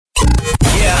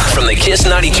from the Kiss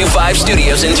 92.5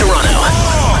 studios in Toronto. Ladies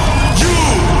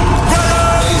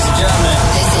and gentlemen,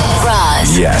 This is Roz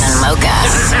and Mocha.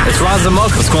 it's Roz and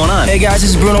Mocha. What's going on? Hey guys,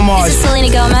 this is Bruno Mars. This is Selena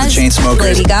Gomez.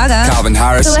 Chainsmokers. Lady Gaga. Calvin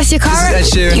Harris. Celestia Cara.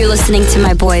 This is Ed Sheeran. You're listening to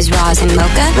my boys Roz and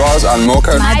Mocha. Roz and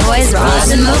Mocha. My boys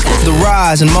Roz and Mocha. The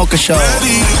Roz and Mocha Show.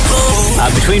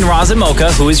 Between Roz and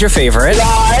Mocha, who is your favorite?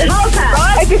 Mocha.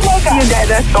 You guys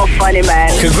are so funny,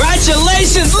 man.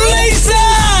 Congratulations, Lisa!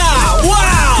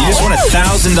 Wow! You just won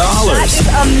 $1,000. That's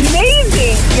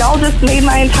amazing. Y'all just made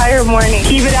my entire morning.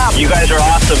 Keep it up. You guys are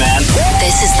awesome, man.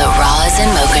 This is the Roz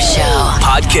and Mocha Show.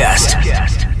 Podcast.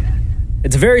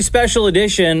 It's a very special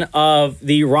edition of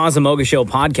the Roz and Mocha Show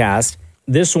podcast.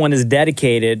 This one is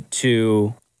dedicated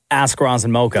to Ask Roz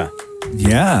and Mocha.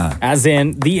 Yeah. As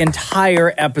in, the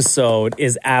entire episode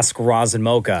is Ask Roz and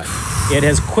Mocha. It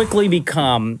has quickly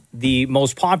become the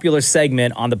most popular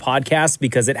segment on the podcast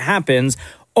because it happens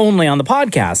only on the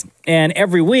podcast. And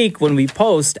every week when we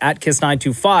post at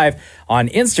Kiss925 on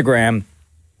Instagram,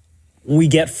 we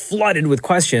get flooded with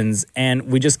questions and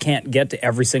we just can't get to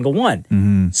every single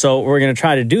one. So we're going to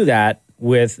try to do that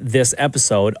with this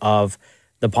episode of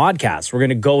the podcast. We're going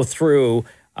to go through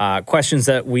questions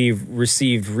that we've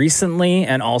received recently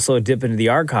and also dip into the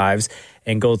archives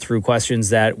and go through questions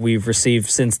that we've received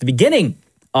since the beginning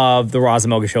of the Roz and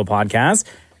Mocha Show podcast.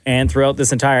 And throughout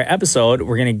this entire episode,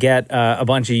 we're going to get a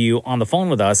bunch of you on the phone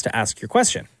with us to ask your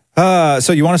question.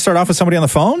 So you want to start off with somebody on the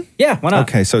phone? Yeah, why not?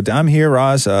 Okay, so I'm here,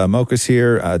 Roz. Mocha's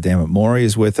here. Dammit Maury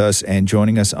is with us. And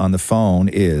joining us on the phone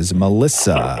is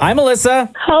Melissa. Hi,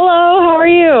 Melissa. Hello, how are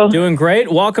you? Doing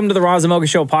great. Welcome to the Roz and Mocha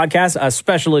Show podcast, a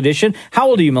special edition. How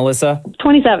old are you, Melissa?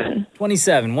 27.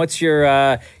 27. What's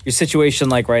your situation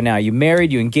like right now? You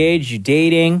married? You engaged? You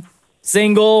dating?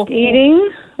 Single? Dating.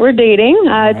 We're dating.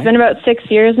 It's been about 6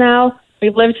 years now.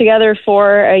 We've lived together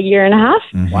for a year and a half.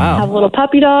 Wow. Have a little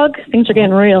puppy dog. Things are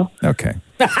getting real. Okay.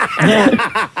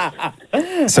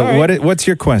 So what's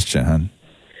your question, hon?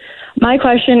 My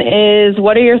question is,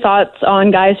 what are your thoughts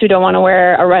on guys who don't want to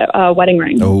wear a wedding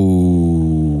ring?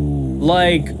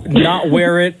 Like, not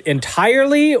wear it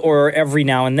entirely or every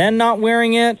now and then not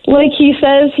wearing it? Like, he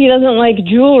says he doesn't like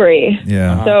jewelry.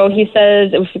 Yeah. So he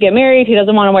says if we get married, he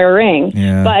doesn't want to wear a ring.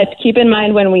 Yeah. But keep in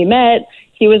mind, when we met,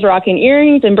 he was rocking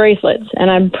earrings and bracelets,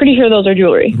 and I'm pretty sure those are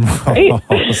jewelry. Right?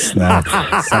 Oh, snap.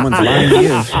 Someone's lying to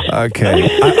you.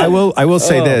 Okay. I will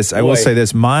say this. I will boy. say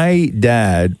this. My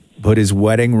dad put his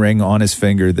wedding ring on his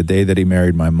finger the day that he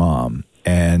married my mom.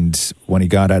 And when he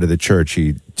got out of the church,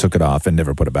 he took it off and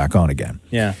never put it back on again.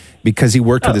 Yeah. Because he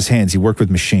worked with his hands, he worked with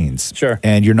machines. Sure.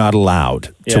 And you're not allowed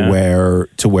Yeah.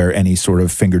 to wear any sort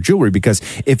of finger jewelry because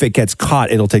if it gets caught,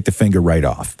 it'll take the finger right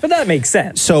off. But that makes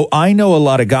sense. So I know a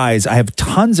lot of guys, I have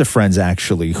tons of friends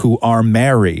actually who are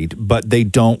married, but they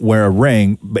don't wear a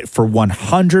ring, but for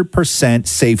 100%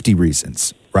 safety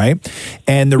reasons. Right.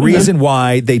 And the reason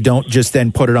why they don't just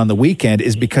then put it on the weekend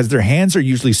is because their hands are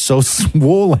usually so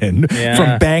swollen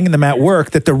from banging them at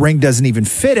work that the ring doesn't even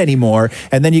fit anymore.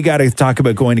 And then you got to talk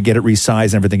about going to get it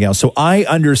resized and everything else. So I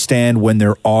understand when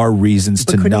there are reasons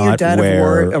But to couldn't your not dad have wear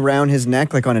wore it around his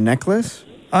neck, like on a necklace?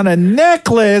 on a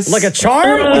necklace. Like a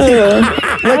charm?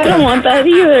 I don't want that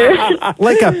either.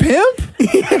 Like a pimp?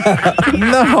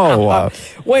 No.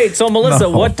 Wait, so Melissa, No.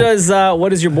 what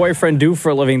does your boyfriend do for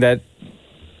a living that,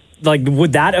 like,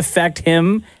 would that affect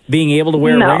him being able to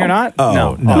wear No. a ring or not? Oh,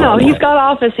 no. No, he's got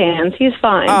off his hands. He's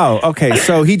fine. Oh, okay.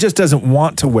 So he just doesn't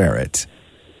want to wear it.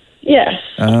 Yes.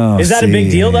 Oh, Is that a big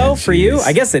see, deal, though, for you? geez.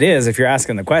 I guess it is if you're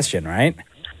asking the question, right?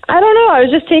 I don't know. I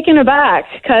was just taken aback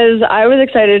because I was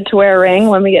excited to wear a ring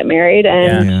when we get married,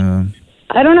 and Yeah.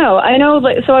 I don't know. I know.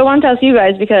 So I wanted to ask you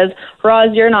guys because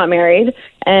Roz, you're not married,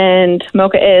 and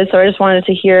Mocha is. So I just wanted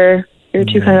to hear your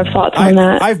two kind of thoughts on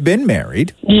that. I've been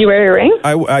married. Did you wear your ring?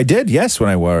 I did. Yes, when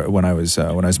I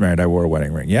was married, I wore a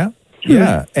wedding ring. Yeah.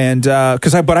 Yeah, and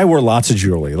but I wore lots of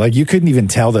jewelry. Like you couldn't even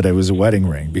tell that it was a wedding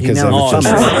ring because You I know, was oh,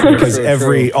 just, true, because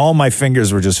true. all my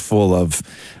fingers were just full of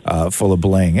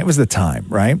bling. It was the time,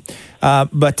 right?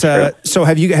 So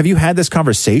have you had this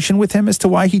conversation with him as to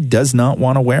why he does not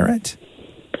want to wear it?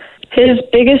 His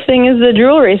biggest thing is the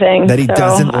jewelry thing. That he so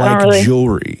doesn't I don't like really-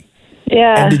 jewelry.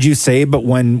 Yeah. And did you say? But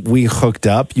when we hooked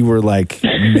up, you were like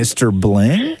Mr.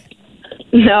 Bling.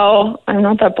 No, I'm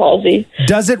not that ballsy.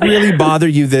 Does it really bother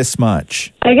you this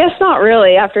much? I guess not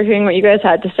really after hearing what you guys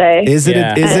had to say. Is it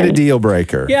Yeah. is it a deal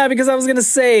breaker? Yeah, because I was going to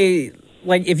say,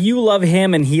 like, if you love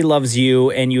him and he loves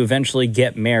you and you eventually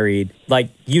get married, like,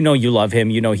 you know you love him,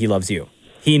 you know he loves you.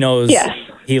 He knows Yes.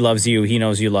 he loves you, he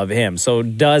knows you love him. So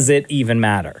does it even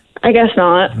matter? I guess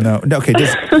not. No. Okay.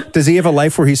 Does he have a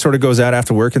life where he sort of goes out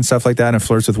after work and stuff like that and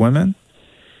flirts with women?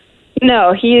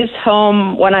 No, he's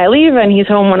home when I leave, and he's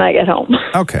home when I get home.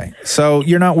 Okay, so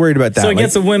you're not worried about that. So it Like-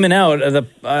 gets the women out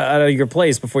of your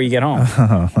place before you get home.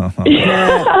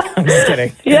 I'm just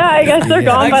kidding. Yeah, I guess they're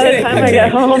gone by the time I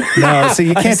get home. No, so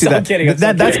you can't do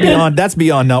that. That's beyond. That's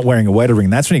beyond not wearing a wedding ring.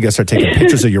 That's when you gotta start taking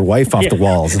pictures of your wife off the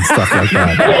walls and stuff like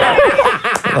that.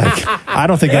 Like, I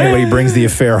don't think anybody brings the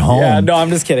affair home. Yeah, no, I'm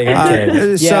just kidding. I'm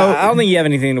kidding. so- Yeah, I don't think you have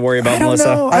anything to worry about, Melissa.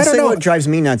 I'll say what drives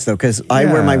me nuts, though, because I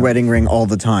wear my wedding ring all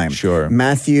the time. Sure.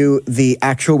 Matthew, the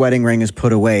actual wedding ring is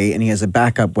put away, and he has a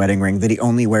backup wedding ring that he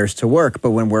only wears to work.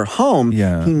 But when we're home, he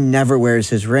never wears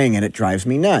his ring, and it drives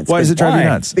me nuts. Why does it drive you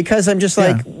nuts? Because I'm just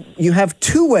like, you have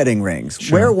two wedding rings.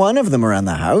 Wear one of them around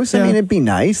the house. I mean, it'd be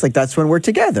nice. Like, that's when we're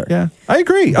together. Yeah, I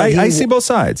agree. I see both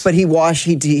sides. But he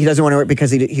doesn't want to wear it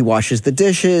because he washes the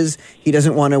dishes. He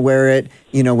doesn't want to wear it,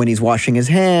 when he's washing his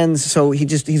hands. So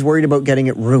he's worried about getting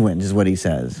it ruined, is what he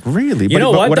says. Really? You know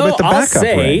what, what though? about the I'll backup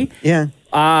say, ring? Yeah.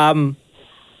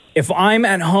 If I'm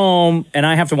at home and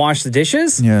I have to wash the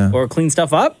dishes or clean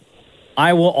stuff up,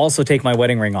 I will also take my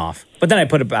wedding ring off. But then I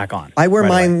put it back on. I wear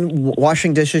mine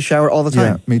washing dishes, shower all the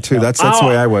time. Yeah, me too. That's the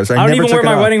way I was. I don't never even took wear it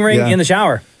my off. wedding ring Yeah. in the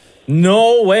shower.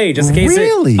 No way. Just in case.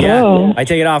 Really? Yeah. Oh. I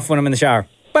take it off when I'm in the shower.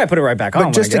 But I put it right back on. But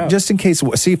when just I get out. just in case,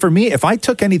 see, for me, if I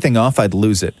took anything off, I'd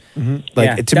lose it. Like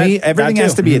Yeah, to me, everything that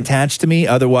has too. to be attached to me.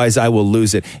 Otherwise, I will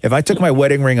lose it. If I took my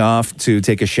wedding ring off to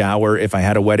take a shower, if I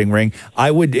had a wedding ring,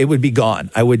 it would be gone.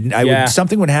 I would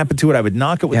something would happen to it. I would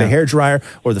knock it with a hair dryer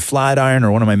or the flat iron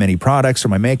or one of my many products or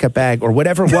my makeup bag or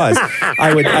whatever it was.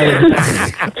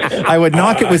 I would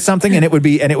knock it with something and it would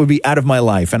be out of my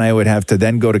life, and I would have to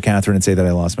then go to Catherine and say that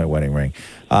I lost my wedding ring.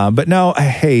 But no,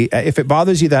 hey, if it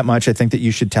bothers you that much, I think that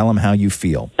you should tell him how you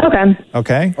feel. Okay.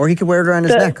 Okay? Or he could wear it around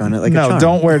his neck on it like a no, charm.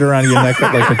 don't wear it around your neck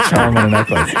like a charm on a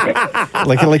necklace.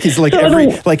 Like he's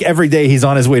every day he's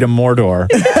on his way to Mordor.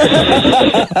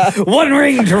 One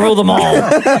ring to rule them all.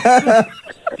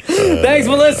 Thanks,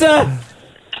 Melissa.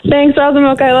 Thanks, Roz and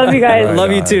Mocha. I love you guys.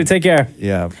 Love you too. Take care.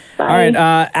 Yeah. All right.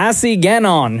 Assy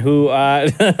Ganon, who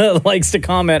likes to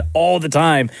comment all the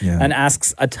time and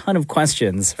asks a ton of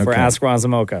questions for Okay. Ask Roz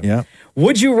and Mocha. Yeah.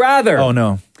 Would you rather Oh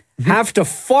no. have to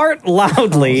fart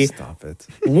loudly Stop it.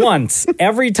 once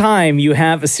every time you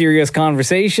have a serious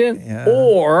conversation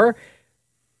or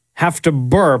have to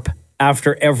burp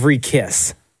after every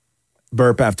kiss?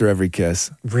 Burp after every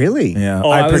kiss. Really? Yeah. Oh,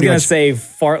 I was pretty going to much- say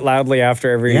fart loudly after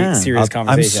every serious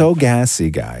conversation. I'm so gassy,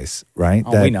 guys, right?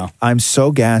 Oh, we know. I'm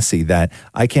so gassy that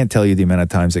I can't tell you the amount of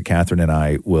times that Catherine and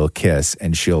I will kiss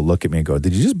and she'll look at me and go,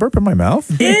 "Did you just burp in my mouth?"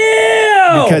 Ew!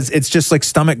 Because it's just like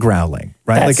stomach growling,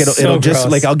 right? That's like so it'll just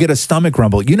gross. like I'll get a stomach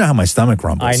rumble. You know how my stomach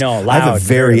rumbles. I know, I have loud, a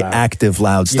very very loud. active,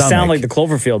 loud You stomach. sound like the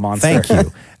Cloverfield monster. Thank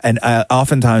you. And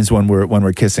oftentimes when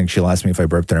we're kissing, she'll ask me if I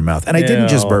burped in her mouth, and I didn't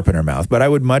just Ew. burp in her mouth, but I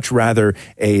would much rather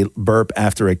a burp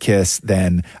after a kiss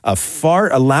than a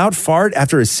loud fart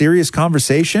after a serious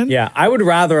conversation. Yeah, I would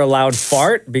rather a loud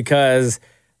fart because,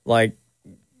 like,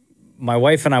 my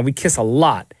wife and I, we kiss a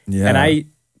lot. Yeah. And I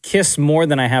kiss more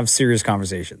than I have serious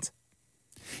conversations.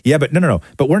 Yeah, but no.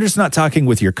 But we're just not talking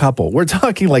with your couple. We're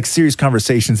talking like serious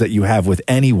conversations that you have with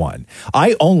anyone.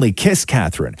 I only kiss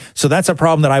Catherine, so that's a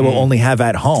problem that I will only have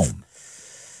at home.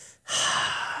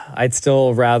 I'd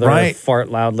still rather Right. fart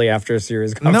loudly after a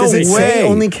serious No Does conversation. it say way.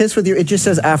 only kiss with your? It just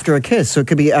says after a kiss, so it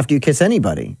could be after you kiss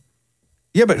anybody,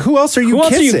 Yeah, but who else are you Who else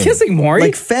kissing? are you kissing, Maury?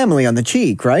 like family on the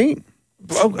cheek, right?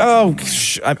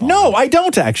 No, I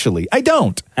don't actually. I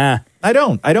don't.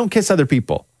 I don't kiss other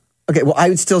people. Okay, well, I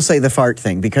would still say the fart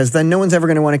thing because then no one's ever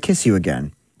going to want to kiss you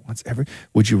again.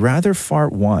 Would you rather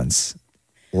fart once?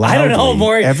 I don't know, loudly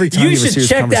Maury. Every time You have a should serious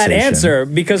check that conversation, answer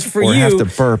because for or you, have to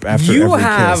burp after you every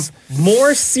have kiss.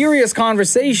 more serious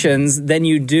conversations than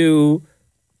you do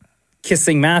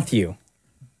kissing Matthew.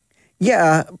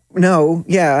 Yeah, no,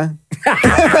 yeah.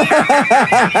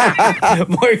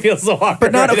 Maury feels so awkward.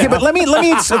 But not right okay. now. But let me.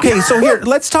 Okay, so here,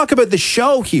 let's talk about the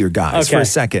show here, guys, for Okay. a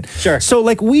second. Sure. So,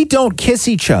 like, we don't kiss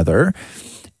each other.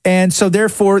 And so,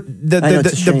 therefore, the I know,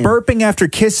 it's a shame. burping after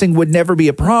kissing would never be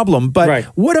a problem. But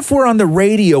what if we're on the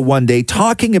radio one day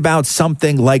talking about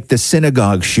something like the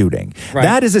synagogue shooting? Right.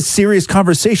 That is a serious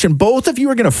conversation. Both of you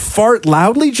are going to fart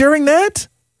loudly during that?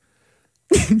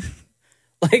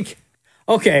 Like,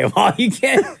 okay, well, you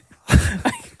can't.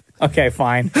 Okay,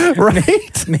 fine.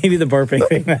 Right? Maybe the burping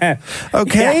thing, then.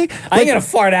 Okay. Yeah, I ain't gonna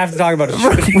fart after talking about a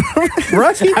shooting.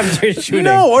 Right? After a shooting.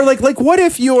 No, or like what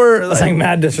if you're That's like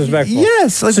mad disrespectful.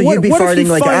 Yes, like So what, you'd be what if farting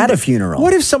you like find- at a funeral.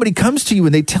 What if somebody comes to you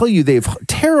and they tell you they have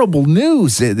terrible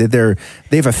news? They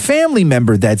have a family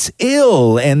member that's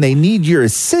ill and they need your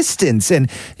assistance, and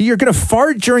you're going to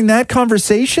fart during that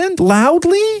conversation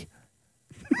loudly?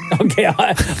 Okay,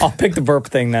 I'll pick the burp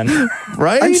thing then.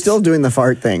 Right? I'm still doing the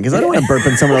fart thing because I don't want to burp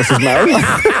in someone else's mouth.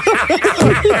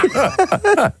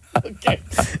 Okay,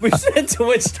 we spent too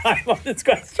much time on this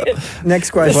question.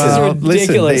 Next question. Well,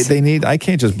 ridiculous. listen, they need. I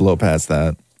can't just blow past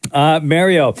that.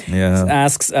 Mario Yeah.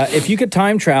 asks, if you could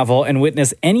time travel and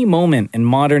witness any moment in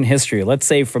modern history, let's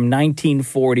say from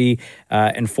 1940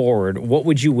 and forward, what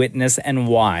would you witness and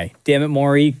why? Damn it,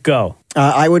 Maury, go.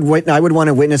 I would want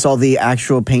to witness all the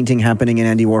actual painting happening in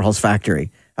Andy Warhol's factory.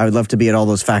 I would love to be at all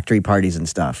those factory parties and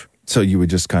stuff. So you would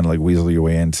just kind of like weasel your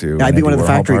way into. I'd be Andy one of the Warhol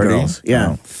factory party? girls.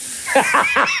 Yeah.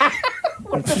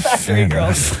 One of the factory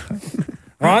girls.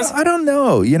 Ross? I don't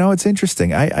know. You know, it's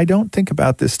interesting. I don't think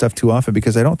about this stuff too often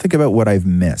because I don't think about what I've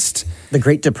missed. The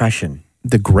Great Depression.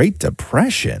 The Great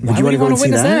Depression. Why would you want to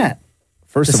witness that?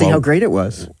 First To of see all, how great it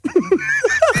was.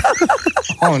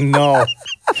 Oh, no.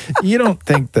 you don't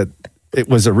think that it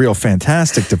was a real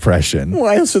fantastic depression.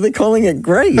 Why else are they calling it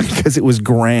great? Because it was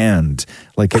grand,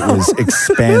 like it was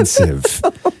expansive.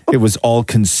 It was all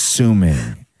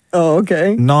consuming. Oh,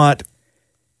 okay. Not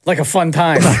Like a fun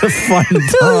time. a fun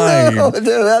time.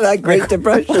 That Great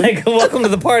Depression. Like, welcome to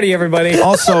the party, everybody.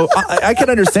 Also, I can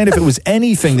understand if it was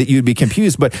anything that you'd be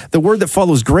confused, but the word that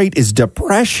follows great is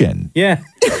depression. Yeah.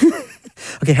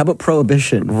 Okay, how about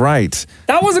prohibition? Right.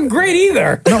 That wasn't great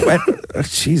either. No,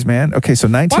 jeez, man. Okay, so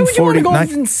Why would you want 1940. to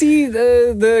go and see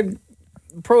the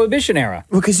Prohibition era?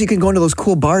 Well, because you can go into those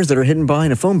cool bars that are hidden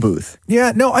behind a phone booth.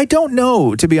 Yeah, no, I don't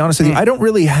know, to be honest with you. I don't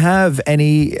really have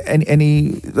any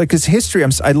like, because history,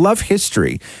 I love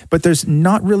history, but there's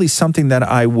not really something that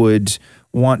I would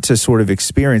want to sort of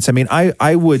experience. I mean,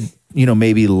 I would,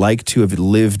 maybe like to have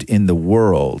lived in the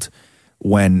world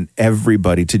when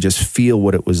everybody, to just feel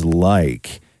what it was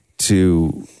like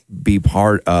to be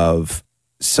part of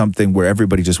something where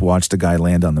everybody just watched a guy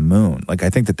land on the moon. Like,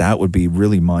 I think that would be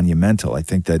really monumental. I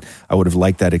think that I would have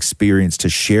liked that experience to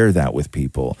share that with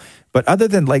people. But other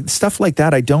than like stuff like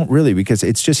that, I don't really, because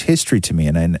it's just history to me.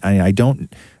 And I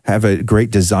don't have a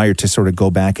great desire to sort of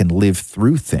go back and live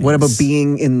through things. What about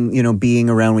being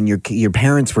around when your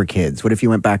parents were kids? What if you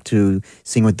went back to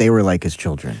seeing what they were like as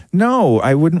children? No,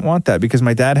 I wouldn't want that because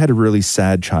my dad had a really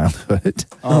sad childhood.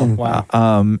 Oh, wow.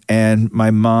 And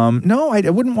my mom, no, I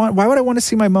wouldn't want, why would I want to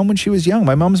see my mom when she was young?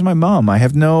 My mom's my mom. I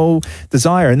have no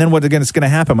desire. And then what's going to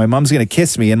happen? My mom's going to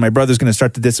kiss me and my brother's going to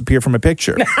start to disappear from a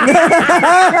picture.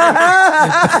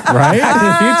 Right? In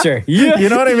the future. Yeah. You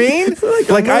know what I mean?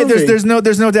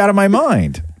 There's no doubt in my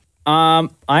mind. I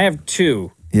have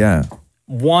two. Yeah.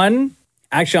 One,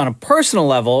 actually on a personal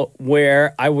level,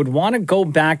 where I would want to go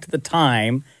back to the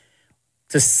time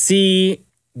to see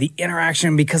the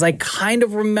interaction because I kind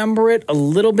of remember it a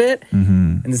little bit.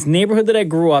 Mm-hmm. In this neighborhood that I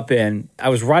grew up in, I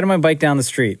was riding my bike down the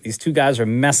street. These two guys were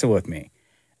messing with me.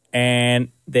 And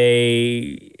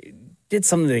they did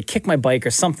something. They kicked my bike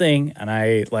or something, and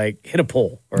I hit a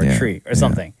pole or a tree or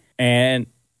something. And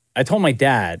I told my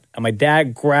dad, and my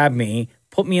dad grabbed me,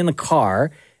 put me in the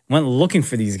car, went looking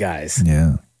for these guys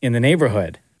in the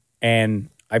neighborhood. And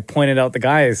I pointed out the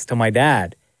guys to my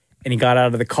dad, and he got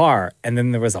out of the car, and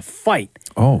then there was a fight.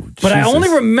 Oh, but I Jesus. only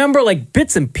remember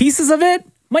bits and pieces of it.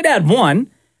 My dad won,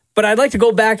 but I'd like to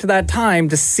go back to that time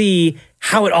to see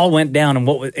how it all went down and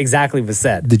what exactly was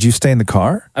said. Did you stay in the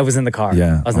car? I was in the car.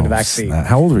 Yeah. I was in the back seat.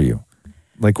 How old were you?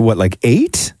 Like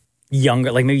 8?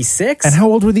 Younger, maybe 6. And how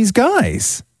old were these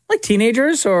guys? Like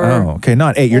teenagers or... Oh, okay,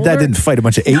 not 8. Your dad older? didn't fight a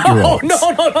bunch of 8-year-olds. No.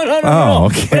 Oh,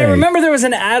 okay. But I remember there was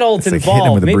an adult It's like involved. hitting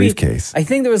him with a Maybe, briefcase. I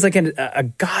think there was a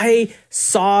guy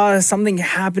saw something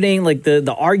happening, like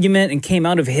the argument, and came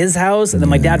out of his house, and then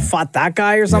my dad fought that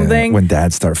guy or something. Yeah, when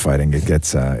dads start fighting, it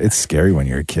gets it's scary when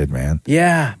you're a kid, man.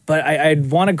 Yeah, but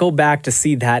I'd want to go back to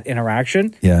see that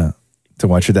interaction. Yeah, to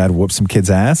watch your dad whoop some kid's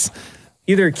ass.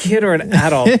 Either a kid or an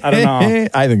adult. I don't know.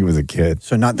 I think it was a kid.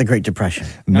 So not the Great Depression.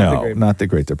 No, not the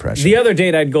Great Depression. The other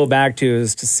date I'd go back to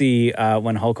is to see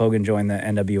when Hulk Hogan joined the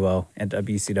NWO and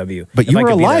WCW. But If you I were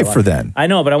could be there alive live. for then. I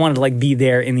know, but I wanted to be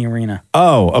there in the arena.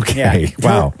 Oh, okay. Yeah.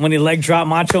 Wow. When he leg dropped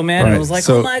Macho Man, and I was like,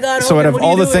 so, oh my God, So out Hogan, of what are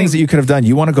all you the things that doing? you could have done,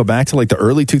 you want to go back to the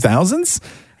early 2000s?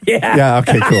 Yeah. Yeah,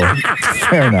 okay, cool.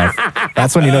 Fair enough.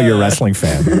 That's when you know you're a wrestling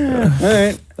fan. All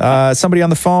right. Somebody on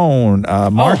the phone.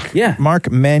 Mark. yeah. Mark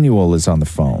Manuel is on the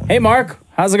phone. Hey, Mark.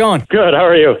 How's it going? Good. How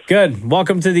are you? Good.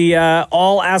 Welcome to the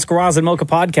All Ask Roz and Mocha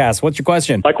podcast. What's your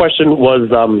question? My question was,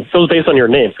 it was based on your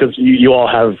names because you all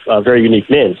have very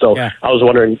unique names. So I was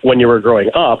wondering when you were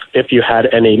growing up if you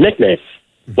had any nicknames.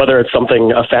 whether it's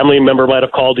something a family member might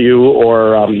have called you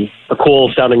or a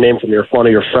cool sounding name from one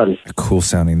of your friends. A cool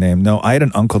sounding name. No, I had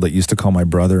an uncle that used to call my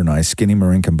brother and I Skinny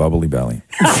Marink and Bubbly Belly.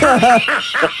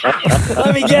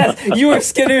 Let me guess. You were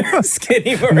skinny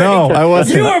Marink. No, I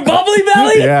wasn't. You were Bubbly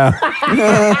Belly? Yeah.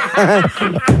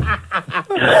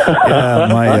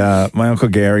 Yeah, my Uncle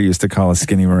Gary used to call us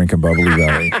Skinny Marink and Bubbly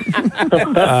Belly.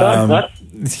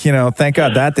 Thank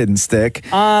God that didn't stick.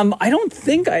 I don't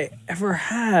think I ever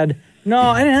had. No,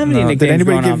 I didn't have any nicknames. Did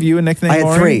anybody growing give up. you a nickname? I had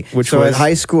Maury? 3. Which so was at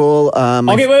high school.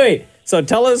 Okay, wait. So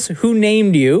tell us who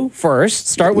named you first.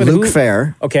 Start with Luke who.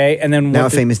 Fair. Okay, and then Now a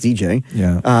famous DJ.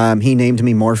 Yeah. He named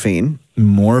me Morphine.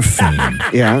 Morphine.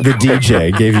 Yeah. The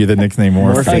DJ gave you the nickname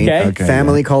Morphine. Okay.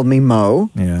 Family called me Mo.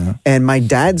 Yeah. And my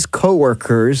dad's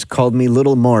coworkers called me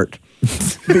Little Mort.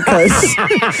 Because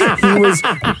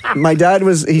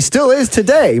he still is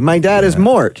today. My dad is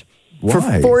Mort.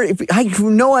 Why? I have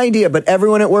no idea, but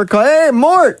everyone at work called, hey,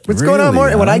 Mort, what's going on, Really,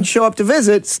 Mort? And when huh? I'd show up to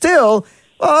visit, still,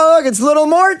 oh, look, it's Little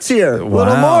Mort's here.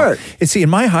 Little Mort. And see, in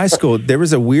my high school, there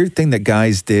was a weird thing that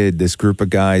guys did, this group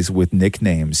of guys with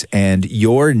nicknames, and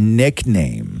your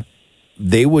nickname,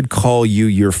 they would call you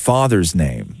your father's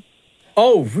name.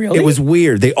 Oh, really? It was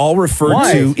weird. They all referred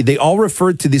Why?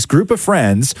 to this group of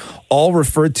friends, all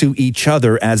referred to each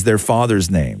other as their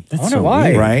father's name. I wonder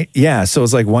why. Right? Yeah. So it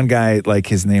was like one guy, like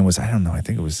his name was, I don't know, I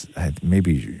think it was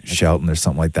maybe Shelton or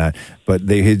something like that. But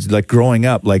they had, like growing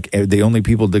up, like the only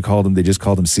people they just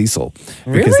called him Cecil. Because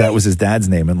Really? that was his dad's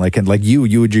name. And like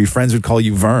your friends would call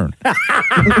you Vern. You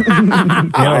know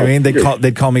what I mean?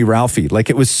 They'd call me Ralphie. Like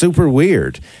it was super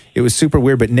weird. It was super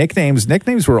weird. But nicknames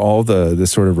were all the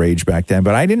sort of rage back then.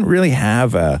 But I didn't really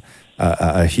have a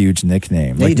huge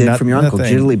nickname. Yeah, you did from your uncle,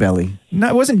 nothing. Jiggly Belly. No,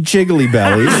 it wasn't Jiggly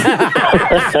Belly.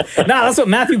 No, that's what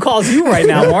Matthew calls you right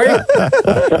now,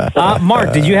 Mark.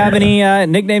 Mark, did you have any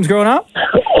nicknames growing up?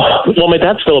 Well, my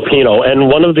dad's Filipino, and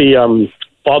one of the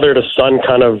father to son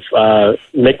kind of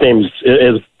nicknames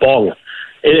is Bong.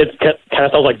 It kind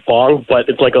of sounds like bong, but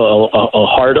it's like a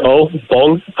hard O,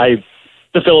 Bong.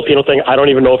 The Filipino thing, I don't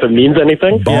even know if it means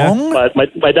anything. Bong? But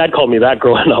my dad called me that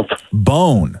growing up.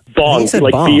 Bone. Bong, He said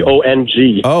like bong.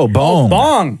 B-O-N-G. Oh, bone.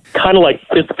 Bong. Kind of like,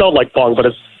 it's spelled like bong, but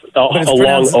it's a it's long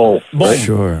pronounced O. bong.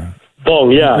 Sure.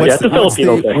 Bong, yeah. It's a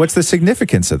Filipino thing. What's the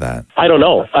significance of that? I don't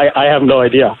know. I have no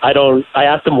idea. I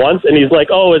asked him once, and he's like,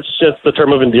 "Oh, it's just the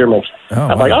term of endearment." Oh, I'm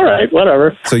wow. like, "All right,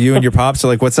 whatever." So you and your pops are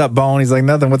like, "What's up, Bone?" He's like,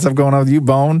 "Nothing. What's up going on with you,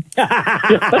 Bone?" Not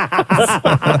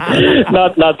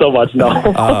so much, no.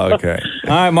 Oh, okay. All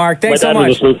right, Mark. My Thanks so dad was a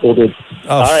much. smooth cool dude.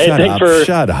 Oh, All right,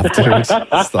 shut up, dude.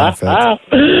 Stop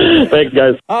it. Thanks,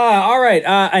 guys. All right.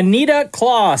 Anita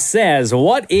Claw says,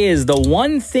 what is the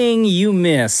one thing you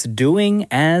miss doing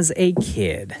as a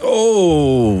kid?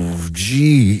 Oh,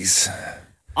 jeez.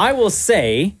 I will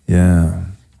say Yeah.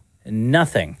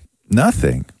 nothing.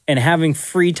 Nothing. And having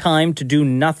free time to do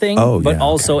nothing, but yeah,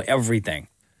 also everything.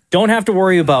 Don't have to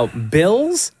worry about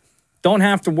bills. Don't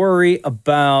have to worry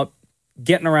about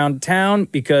getting around town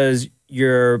because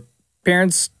your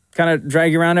parents kind of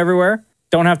drag you around everywhere.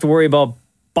 Don't have to worry about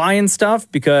buying stuff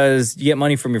because you get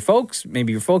money from your folks.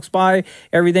 Maybe your folks buy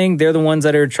everything. They're the ones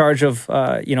that are in charge of,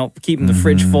 keeping the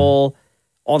fridge full,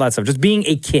 all that stuff. Just being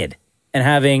a kid and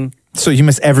having So you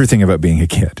miss everything about being a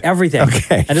kid. everything.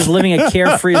 Okay. And just living a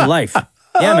carefree life.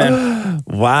 Yeah, man.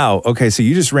 Wow. Okay, so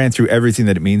you just ran through everything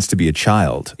that it means to be a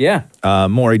child. Yeah.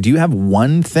 Maury, do you have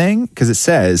one thing? Because it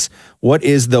says, what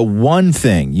is the one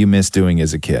thing you miss doing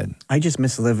as a kid? I just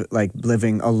miss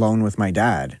living alone with my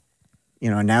dad. You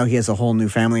know, now he has a whole new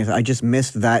family. I just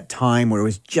missed that time where it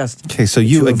was just Okay, so the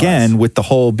you, two of again, us. with the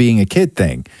whole being a kid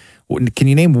thing, can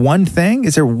you name one thing?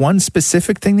 Is there one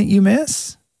specific thing that you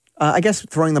miss? I guess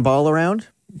throwing the ball around.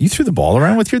 You threw the ball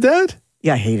around with your dad?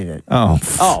 Yeah, I hated it.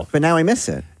 Oh. But now I miss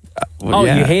it. Well,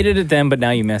 yeah. You hated it then, but now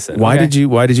you miss it. Why Okay. did you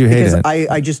hate Because it?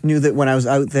 I just knew that when I was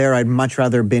out there, I'd much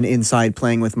rather been inside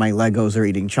playing with my Legos or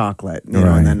eating chocolate. You know?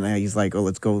 Right. And then he's like, "Oh,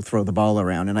 let's go throw the ball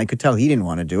around." And I could tell he didn't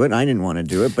want to do it. And I didn't want to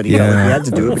do it, but he felt like he had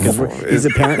to do it because he's a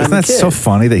parent. And Isn't I'm a that kid. so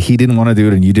funny that he didn't want to do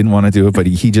it and you didn't want to do it, but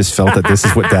he just felt that this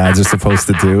is what dads are supposed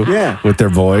to do with their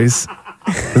boys?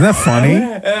 Isn't that funny?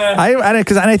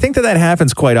 I think that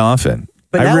happens quite often.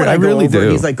 But now when I I go really over, do.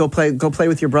 he's like, "Go play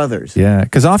with your brothers." Yeah,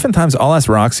 because oftentimes I'll ask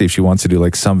Roxy if she wants to do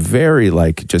like some very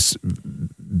like just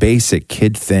basic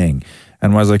kid thing.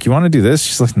 And I was like, "You want to do this?"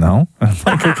 She's like, "No." I'm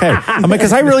like, "Okay." I'm like,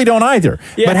 "Because I really don't either."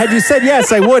 Yeah. But had you said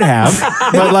yes, I would have.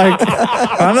 But like,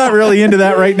 I'm not really into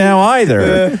that right now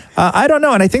either. I don't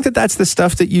know. And I think that that's the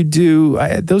stuff that you do.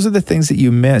 Those are the things that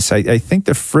you miss. I think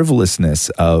the frivolousness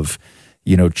of,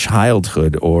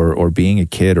 childhood or being a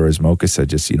kid, or as Mocha said,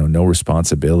 just, no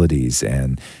responsibilities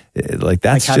and Like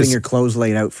that's like having just your clothes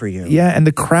laid out for you. yeah. And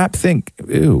the crap thing,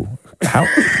 ew, how?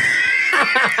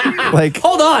 Like,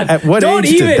 hold on. At what don't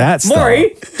age even, did that stop?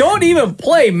 Maury, don't even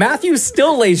play. Matthew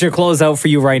still lays your clothes out for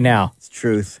you right now. It's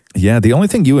truth. Yeah, the only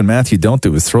thing you and Matthew don't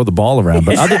do is throw the ball around.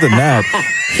 But other than that,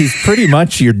 he's pretty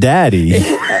much your daddy.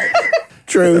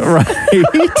 Truth. Right.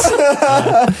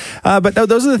 But no,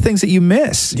 those are the things that you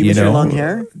miss. Do you miss your long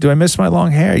hair? Do I miss my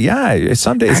long hair? Yeah.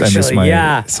 Some days I miss Actually, my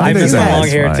yeah, some I days miss my long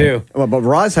hair too. Well, but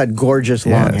Roz had gorgeous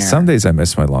long Yeah, hair. some days I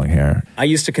miss my long hair. I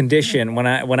used to condition when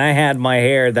I had my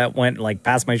hair that went like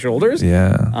past my shoulders.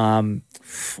 Yeah.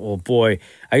 Oh boy,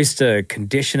 I used to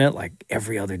condition it like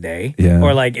every other day, Yeah.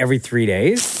 or like every 3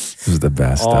 days. This is the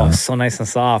best. Oh, so nice and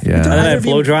soft. Yeah. And then Either I of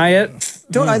you- blow dry it.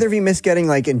 Don't either of you miss getting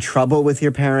like in trouble with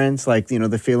your parents? Like, you know,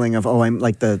 the feeling of, I'm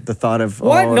like the thought of,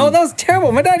 What? oh, No, that was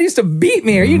terrible. My dad used to beat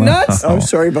me. Are you nuts? Oh,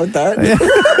 sorry about that.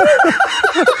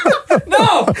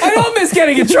 No, I don't miss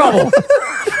getting in trouble.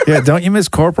 Yeah, don't you miss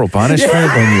corporal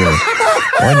punishment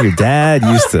when your dad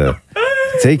used to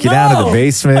take you down to the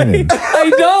basement and I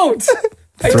don't.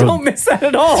 I don't miss that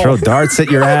at all. throw darts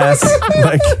at your ass?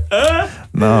 Like,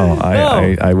 no,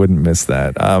 I wouldn't miss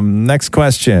that. Next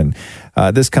question.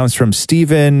 This comes from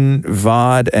Stephen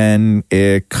Vodnikarov.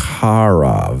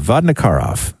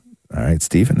 All right,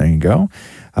 Stephen, there you go.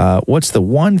 What's the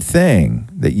one thing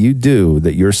that you do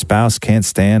that your spouse can't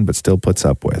stand but still puts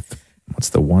up with? What's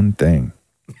the one thing?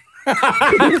 A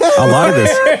lot of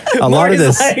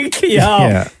this. Like, yo,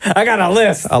 Yeah. I got a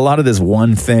list. A lot of this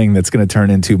one thing that's going to turn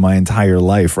into my entire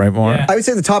life, right, Maura? Yeah. I would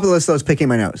say the top of the list, though, is picking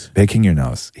my nose. Picking your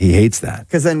nose. He hates that.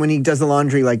 Because then when he does the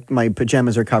laundry, like my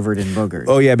pajamas are covered in boogers.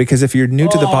 Oh, yeah, because if you're new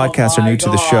to the podcast or new to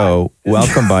the show,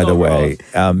 welcome, by the way.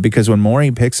 Because when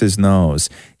Maureen picks his nose,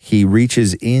 he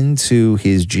reaches into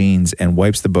his jeans and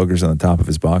wipes the boogers on the top of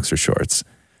his boxer shorts.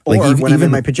 Or when I'm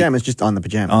in my pajamas, just on the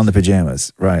pajamas. On the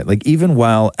pajamas, right. Like even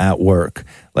while at work,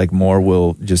 like Moore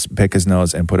will just pick his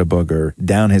nose and put a booger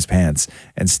down his pants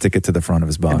and stick it to the front of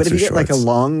his boxer But if you get shorts. like a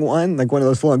long one, like one of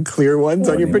those long clear ones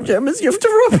on your pajamas, you have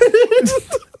to rub it in.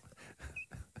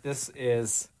 This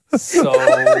is so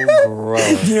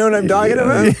gross. Do you know what I'm talking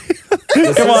about?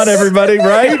 Come on, everybody,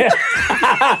 right?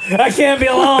 I can't be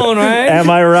alone, right? Am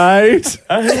I right?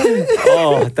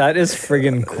 Oh, that is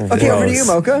friggin' gross. Okay, over to you,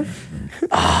 Mocha.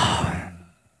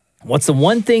 What's the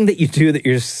one thing that you do that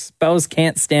your spouse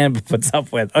can't stand but puts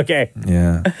up with? Okay.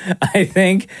 Yeah. I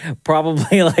think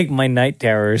probably like my night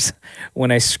terrors when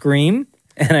I scream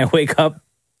and I wake up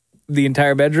the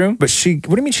entire bedroom. But what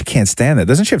do you mean she can't stand that?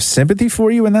 Doesn't she have sympathy for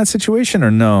you in that situation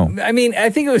or no? I mean, I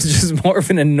think it was just more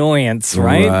of an annoyance,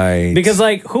 right? Right. Because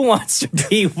like, who wants to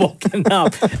be woken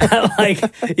up at like,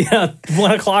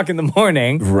 1 o'clock in the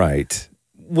morning? Right.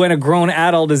 When a grown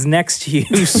adult is next to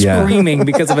you screaming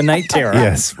because of a night terror.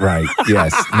 Yes, right.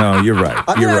 Yes. No, you're right.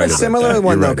 I'm You're gonna right. have a similar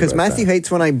one, though, because about Matthew hates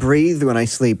when I breathe when I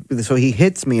sleep. So he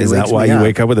hits me and Is wakes that why me you up.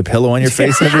 wake up with a pillow on your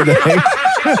face every day? How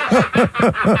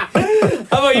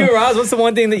about you, Roz? What's the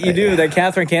one thing that you do that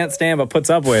Catherine can't stand but puts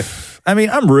up with? I mean,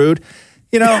 I'm rude.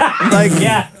 Like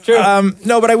yeah, true.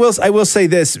 No, but I will say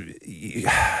this.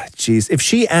 Jeez, if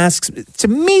she asks to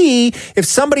me, if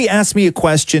somebody asks me a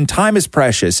question, time is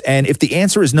precious, and if the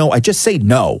answer is no, I just say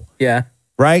no. Yeah.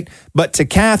 Right? But to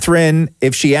Catherine,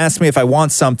 if she asks me if I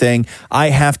want something, I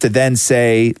have to then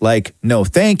say, like, no,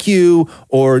 thank you,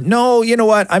 or no, you know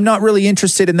what, I'm not really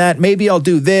interested in that. Maybe I'll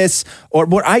do this, or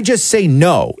I just say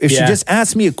no. If she just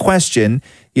asks me a question,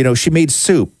 she made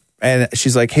soup, and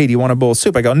she's like, hey, do you want a bowl of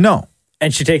soup? I go, no.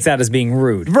 And she takes that as being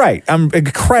rude. Right. I'm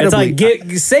incredibly... It's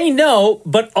like, say no,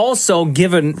 but also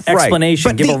give an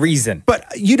explanation, give a reason. But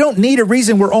you don't need a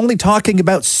reason. We're only talking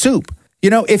about soup.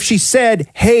 If she said,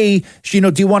 hey,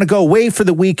 do you want to go away for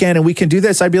the weekend and we can do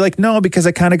this? I'd be like, no, because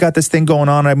I kind of got this thing going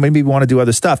on. I maybe want to do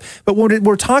other stuff. But when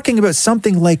we're talking about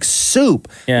something like soup,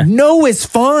 no is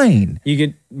fine.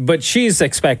 But she's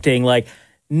expecting like,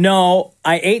 no,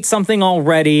 I ate something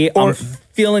already. I'm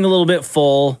feeling a little bit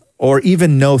full. Or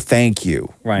even no thank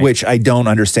you, which I don't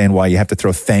understand why you have to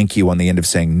throw thank you on the end of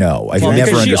saying no. I've never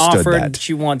because she understood offered, that.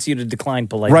 she wants you to decline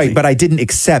politely. Right, but I didn't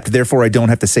accept, therefore I don't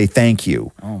have to say thank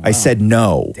you. Oh, wow. I said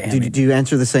no. Do you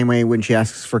answer the same way when she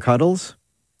asks for cuddles?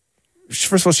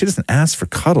 First of all, she doesn't ask for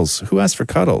cuddles. Who asks for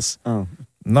cuddles? Oh.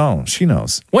 No, she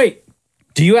knows. Wait,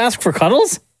 do you ask for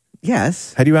cuddles?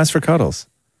 Yes. How do you ask for cuddles?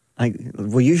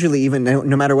 Usually even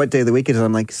no matter what day of the week it is,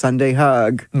 I'm like, Sunday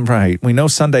hug. Right. We know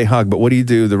Sunday hug, but what do you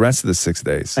do the rest of the 6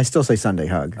 days? I still say Sunday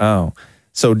hug. Oh.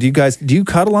 So do you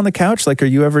cuddle on the couch? Like, are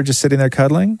you ever just sitting there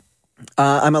cuddling?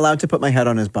 I'm allowed to put my head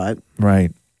on his butt.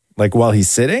 Right. Like while he's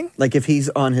sitting? Like if he's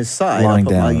on his side, Lying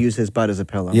down. I'll use his butt as a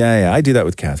pillow. Yeah, I do that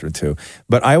with Catherine too.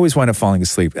 But I always wind up falling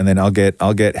asleep, and then I'll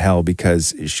get hell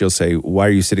because she'll say, "Why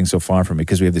are you sitting so far from me?"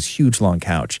 Because we have this huge long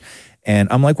couch, and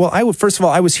I'm like, "Well, first of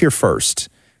all, I was here first,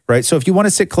 right? So if you want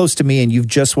to sit close to me and you've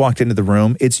just walked into the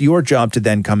room, it's your job to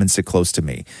then come and sit close to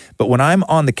me. But when I'm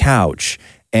on the couch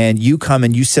and you come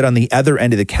and you sit on the other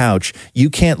end of the couch, you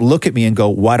can't look at me and go,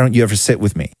 "Why don't you ever sit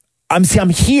with me?" I'm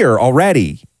here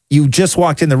already. You just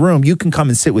walked in the room. You can come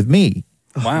and sit with me.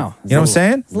 Wow. You know what I'm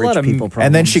saying? Rich people problems.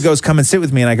 And then she goes, "Come and sit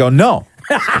with me." And I go, "No."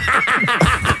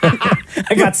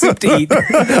 I got soup to eat.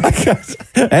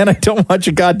 And I don't want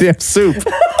your goddamn soup.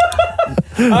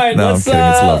 All right, No, I'm let's kidding.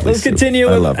 It's lovely soup. continue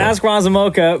I with love it. Ask Roz and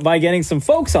Mocha by getting some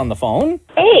folks on the phone.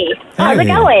 Hey, how's it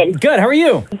going? Good. How are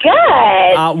you?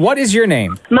 Good. What is your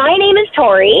name? My name is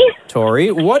Tori.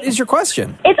 Tori, what is your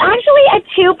question? It's actually a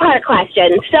two-part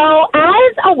question. So,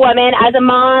 as a woman, as a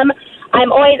mom,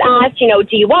 I'm always asked, do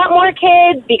you want more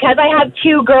kids? Because I have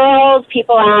two girls,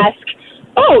 people ask,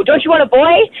 "Oh, don't you want a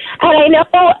boy?" And I know,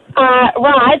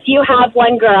 Roz, you have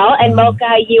one girl, and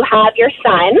Mocha, you have your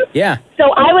son. Yeah. So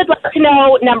I would like to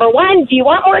know, number one, do you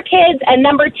want more kids? And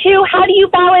number two, how do you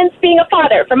balance being a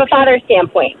father from a father's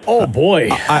standpoint? Oh, boy.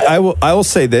 I will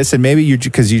say this, and maybe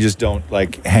because you just don't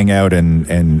like hang out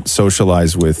and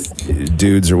socialize with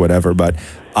dudes or whatever, but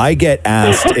I get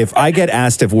asked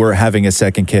if we're having a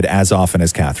second kid as often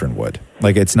as Catherine would.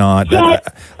 Like it's not.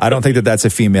 I don't think that's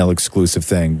a female exclusive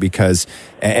thing because.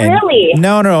 Really?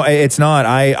 No, it's not.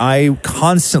 I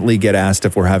constantly get asked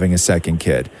if we're having a second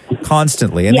kid,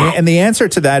 constantly, and the answer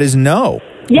to that is no.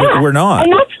 Yeah, we're not,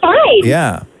 and that's fine.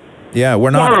 Yeah,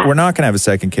 we're not. Yeah. We're not going to have a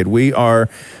second kid. We are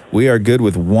good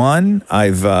with one.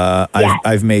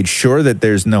 I've made sure that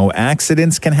there's no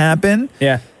accidents can happen.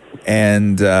 Yeah,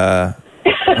 and.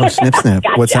 Oh, snip, snip.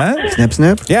 What's that? Snip,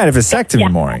 snip? Yeah, a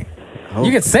vasectomy, Maury.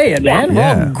 You can say it, man. We're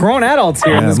all grown adults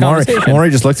here in this conversation. Maury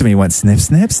just looked at me and went, "Snip,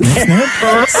 snip, snip, snip,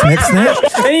 snip, snip."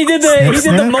 And he did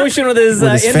the motion with his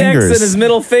index fingers. and his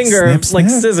middle finger, Snip, like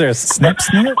snip. scissors. Snip,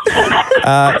 snip.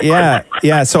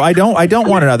 Yeah. So I don't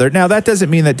want another. Now that doesn't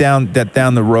mean that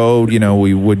down the road,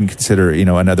 we wouldn't consider,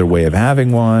 another way of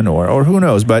having one, or who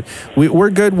knows. But we're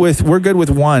good with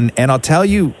one. And I'll tell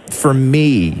you, for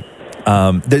me.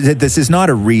 This is not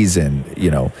a reason,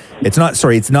 it's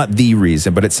not the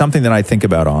reason, but it's something that I think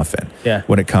about often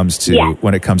when it comes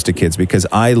to kids, because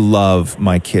I love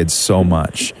my kids so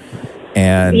much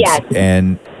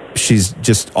and she's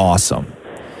just awesome.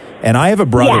 And I have a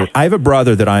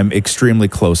brother that I'm extremely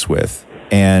close with,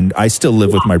 and I still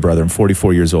live with my brother. I'm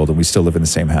 44 years old and we still live in the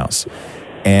same house.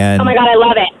 And oh my God, I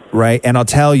love it. Right. And I'll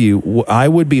tell you, I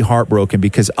would be heartbroken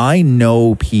because I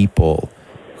know people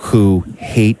who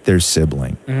hate their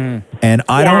sibling. Mm. And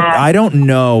I don't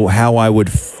know how I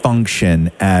would function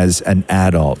as an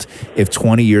adult if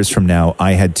 20 years from now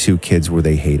I had two kids where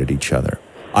they hated each other.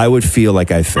 I would feel like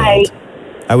I failed.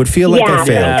 I would feel like I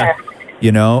failed.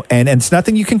 Sure. And it's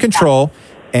nothing you can control,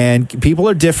 and people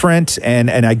are different,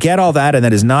 and I get all that, and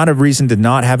that is not a reason to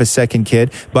not have a second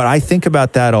kid, but I think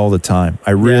about that all the time.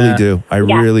 I really do. I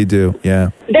really do. Yeah.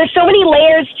 There's so many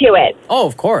layers to it. Oh,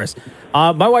 of course.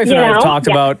 My wife and I have talked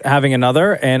about having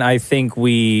another, and I think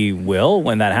we will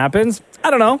when that happens.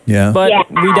 I don't know. Yeah. But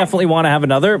we definitely want to have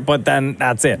another, but then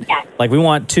that's it. Yeah. Like we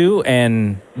want two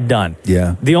and done.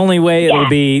 Yeah. The only way it'll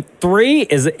be three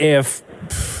is if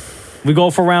we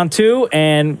go for round two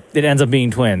and it ends up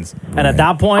being twins. Right. And at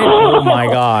that point, oh my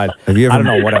God. I don't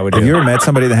know what I would do. Have you ever met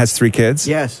somebody that has three kids?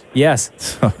 Yes.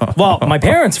 Well, my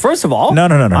parents, first of all. No.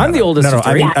 I'm the oldest of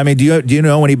three. I mean, do you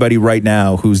know anybody right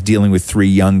now who's dealing with three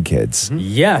young kids?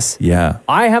 Yes. Yeah.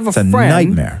 I have a friend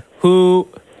nightmare. Who,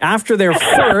 after their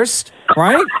first,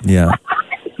 right? Yeah.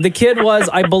 The kid was,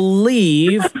 I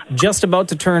believe, just about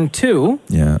to turn 2.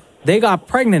 Yeah. They got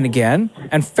pregnant again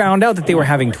and found out that they were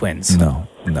having twins. No.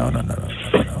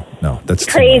 That's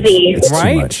crazy. It's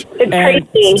right? too much. It's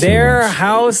and crazy. Their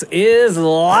house is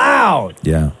loud.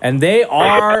 Yeah. And they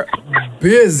are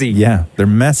busy. Yeah. They're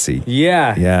messy.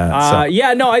 Yeah.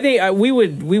 Yeah. No, I think we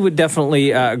would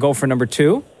definitely go for number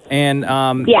 2. And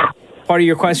part of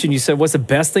your question, you said, what's the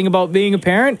best thing about being a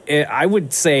parent? I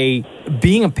would say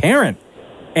being a parent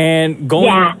and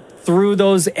going through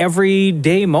those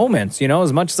everyday moments.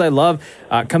 As much as I love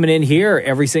coming in here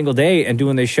every single day and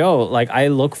doing this show, like I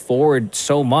look forward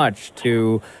so much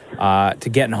to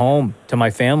getting home to my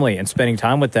family and spending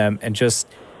time with them and just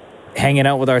hanging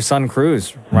out with our son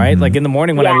Cruz, right? Like in the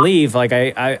morning when I leave, like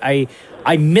I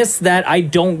miss that I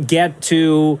don't get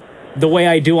to, the way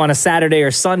I do on a Saturday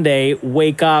or Sunday,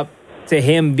 wake up to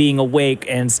him being awake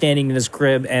and standing in his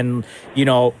crib and, you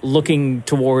know, looking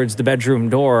towards the bedroom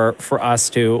door for us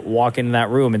to walk into that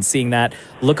room and seeing that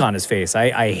look on his face.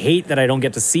 I hate that I don't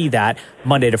get to see that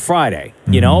Monday to Friday,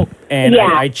 you know? And Yeah,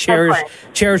 I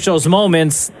cherish those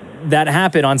moments that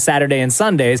happen on Saturday and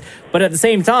Sundays. But at the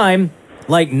same time,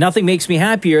 like, nothing makes me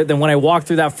happier than when I walk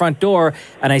through that front door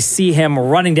and I see him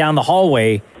running down the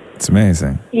hallway. It's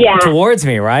amazing. Yeah. Towards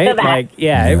me, right? The best. Like,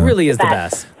 yeah, it really is the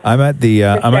best. I'm at the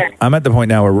I'm at the point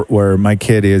now where my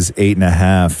kid is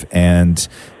 8.5, and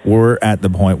we're at the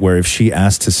point where if she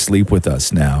asks to sleep with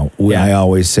us now, I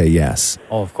always say yes.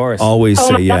 Oh, of course. Always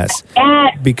say yes.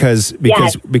 Because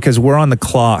we're on the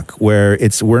clock where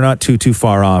we're not too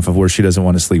far off of where she doesn't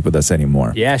want to sleep with us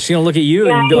anymore. Yeah, she's gonna look at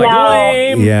you and be like,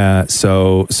 lame. Yeah,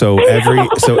 so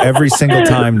every single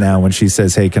time now when she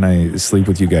says, "Hey, can I sleep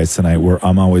with you guys tonight?"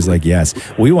 I'm always like, "Yes."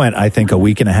 We went, I think, a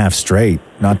week and a half straight,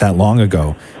 not that long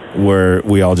ago, where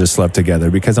we all just slept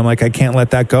together because I'm like, I can't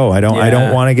let that go. I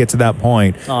don't want to get to that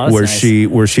point where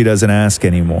she doesn't ask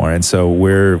anymore. And so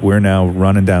we're now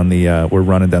running down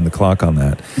the clock on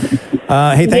that.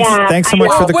 Hey, thanks so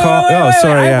much for the call.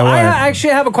 Sorry. I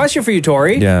actually have a question for you,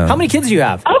 Tori. Yeah. How many kids do you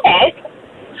have? Okay.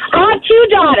 I have 2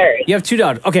 daughters. You have 2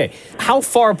 daughters. Okay. How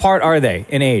far apart are they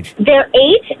in age? They're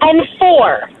 8 and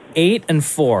 4. 8 and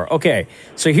 4. Okay.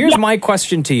 So here's my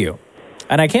question to you.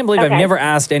 And I can't believe I've never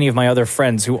asked any of my other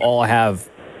friends who all have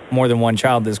more than one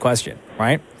child this question,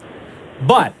 right?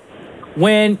 But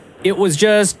when it was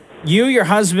just you, your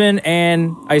husband,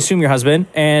 and I assume your husband,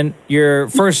 and your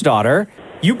first daughter,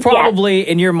 you probably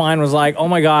in your mind was like, oh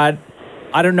my God,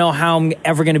 I don't know how I'm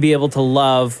ever going to be able to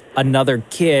love another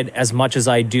kid as much as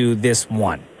I do this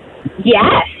one.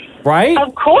 Yes. Right?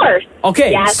 Of course.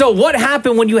 Okay, Yes. so what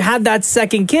happened when you had that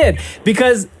second kid?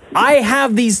 Because I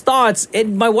have these thoughts,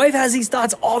 and my wife has these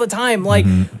thoughts all the time. Like,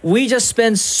 we just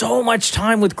spend so much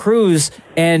time with Cruz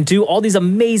and do all these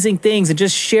amazing things and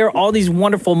just share all these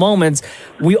wonderful moments.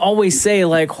 We always say,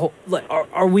 like,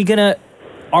 are we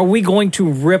going to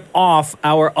rip off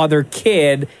our other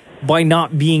kid by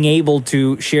not being able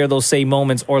to share those same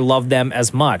moments or love them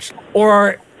as much?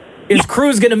 Or is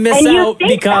Cruz going to miss out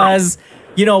because...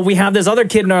 you know, we have this other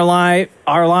kid in our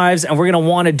lives, and we're going to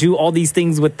want to do all these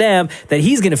things with them that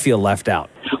he's going to feel left out.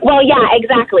 Well, yeah,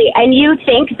 exactly. And you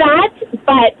think that,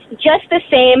 but just the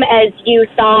same as you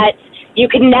thought you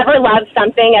could never love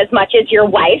something as much as your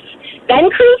wife, then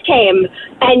Cruz came,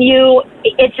 and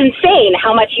it's insane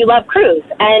how much you love Cruz.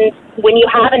 And when you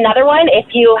have another one, if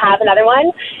you have another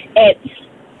one,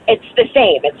 it's the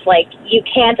same. It's like you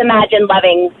can't imagine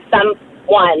loving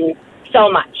someone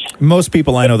so much. Most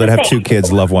people I know that have 2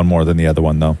 kids love one more than the other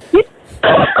one, though.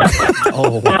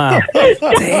 Oh, wow.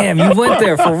 Damn, you went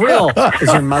there for real.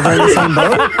 Is your mother in the same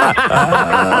boat?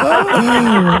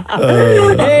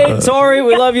 Hey, Tori,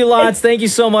 we love you lots. Thank you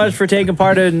so much for taking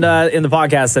part in the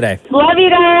podcast today. Love you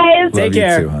guys. Take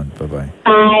care. You too, hon. Bye-bye.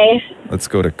 Bye. Let's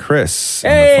go to Chris.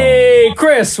 Hey,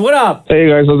 Chris, what up? Hey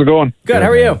guys, how's it going? Good, how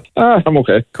are you? I'm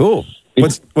okay. Cool.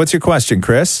 What's your question,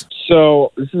 Chris?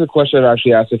 So this is a question I've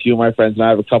actually asked a few of my friends, and I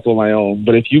have a couple of my own.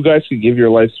 But if you guys could give your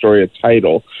life story a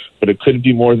title, but it couldn't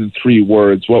be more than 3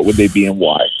 words, what would they be and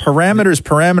why? Parameters,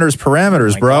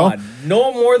 bro. God.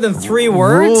 No more than 3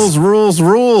 words?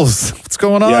 Rules. What's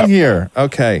going on here?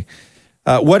 Okay.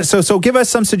 So give us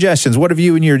some suggestions. What have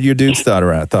you and your dudes thought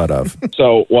of?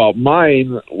 So, well, I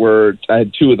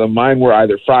had 2 of them. Mine were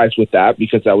either fries with that,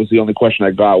 because that was the only question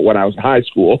I got when I was in high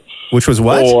school. Which was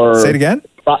what? Or say it again?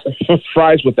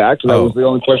 Fries with that, because that was the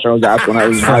only question I was asked when I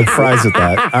was in high school. Fries with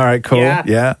that. All right, cool.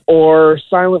 Yeah. Or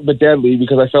silent but deadly,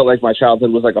 because I felt like my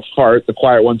childhood was like a fart. The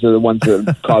quiet ones are the ones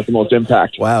that cause the most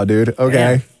impact. Wow, dude.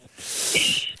 Okay. Yeah.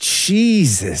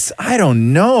 Jesus, I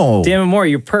don't know. Damn it, Moore,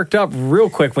 you perked up real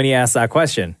quick when he asked that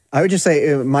question. I would just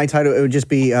say my title, it would just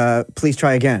be Please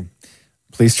Try Again.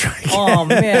 Please try again. Oh,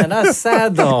 man, that's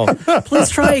sad, though. Please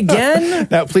try again?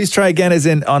 Now, please try again as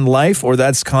in on life, or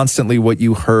that's constantly what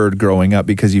you heard growing up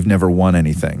because you've never won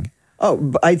anything?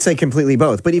 Oh, I'd say completely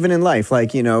both. But even in life,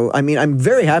 like, you know, I mean, I'm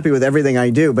very happy with everything I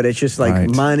do, but it's just like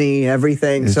money,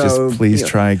 everything. It's so just please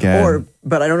try again.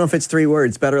 But I don't know if it's 3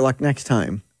 words. Better luck next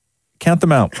time. Count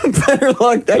them out. Better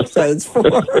luck next time. It's 4.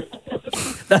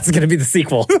 That's going to be the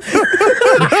sequel.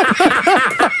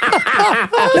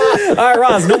 All right,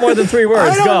 Roz, no more than 3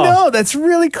 words. I don't know. That's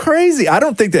really crazy. I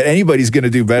don't think that anybody's going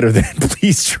to do better than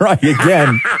please try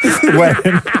again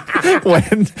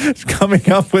when coming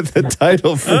up with the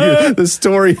title for the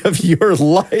story of your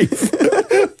life.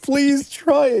 Please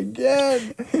try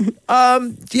again.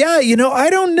 Yeah, you know, I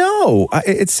don't know.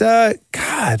 It's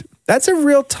God. That's a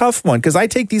real tough one because I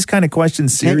take these kind of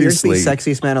questions Can't yours be seriously.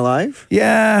 sexiest man alive?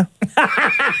 Yeah,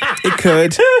 it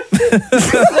could.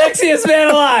 Sexiest man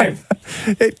alive.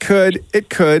 It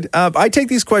could. I take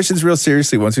these questions real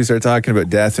seriously once we start talking about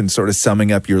death and sort of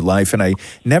summing up your life. And I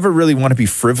never really want to be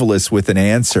frivolous with an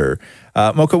answer.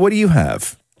 Mocha, what do you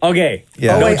have? Okay.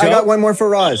 Yeah. Oh, wait, I got one more for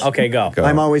Roz. Okay, go.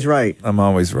 I'm always right. I'm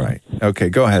always right. Okay,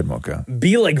 go ahead, Mocha.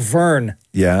 Be like Vern.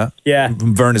 Yeah? Yeah.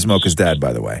 Vern is Mocha's dad,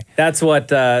 by the way. That's what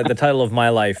the title of my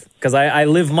life. Because I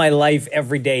live my life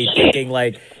every day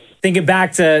thinking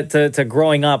back to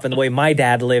growing up and the way my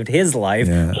dad lived his life.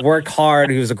 Yeah. Worked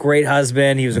hard. He was a great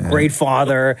husband. He was a great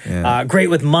father. Great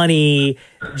with money.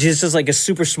 Just like a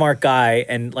super smart guy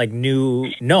and like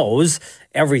knows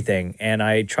everything. And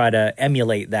I try to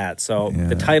emulate that. So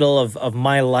the title of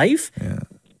my life,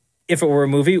 if it were a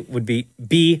movie, would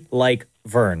be like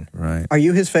Vern. Right. Are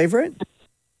you his favorite?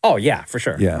 Oh, yeah, for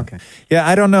sure. Yeah. Okay. Yeah,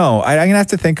 I don't know. I'm going to have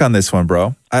to think on this one,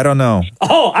 bro. I don't know.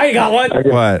 Oh, I got one.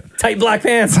 What? Tight black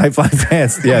pants. Tight black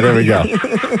pants. Yeah, there we go.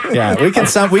 Yeah,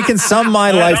 we can sum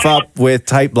my life up with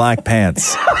tight black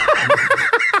pants.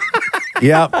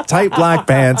 Yeah, tight black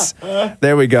pants.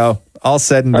 There we go. All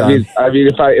said and done. I mean,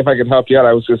 if I could help you out,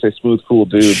 I was going to say smooth, cool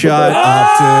dude. Shut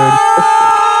up, dude.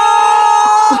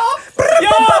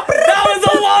 That was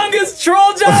the longest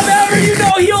troll job ever. You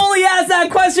know, he only asked that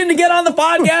question to get on the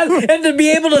podcast and to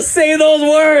be able to say those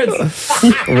words.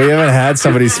 We haven't had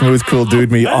somebody smooth, cool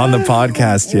dude me on the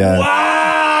podcast yet.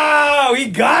 Wow, he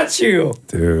got you.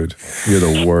 Dude, you're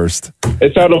the worst.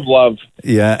 It's out of love.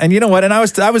 Yeah, and you know what? And I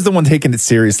was the one taking it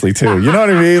seriously too. You know what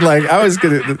I mean? Like I was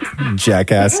gonna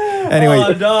jackass. Anyway,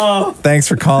 Oh, no. thanks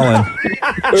for calling,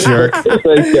 jerk.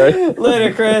 Thanks, guys.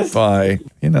 Later, Chris. Bye.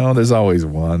 You know, there's always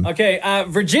one. Okay,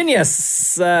 Virginia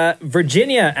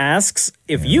asks,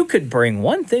 if you could bring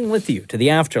one thing with you to the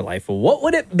afterlife, what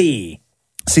would it be?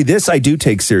 See, this I do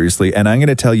take seriously, and I'm going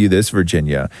to tell you this,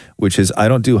 Virginia, which is I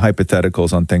don't do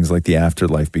hypotheticals on things like the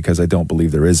afterlife because I don't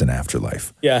believe there is an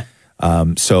afterlife. Yeah.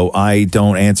 So I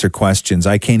don't answer questions.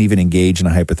 I can't even engage in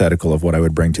a hypothetical of what I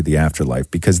would bring to the afterlife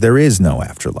because there is no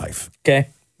afterlife. Okay.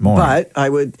 More. But I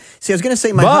would see. I was going to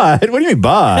say my. But what do you mean,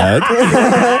 but?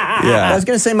 Yeah. I was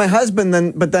going to say my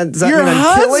husband. But does that Your mean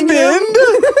I'm killing him?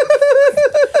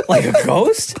 Like a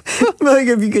ghost? Like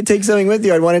if you could take something with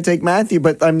you, I'd want to take Matthew.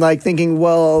 But I'm like thinking,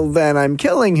 well, then I'm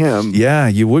killing him. Yeah,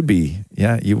 you would be.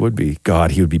 Yeah, you would be. God,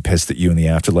 he would be pissed at you in the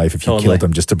afterlife if you Totally. killed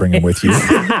him just to bring him with you.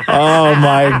 Oh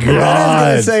my I was going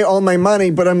God. to say all my money,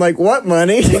 but I'm like, what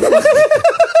money?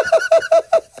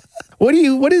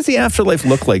 What does the afterlife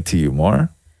look like to you, Maura?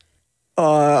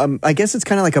 I guess it's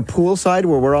kind of like a poolside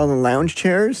where we're all in lounge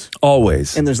chairs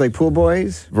Always. and there's like pool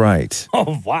boys. Right.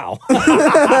 Oh, wow.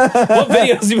 What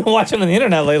videos have you been watching on the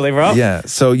internet lately, bro? Yeah.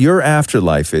 So your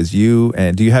afterlife is you,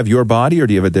 and do you have your body or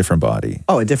do you have a different body?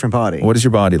 Oh, a different body. What does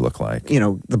your body look like? You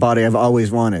know, the body I've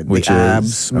always wanted. Which the abs,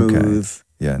 is smooth, okay.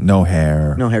 Yeah, no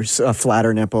hair, no hair,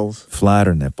 flatter nipples.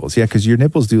 flatter nipples. Yeah, because your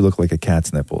nipples do look like a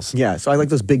cat's nipples. Yeah, so I like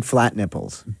those big flat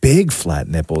nipples. Big flat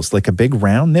nipples, like a big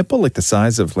round nipple, like the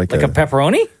size of like Like a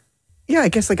pepperoni? Yeah, I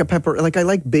guess like a pepper. Like I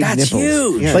like big That's nipples.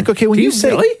 huge. Yeah. Like, okay, when Do you you say,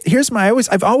 really? here's my,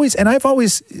 I've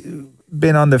always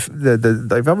been on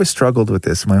I've always struggled with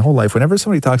this my whole life. Whenever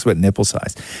somebody talks about nipple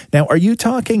size. Now, are you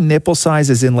talking nipple size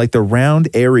as in like the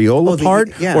round areola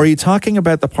part? yeah. Or are you talking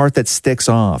about the part that sticks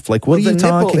off? Like, what Well, are you the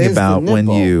nipple talking is the about when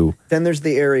nipple. you, Then there's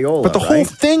the areola. but the whole right?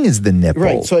 thing is the nipple.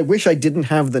 Right. So I wish I didn't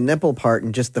have the nipple part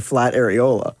and just the flat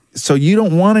areola. So you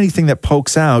don't want anything that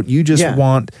pokes out. You just Yeah.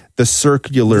 want the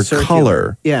circular, The circular.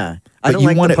 color. Yeah. I But don't you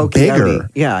like want the it poking bigger. outy.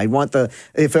 Yeah, I want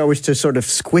if I was to sort of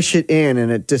squish it in and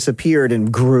it disappeared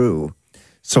and grew.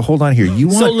 So hold on here. You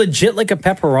So want legit like a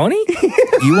pepperoni?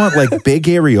 you want like big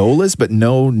areolas, but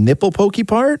no nipple pokey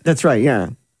part? That's right, yeah.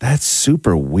 That's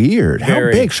super weird. How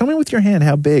Very. big? Show me with your hand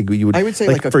how big you would. I would say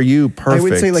like a, for you, perfect. I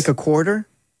would say like a quarter.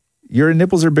 Your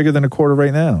nipples are bigger than a quarter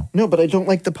right now. No, but I don't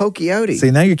like the pokey outy. See,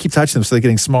 now you keep touching them, so they're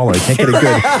getting smaller. I can't get a good.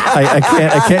 I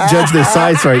can't judge their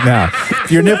size right now.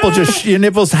 Your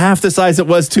nipple's half the size it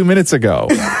was 2 minutes ago.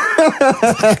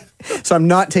 So I'm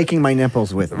not taking my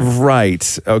nipples with me.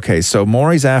 Right. Okay. So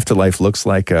Maury's afterlife looks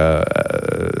like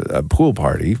a pool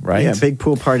party, right? Yeah, big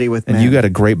pool party with And men. you got a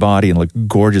great body and look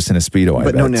gorgeous in a Speedo, I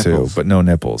But bet, no nipples. too. But no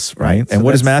nipples, right? So And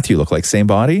what does that's- Matthew look like? Same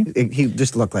body? He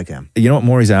just looked like him. You know what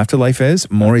Maury's afterlife is?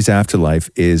 Maury's afterlife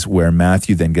is where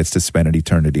Matthew then gets to spend an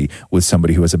eternity with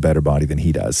somebody who has a better body than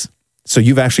he does. So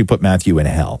you've actually put Matthew in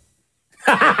hell.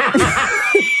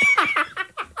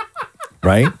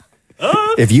 Right?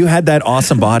 If you had that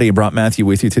awesome body and brought Matthew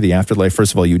with you to the afterlife,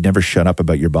 first of all, you'd never shut up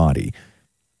about your body.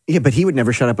 Yeah, but he would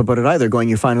never shut up about it either, going,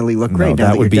 you finally look great. No,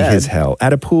 now that would be you're dead. his hell.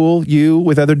 At a pool, you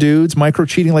with other dudes, micro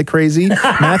cheating like crazy.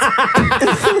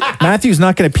 Matthew's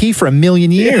not going to pee for 1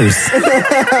 million years.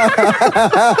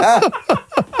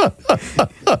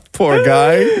 Poor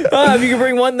guy. If you could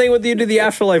bring one thing with you to the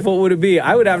afterlife, what would it be?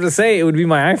 I would have to say it would be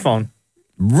my iPhone.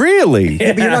 Really?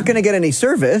 Yeah, but you're not going to get any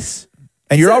service.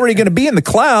 And you're already going to be in the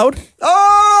cloud.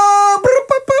 Oh!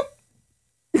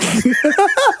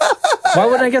 Why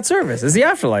would I get service? It's the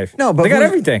afterlife. No, but they got who's-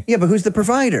 everything. Yeah, but who's the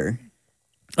provider?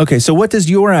 Okay, so what does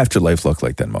your afterlife look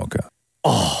like then, Mocha?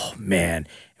 Oh, man.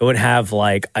 It would have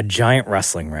like a giant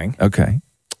wrestling ring. Okay.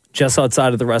 Just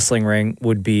outside of the wrestling ring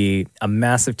would be a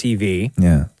massive TV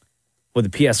Yeah. with a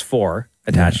PS4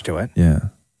 attached to it Yeah.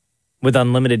 with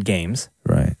unlimited games.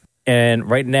 Right. And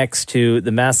right next to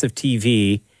the massive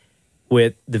TV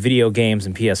with the video games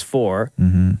and PS4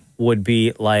 Mm-hmm. would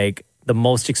be like the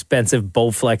most expensive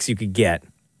Bowflex you could get.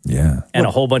 Yeah. And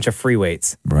a whole bunch of free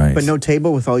weights. Right. But no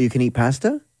table with all you can eat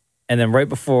pasta? And then right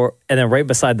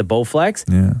beside the Bowflex,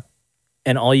 Yeah.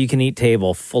 an all you can eat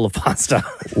table full of pasta.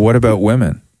 What about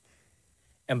women?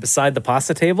 And beside the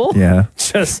pasta table, Yeah.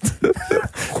 just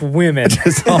women.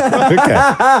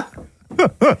 Okay.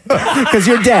 Because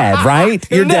you're dead, right?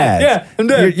 You're dead. Yeah, I'm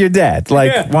dead. You're dead.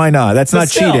 Like, Yeah. why not? That's But not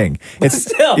still- cheating. but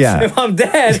still, yeah. if I'm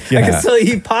dead, I Yeah. can still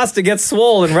eat pasta, get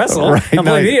swole, and wrestle. Right. I'm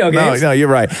playing video games. No, you're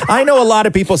right. I know a lot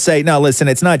of people say, no, listen,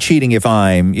 it's not cheating if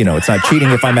I'm, it's not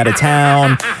cheating if I'm out of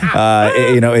town.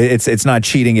 It's not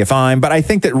cheating if I'm, but I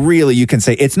think that really you can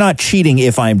say it's not cheating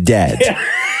if I'm dead.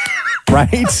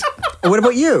 Right? What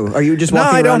about you? Are you just No,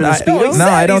 walking I around don't. in a Speedo? No,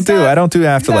 I don't do. I don't do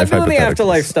afterlife. doing the hypotheticals.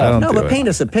 afterlife stuff. I don't No, do but it. paint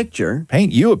us a picture.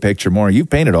 Paint you a picture more. You've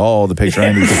painted all the picture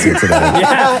I need to see today.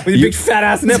 Yeah, with your big fat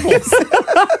ass nipples. All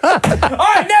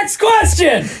right, next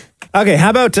question. Okay, how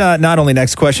about not only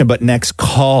next question, but next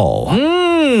call?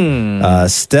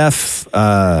 Steph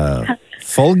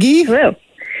Fulgi? Hello.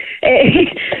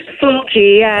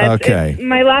 Fulgi. Okay.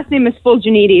 My last name is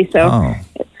Fulginiti, so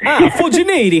Oh,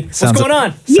 Fulginiti. What's sounds- going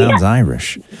on? Sounds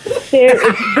Irish.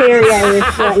 it's very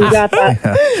Irish. Yeah, you got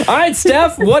that. All right,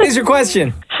 Steph, what is your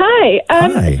question? Hi.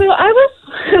 Hi. So I was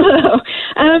hello.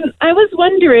 I was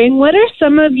wondering, what are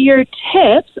some of your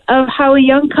tips of how a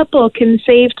young couple can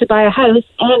save to buy a house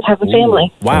and have a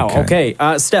family? Wow, okay.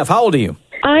 Steph, how old are you?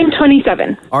 I'm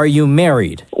 27. Are you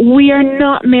married? We are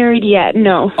not married yet.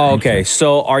 No. Oh, okay,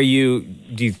 so are you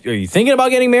thinking about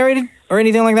getting married or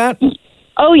anything like that?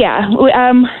 Oh yeah.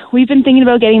 We've been thinking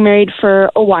about getting married for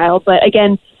a while, but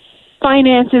again,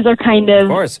 finances are kind of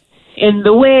in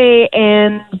the way,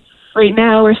 and right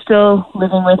now we're still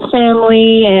living with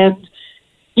family, and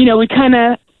we kind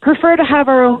of prefer to have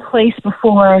our own place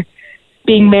before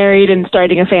being married and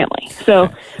starting a family. So,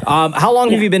 how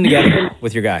long have you been together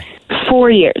with your guy? 4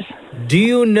 years. Do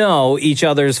you know each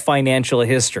other's financial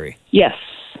history? Yes.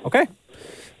 Okay.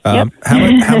 How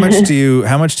much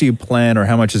do you plan, or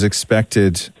how much is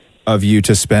expected of you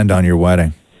to spend on your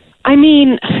wedding? I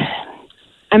mean,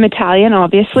 I'm Italian,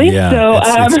 obviously. Yeah, So,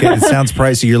 it sounds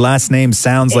pricey. Your last name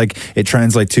sounds like it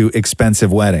translates to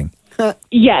expensive wedding.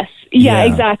 Yes. Yeah.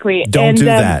 Exactly. Don't do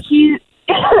that.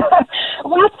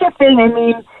 Well, that's the thing. I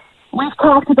mean, we've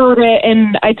talked about it,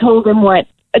 and I told him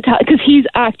because he's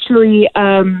actually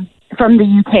from the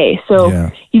UK, so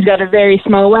he's got a very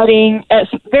small wedding,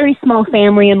 very small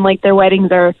family, and like their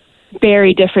weddings are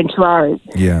very different to ours.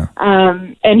 Yeah.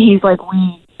 And he's like,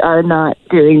 we are not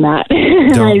doing that,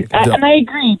 and I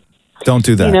agree. Don't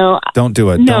do that. Don't do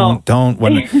it. No. Don't.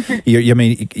 When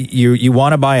you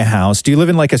want to buy a house? Do you live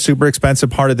in like a super expensive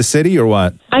part of the city, or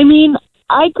what? I mean,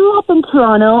 I grew up in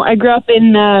Toronto. I grew up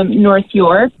in North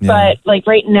York, but like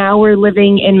right now we're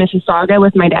living in Mississauga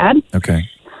with my dad. Okay.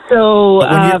 So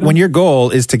But when your goal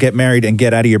is to get married and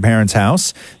get out of your parents'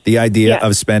 house, the idea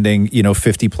of spending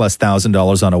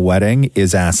 $50,000+ on a wedding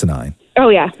is asinine. Oh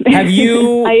yeah. Have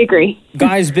you? I agree.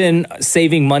 Guys, been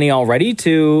saving money already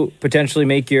to potentially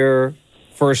make your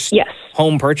first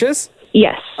home purchase?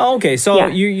 Yes. Oh, okay, so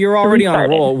you're already on a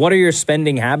roll. What are your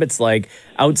spending habits like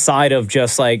outside of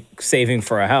just like saving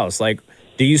for a house? Like,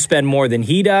 do you spend more than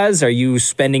he does? Are you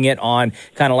spending it on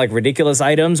kind of like ridiculous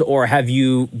items, or have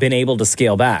you been able to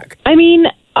scale back? I mean,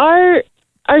 our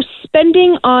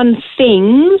spending on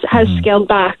things has scaled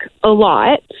back a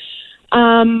lot,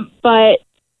 but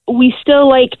we still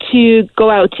like to go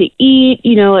out to eat,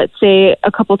 let's say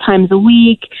a couple times a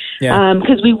week,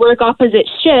 because we work opposite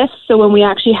shifts. So when we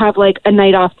actually have like a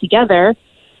night off together,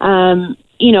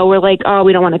 we're like, oh,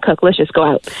 we don't want to cook. Let's just go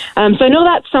out. So I know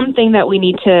that's something that we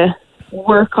need to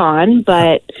work on,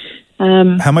 but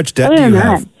how much debt do you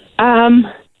have?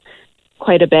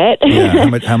 Quite a bit. Yeah,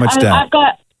 how much debt?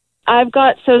 I've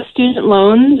got student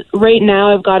loans right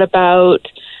now. I've got about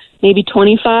maybe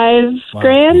 25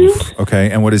 grand.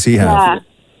 Okay, and what does he have?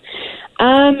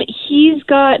 Yeah. He's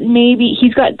got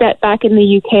debt back in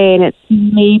the UK, and it's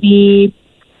maybe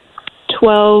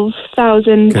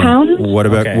 £12,000. What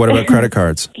about credit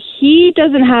cards? He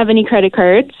doesn't have any credit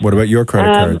cards. What about your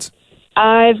credit cards?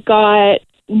 I've got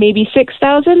maybe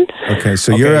 6,000. Okay,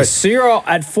 so you're at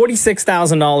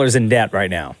 $46,000 in debt right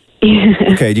now.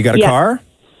 okay. You got a Yeah. car?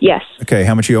 Yes. Okay,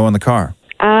 how much you owe on the car?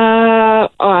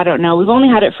 I don't know. We've only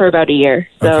had it for about a year,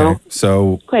 so Okay,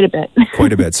 so quite a bit.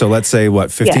 quite a bit. So let's say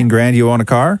what, 15 Yeah. grand you owe on a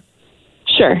car?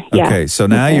 Sure. Yeah. Okay, so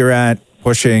now you're at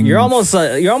pushing. You're almost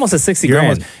at 60 you're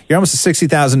grand. You're almost at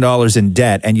 $60,000 in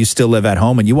debt, and you still live at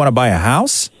home, and you want to buy a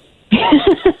house?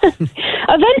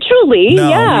 Eventually, No.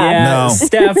 yeah. No.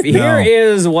 Steph, No. here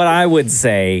is what I would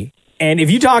say. And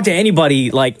if you talk to anybody,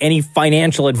 like any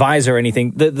financial advisor or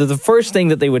anything, the first thing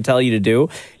that they would tell you to do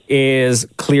is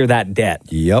clear that debt.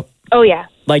 Yep. Oh yeah.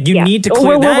 Like you Yeah. need to Oh,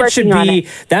 clear we're that. Should working on be it.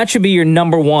 that should be your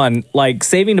number one. Like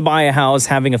saving to buy a house,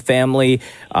 having a family.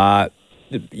 That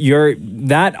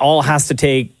all has to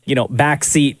take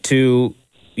backseat to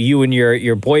you and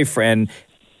your boyfriend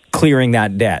clearing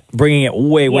that debt, bringing it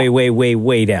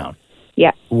way down.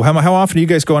 Yeah. How often are you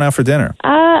guys going out for dinner?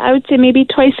 I would say maybe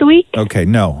twice a week. Okay,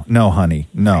 no, honey,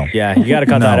 no. Yeah, you got to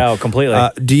cut No. that out completely.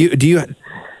 Do you?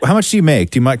 How much do you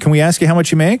make? Can we ask you how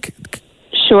much you make?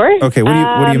 Sure. Okay, what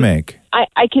do you make?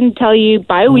 I can tell you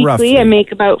biweekly. Roughly. I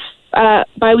make about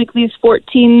biweekly is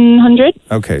 $1,400.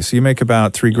 Okay, so you make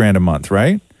about $3,000 a month,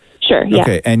 right? Sure. Yeah.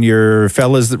 Okay, and your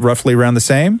fella's roughly around the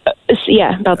same?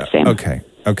 Yeah, about the same.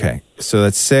 Okay. So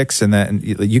that's 6, and then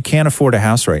you can't afford a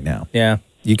house right now. Yeah.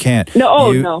 You can't. No,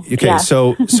 You- no. Okay, Yeah.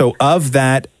 so of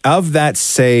that,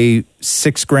 say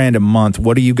 $6,000 a month,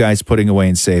 what are you guys putting away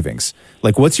in savings?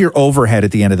 Like, what's your overhead at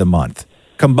the end of the month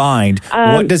combined?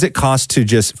 What does it cost to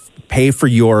just pay for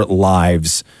your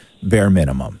lives, bare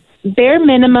minimum? Bare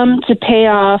minimum to pay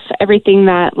off everything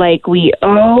that we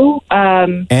owe.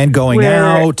 And going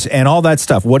we're- out and all that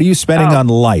stuff. What are you spending on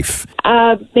life?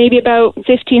 Maybe about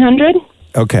 $1,500.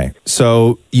 Okay,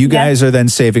 so you guys are then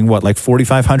saving what, like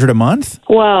 $4,500 a month?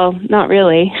 Well, not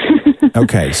really.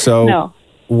 Okay, so No.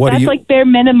 what That's do you like bare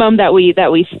minimum that we have to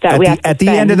at the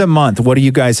spend. end of the month? What do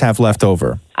you guys have left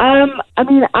over? I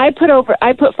mean, I put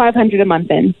 $500 a month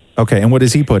in. Okay, and what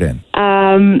does he put in?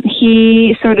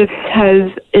 He sort of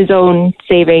has his own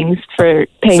savings for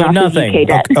paying So off nothing. his UK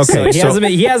debt. Okay, So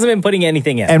he hasn't been putting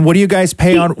anything in. And what do you guys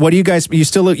pay on? What do you guys?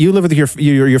 You live with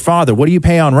your father. What do you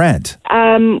pay on rent?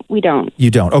 We don't. You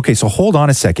don't. Okay, so hold on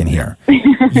a second here.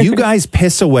 You guys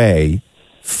piss away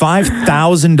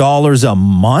 $5,000 a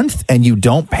month, and you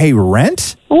don't pay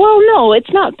rent? Well, no, it's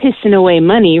not pissing away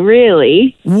money,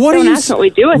 really. What don't are you? ask what we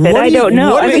do with it. I don't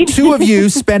know. What I are mean, the two of you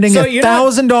spending So you're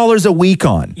not- $1,000 a week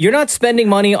on? You're not spending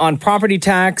money on property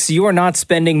tax. You are not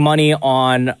spending money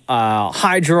on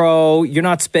hydro. You're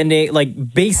not spending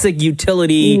basic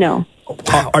utility. No.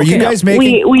 Are you guys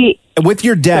making we with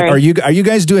your debt? Sorry. Are you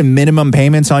guys doing minimum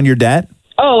payments on your debt?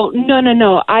 Oh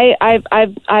no!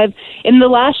 I've in the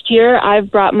last year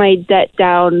I've brought my debt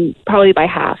down probably by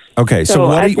half. Okay, so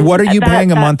what are you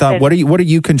paying a month on? What are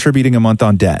you contributing a month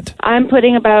on debt? I'm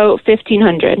putting about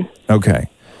 $1,500 Okay,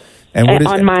 and what is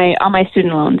on my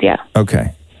student loans. Yeah.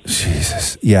 okay?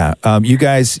 Jesus, yeah. You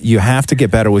guys, you have to get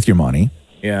better with your money.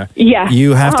 Yeah. Yeah.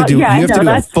 You have to do. Yeah, you have I to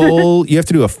know, do a full. You have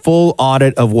to do a full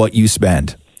audit of what you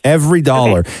spend. Every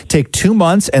dollar. Take 2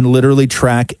 months and literally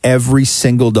track every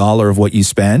single dollar of what you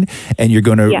spend, and you're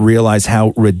going to realize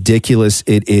how ridiculous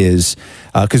it is.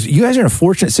 Because you guys are in a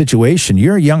fortunate situation.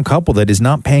 You're a young couple that is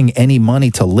not paying any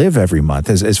money to live every month,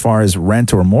 as far as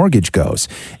rent or mortgage goes,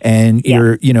 and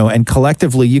you're and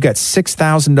collectively you got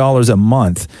 $6,000 a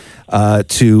month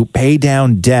to pay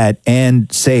down debt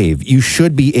and save. You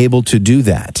should be able to do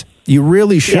that. You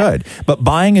really should. But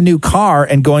buying a new car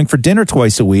and going for dinner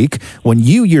twice a week when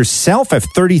you yourself have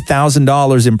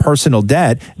 $30,000 in personal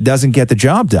debt doesn't get the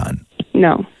job done.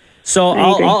 No. So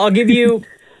agree. I'll give you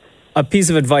a piece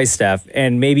of advice, Steph,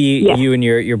 and maybe you and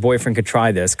your boyfriend could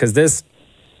try this, because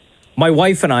my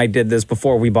wife and I did this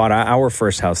before we bought our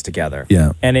first house together.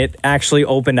 Yeah. And it actually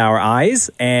opened our eyes,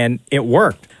 and it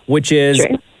worked, which is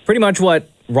pretty much what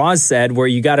Roz said, where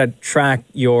you got to track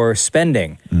your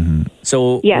spending.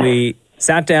 So we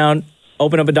sat down,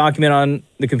 opened up a document on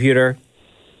the computer,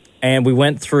 and we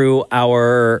went through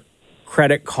our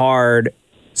credit card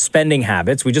spending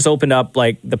habits. We just opened up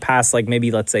the past, maybe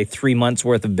let's say 3 months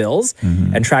worth of bills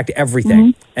and tracked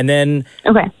everything. And then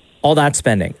all that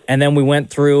spending. And then we went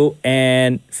through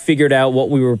and figured out what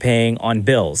we were paying on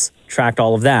bills, tracked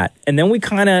all of that. And then we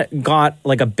kind of got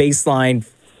a baseline,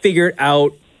 figured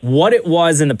out what it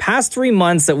was in the past 3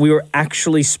 months that we were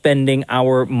actually spending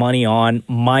our money on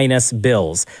minus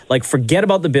bills. Like, forget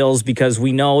about the bills because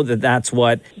we know that that's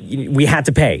what we had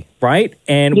to pay, right?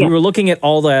 And we were looking at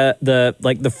all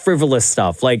the frivolous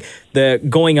stuff, like the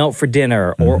going out for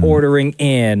dinner or ordering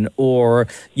in or,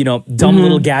 dumb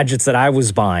little gadgets that I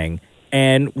was buying.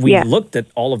 And we looked at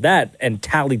all of that and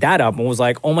tallied that up and was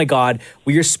like, oh my God,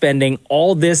 we are spending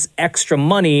all this extra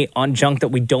money on junk that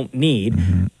we don't need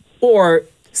or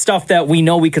stuff that we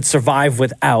know we could survive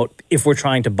without if we're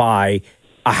trying to buy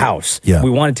a house. Yeah. We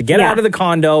wanted to get out of the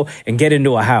condo and get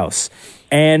into a house.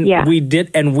 And we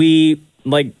did, and we,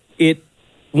 like, it,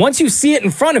 once you see it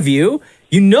in front of you,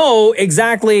 you know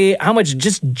exactly how much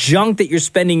just junk that you're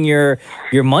spending your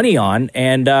money on.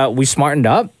 And we smartened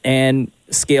up and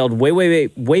scaled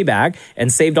way back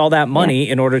and saved all that money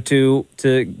in order to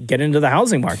get into the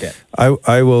housing market.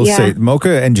 I will say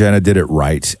Mocha and Jenna did it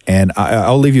right. And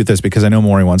I'll leave you with this because I know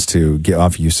Maury wants to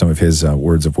offer you some of his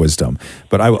words of wisdom.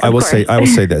 But I will say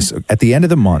this. At the end of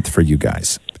the month for you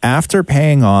guys, after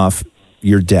paying off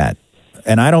your debt,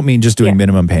 and I don't mean just doing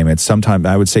minimum payments. Sometimes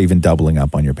I would say even doubling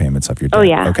up on your payments of your debt. Oh,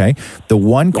 yeah. Okay? The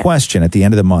one question at the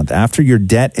end of the month, after your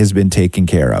debt has been taken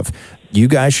care of, you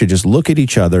guys should just look at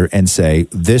each other and say,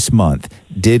 this month,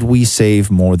 did we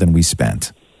save more than we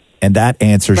spent? And that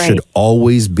answer should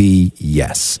always be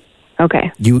yes.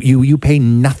 Okay. You pay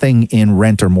nothing in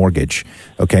rent or mortgage.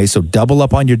 Okay, so double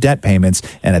up on your debt payments,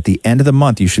 and at the end of the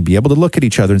month, you should be able to look at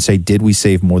each other and say, did we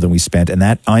save more than we spent? And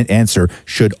that answer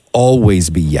should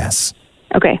always be yes.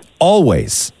 Okay.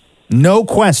 Always. No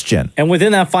question. And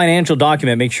within that financial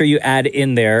document, make sure you add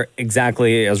in there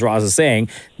exactly, as Roz is saying,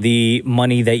 the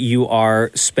money that you are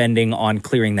spending on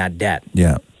clearing that debt.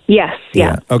 Yeah. Yes.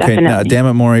 Yeah. Okay. Definitely. Now, damn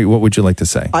it, Maury, what would you like to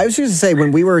say? I was just to say,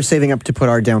 when we were saving up to put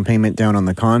our down payment down on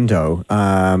the condo,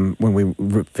 when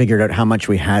we figured out how much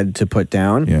we had to put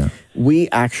down, we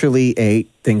actually ate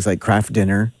things like craft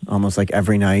dinner almost like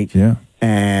every night. Yeah.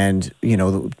 And,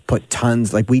 put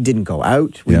tons, like we didn't go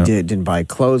out. We didn't buy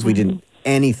clothes. We didn't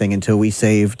anything until we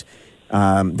saved the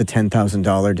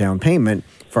 $10,000 down payment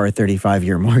for our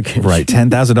 35-year mortgage. Right,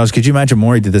 $10,000. Could you imagine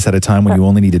Maury did this at a time when you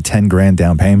only needed $10,000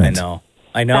 down payment?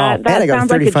 I know. That sounds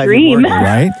like a dream.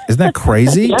 Right? Isn't that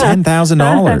crazy?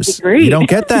 $10,000. You don't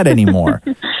get that anymore.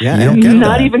 You don't get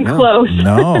Not that. even close.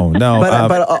 No.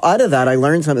 But out of that, I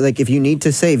learned something. Like, if you need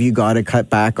to save, you got to cut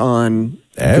back on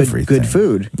good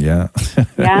food. Yeah.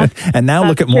 Yeah. And now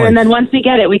look at True. Maury. And then once we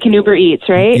get it, we can Uber Eats,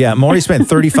 right? Yeah, Maury spent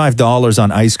 $35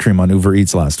 on ice cream on Uber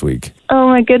Eats last week. Oh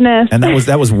my goodness. And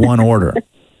that was one order.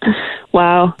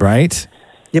 Wow. Right?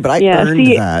 Yeah, but I earned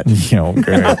that.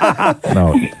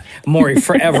 No. Maury,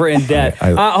 forever in debt.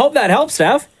 I hope that helps,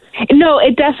 Steph. No,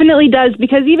 it definitely does,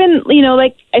 because even,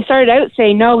 like I started out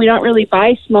saying, no, we don't really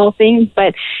buy small things,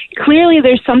 but clearly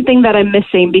there's something that I'm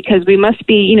missing, because we must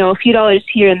be, a few dollars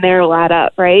here and there will add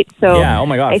up, right? So yeah, oh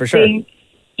my God, I for think,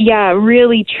 sure.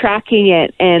 Really tracking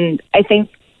it, and I think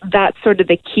that's sort of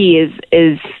the key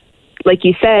is like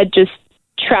you said, just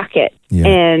track it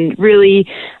and really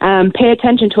pay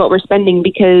attention to what we're spending,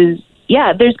 because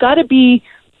there's got to be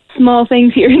small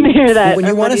things here and there that when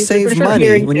you want to save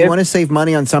money, when you want to save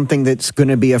money on something that's going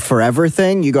to be a forever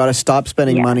thing, you got to stop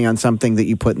spending money on something that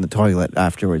you put in the toilet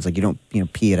afterwards. Like, you don't,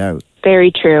 pee it out. Very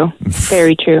true.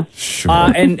 Very true. Sure.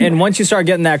 And once you start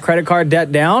getting that credit card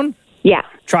debt down,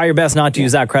 try your best not to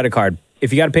use that credit card.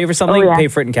 If you got to pay for something, pay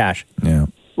for it in cash. Yeah.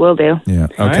 Will do. Yeah.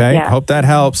 Okay. Hope that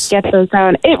helps. Get those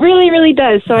down. It really, really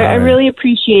does. So I really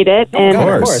appreciate it. And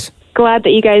of course. Glad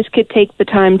that you guys could take the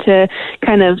time to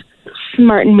kind of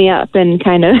smarten me up and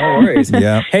kind of. No worries.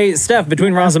 Yeah. Hey, Steph,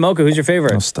 between Roz and Mocha, who's your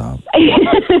favorite? Oh, stop.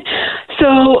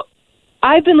 So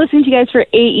I've been listening to you guys for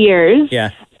 8 years. Yeah.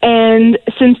 And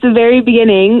since the very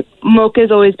beginning, Mocha's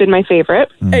always been my favorite.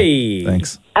 Hey.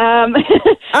 Thanks. No. You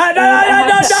don't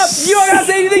gotta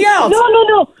say anything else.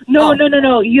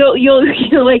 No.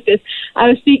 You'll like this. I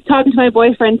was talking to my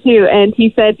boyfriend too, and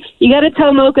he said, you got to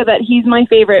tell Mocha that he's my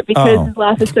favorite because his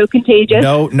laugh is so contagious.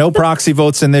 No proxy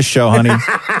votes in this show, honey.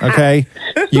 Okay?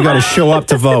 You got to show up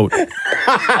to vote.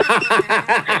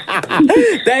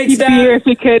 Thanks, Dad. Here if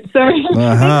you could. Sorry.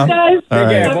 Uh-huh. Thanks, guys. All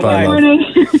right. Have a Bye. good morning.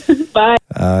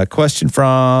 Bye. Question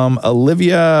from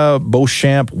Olivia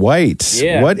Beauchamp White.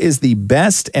 Yeah. What is the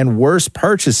best and worst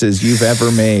purchases you've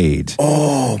ever made?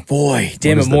 Oh, boy.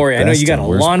 Damn What it, is the Maury. I know best you got and a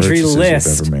worst laundry purchases list.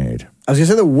 you've ever made? I was going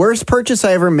to say the worst purchase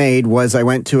I ever made was I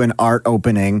went to an art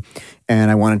opening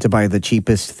and I wanted to buy the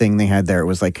cheapest thing they had there. It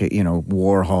was like,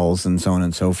 Warhols and so on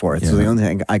and so forth. Yeah. So the only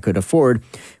thing I could afford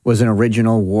was an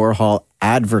original Warhol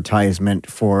advertisement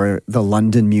for the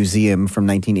London Museum from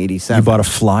 1987. You bought a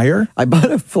flyer? I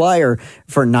bought a flyer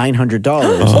for $900.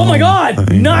 Oh my God,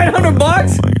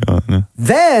 $900?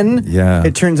 Then Yeah.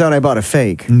 it turns out I bought a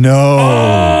fake.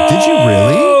 No. Did you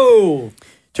really?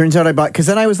 Turns out I bought, because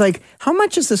then I was like, how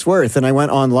much is this worth? And I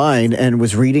went online and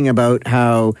was reading about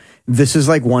how this is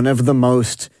like one of the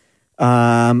most,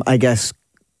 I guess,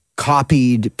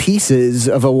 copied pieces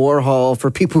of a Warhol for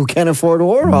people who can't afford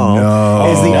Warhol.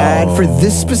 No. Is the ad for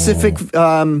this specific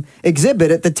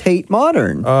exhibit at the Tate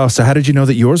Modern. Oh, so how did you know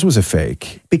that yours was a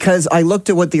fake? Because I looked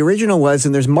at what the original was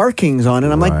and there's markings on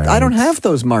it. I'm like, I don't have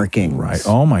those markings. Right.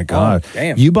 Oh my God.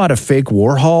 damn. You bought a fake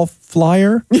Warhol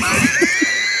flyer?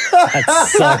 That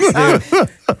sucks, dude.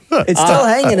 It's still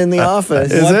hanging in the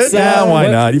office. Is it? Yeah, why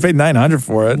not? You paid $900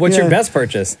 for it. What's your best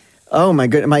purchase? Oh my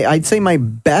goodness. I'd say my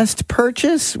best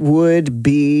purchase would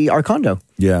be our condo.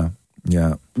 Yeah.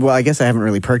 Yeah. Well, I guess I haven't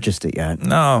really purchased it yet.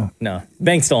 No. No.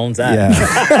 Bank still owns that. Yeah.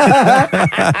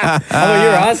 How about you,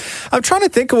 Roz? I'm trying to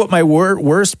think of what my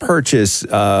worst purchase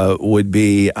would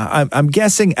be. I'm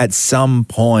guessing at some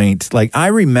point, like I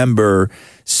remember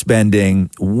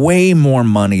spending way more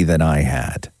money than I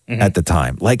had at the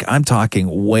time. Like I'm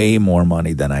talking way more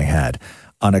money than I had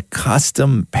on a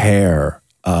custom pair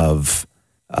of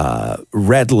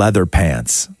red leather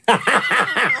pants.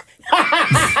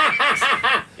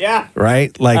 Yeah.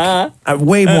 Right? Like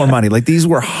way more money. Like these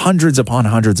were hundreds upon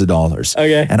hundreds of dollars.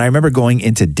 Okay. And I remember going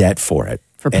into debt for it.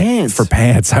 For pants. For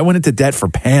pants. I went into debt for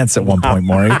pants at one point,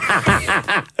 Maury.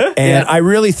 And I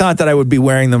really thought that I would be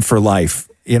wearing them for life.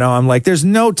 You know, I'm like, there's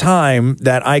no time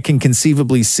that I can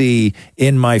conceivably see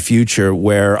in my future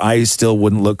where I still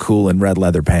wouldn't look cool in red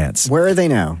leather pants. Where are they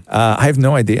now? I have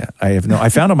no idea. I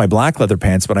found on my black leather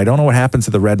pants, but I don't know what happened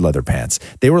to the red leather pants.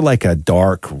 They were like a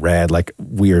dark red, like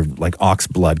weird, like ox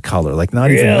blood color, like not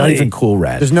even cool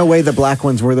red. There's no way the black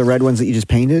ones were the red ones that you just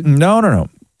painted? No.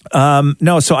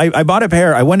 No, so I bought a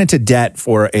pair. I went into debt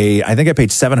for I think I paid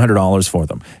 $700 for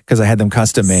them because I had them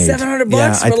custom made.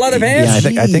 $700 for leather pants?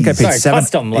 Yeah, I think I paid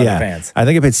custom leather pants. I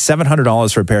think I paid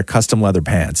 $700 for a pair of custom leather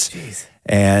pants. Jeez.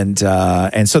 And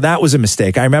so that was a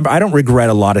mistake. I remember, I don't regret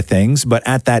a lot of things, but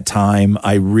at that time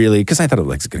I really, because I thought it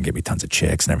was going to give me tons of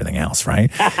chicks and everything else,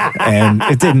 right? and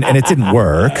it didn't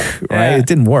work, right? Yeah. It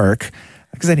didn't work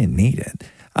because I didn't need it.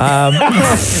 Okay.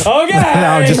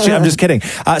 No, I'm just kidding.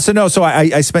 So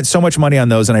I spent so much money on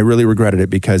those and I really regretted it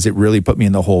because it really put me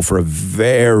in the hole for a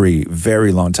very,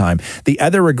 very long time. The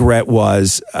other regret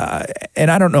was, and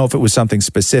I don't know if it was something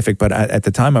specific, but at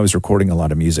the time I was recording a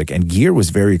lot of music and gear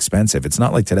was very expensive. It's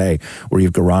not like today where you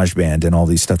have GarageBand and all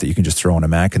these stuff that you can just throw on a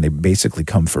Mac and they basically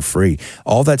come for free.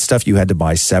 All that stuff you had to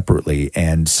buy separately.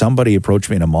 And somebody approached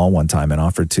me in a mall one time and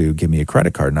offered to give me a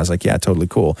credit card. And I was like, yeah, totally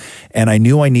cool. And I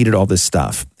knew I needed all this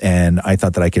stuff. And I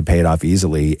thought that I could pay it off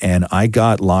easily. And I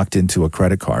got locked into a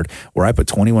credit card where I put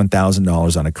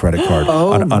 $21,000 on a credit card.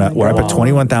 Where I put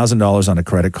 $21,000 on a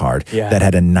credit card that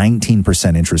had a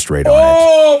 19% interest rate on it.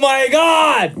 Oh my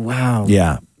God. Wow.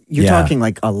 Yeah. You're talking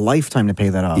like a lifetime to pay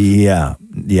that off. Yeah.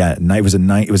 It was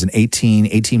an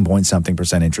 18 point something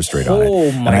percent interest rate on it.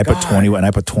 Oh my I put God.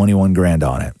 I put 21 grand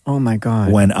on it. Oh my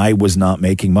God. When I was not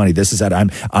making money. This is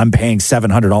I'm paying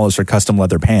 $700 for custom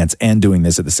leather pants and doing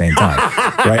this at the same time.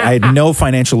 Right? I had no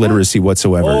financial literacy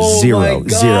whatsoever. Oh Zero. my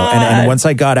God. And once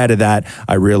I got out of that,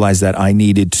 I realized that I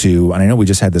needed to, and I know we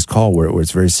just had this call where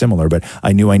it's very similar, but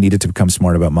I knew I needed to become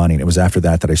smart about money. And it was after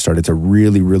that I started to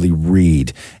really, really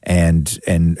read and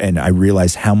I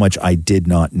realized how much I did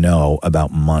not know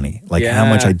about money. Like how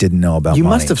much I didn't know about money. You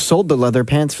must have sold the leather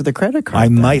pants for the credit card. I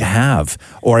might have.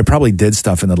 Or I probably did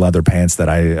stuff in the leather pants that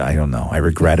I don't know. I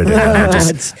regretted it.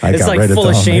 It's like full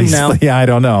of shame now. Yeah, I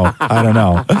don't know. I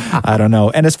don't know.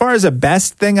 And as far as the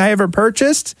best thing I ever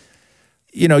purchased,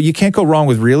 you know, you can't go wrong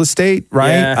with real estate, right?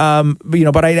 Yeah.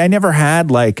 But I never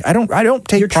had like, I don't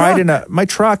take pride in my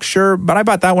truck, sure, but I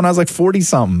bought that when I was like 40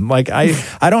 something. Like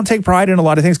I don't take pride in a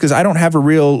lot of things because I don't have a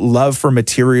real love for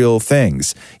material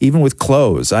things. Even with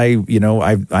clothes, I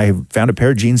found a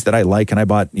pair of jeans that I like and I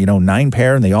bought, 9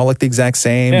 pair and they all look the exact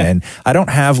same. Yeah. And I don't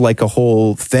have like a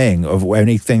whole thing of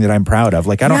anything that I'm proud of.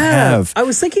 Like I don't have. I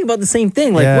was thinking about the same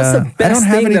thing. Like what's the best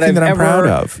thing that I've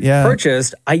ever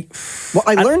purchased? I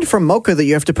learned from Mocha that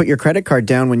you have to put your credit card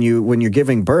down when you're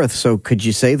giving birth. So could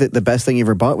you say that the best thing you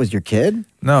ever bought was your kid?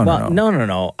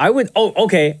 No. I would. Oh,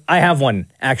 okay. I have one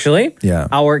actually. Yeah.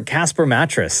 Our Casper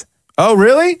mattress. Oh,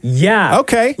 really? Yeah.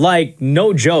 Okay. Like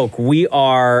no joke. We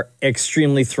are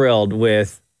extremely thrilled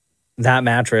with that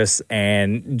mattress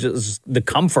and just the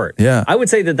comfort. Yeah. I would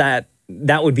say that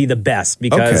would be the best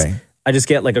because I just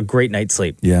get like a great night's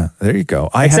sleep. Yeah. There you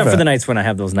go. Except for the nights when I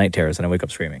have those night terrors and I wake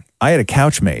up screaming. I had a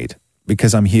couch made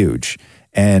because I'm huge.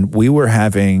 And we were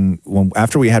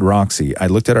after we had Roxy, I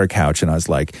looked at our couch and I was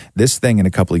like, this thing in a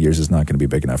couple of years is not going to be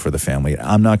big enough for the family.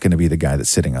 I'm not going to be the guy that's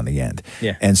sitting on the end.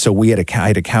 Yeah. And so I had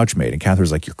a couch made, and Catherine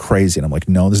was like, you're crazy. And I'm like,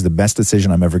 no, this is the best decision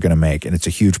I'm ever going to make. And it's a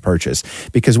huge purchase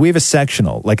because we have a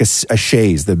sectional, like a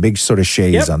chaise, the big sort of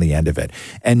chaise on the end of it.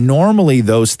 And normally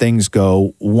those things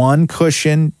go 1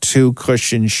 cushion, 2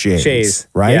 cushion chaise,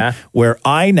 right? Yeah. Where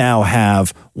I now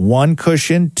have 1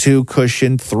 cushion, 2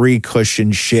 cushion, 3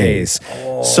 cushion chaise.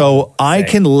 So I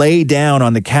can lay down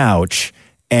on the couch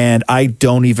and I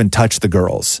don't even touch the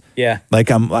girls. Yeah. Like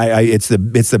it's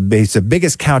the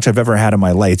biggest couch I've ever had in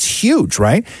my life. It's huge,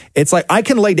 right? It's like I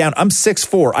can lay down. I'm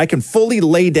 6'4". I can fully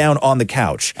lay down on the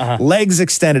couch, legs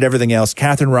extended, everything else.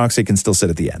 Catherine Roxy can still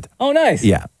sit at the end. Oh, nice.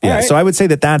 Yeah. All right. So I would say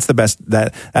that's the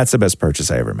best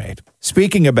purchase I ever made.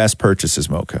 Speaking of best purchases,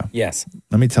 Mocha. Yes.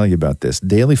 Let me tell you about this.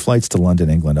 Daily flights to London,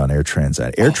 England on Air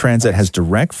Transat. Air Transat has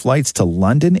direct flights to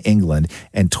London, England,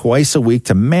 and twice a week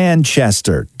to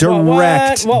Manchester.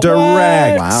 Direct. What?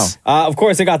 Wow. Of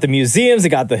course, they got the museums, they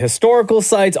got the historical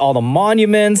sites, all the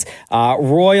monuments,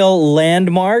 royal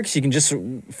landmarks. You can just,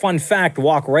 fun fact,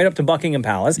 walk right up to Buckingham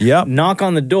Palace, knock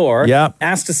on the door,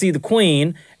 ask to see the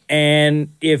Queen,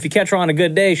 and if you catch her on a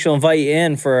good day, she'll invite you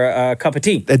in for a cup of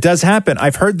tea. It does happen.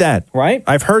 I've heard that. Right?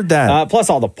 I've heard that. Plus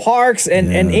all the parks.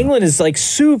 And England is like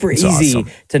super easy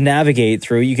to navigate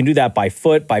through. You can do that by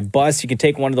foot, by bus. You can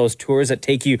take one of those tours that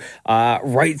take you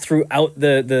right throughout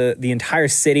the entire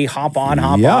city. Hop on,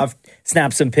 hop off.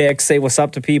 Snap some pics, say what's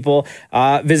up to people.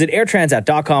 Visit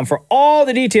airtransat.com for all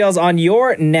the details on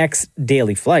your next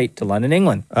daily flight to London,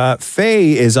 England.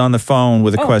 Faye is on the phone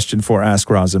with a question for Ask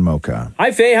Roz and Mocha.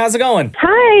 Hi, Faye. How's it going?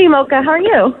 Hi, Mocha. How are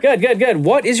you? Good.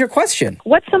 What is your question?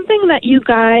 What's something that you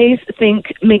guys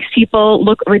think makes people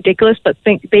look ridiculous, but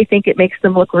they think it makes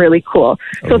them look really cool?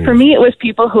 So for me, it was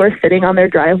people who are sitting on their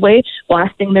driveway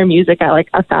blasting their music at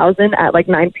like 1,000 at like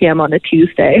 9 p.m. on a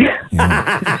Tuesday.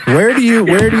 Where do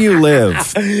you live?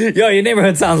 Yo, your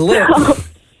neighborhood sounds lit.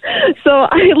 So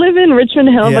I live in Richmond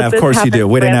Hill. Yeah, but of course you do.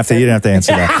 You didn't have to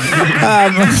answer that.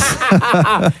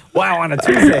 Wow, on a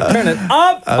Tuesday. Turn it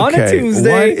up on a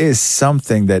Tuesday. What is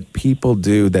something that people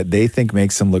do that they think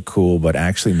makes them look cool, but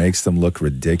actually makes them look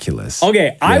ridiculous?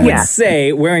 Okay, I would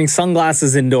say wearing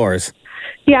sunglasses indoors.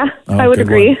 Yeah, I would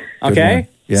agree. Okay.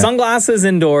 Yeah. Sunglasses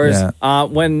indoors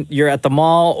when you're at the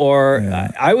mall, or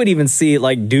I would even see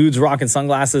like dudes rocking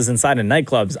sunglasses inside of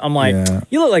nightclubs. I'm like,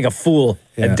 you look like a fool,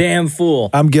 a damn fool.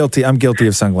 I'm guilty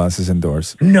of sunglasses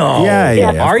indoors. No.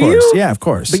 Yeah. Are of course. you? Yeah, of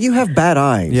course. But you have bad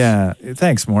eyes. Yeah.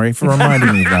 Thanks, Maury, for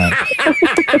reminding me of that.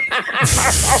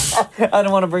 I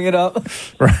don't want to bring it up.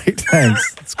 Right.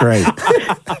 Thanks. It's great.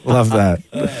 Love that.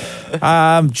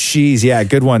 Geez. Yeah.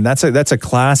 Good one. That's a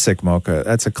classic, Mocha.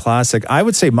 That's a classic. I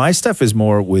would say my stuff is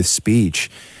more with speech,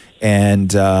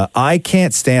 and I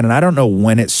can't stand, and I don't know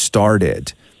when it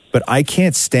started, but I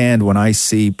can't stand when I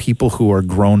see people who are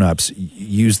grown-ups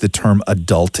use the term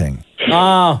adulting.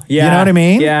 Oh, yeah. You know what I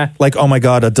mean? Yeah. Like, oh my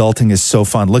God, adulting is so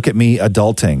fun. Look at me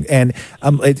adulting. And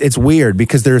it's weird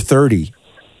because they're 30.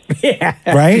 Yeah.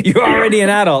 Right? You're already an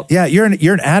adult. Yeah, you're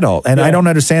an adult. And I don't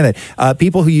understand that.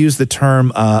 People who use the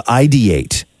term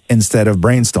ideate instead of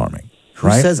brainstorming. Who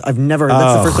right? says that's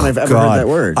the first time I've ever heard that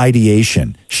word.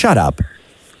 Ideation. Shut up.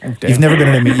 Okay. You've never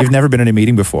been in a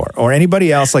meeting before, or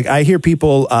anybody else. Like I hear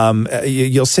people,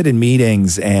 you'll sit in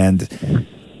meetings, and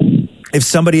if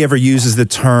somebody ever uses the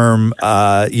term,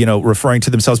 referring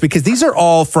to themselves, because these are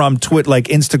all from like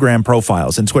Instagram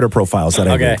profiles and Twitter profiles that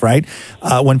I read, right?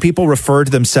 When people refer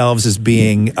to themselves as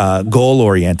being goal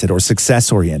oriented or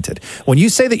success oriented, when you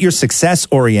say that you're success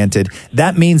oriented,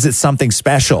 that means it's something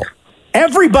special.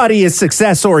 Everybody is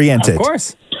success oriented. Of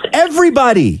course.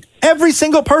 Everybody. Every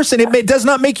single person. It does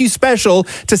not make you special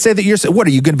to say that you're... What, are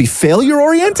you going to be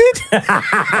failure-oriented?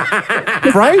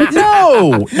 Right?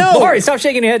 No. Maury, stop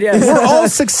shaking your head. Yes. We're all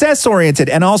success-oriented.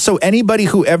 And also, anybody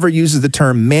who ever uses the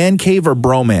term man cave or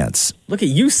bromance. Look at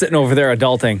you sitting over there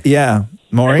adulting. Yeah.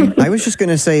 Maury? I was just going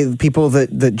to say people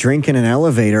that drink in an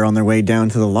elevator on their way down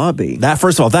to the lobby. That,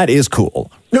 first of all, that is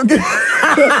cool. Because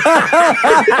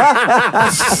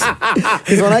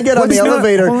when I get on the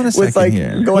elevator with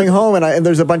going home and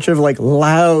there's a bunch of like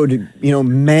loud,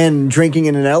 men drinking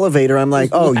in an elevator, I'm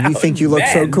like, oh, you think you look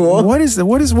so cool? What is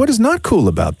not cool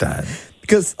about that?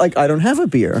 Because I don't have a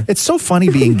beer. It's so funny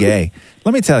being gay.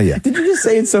 Let me tell you. Did you just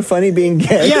say it's so funny being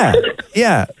gay?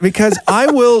 Yeah. Because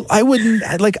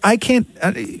I can't.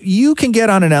 You can get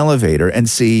on an elevator and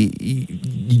see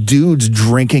dudes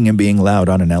drinking and being loud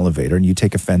on an elevator, and you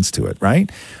take offense to it,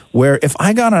 right? where if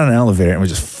I got on an elevator and it was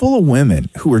just full of women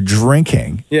who were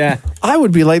drinking, Yeah. I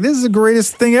would be like, this is the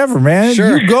greatest thing ever, man.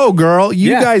 Sure. You go, girl.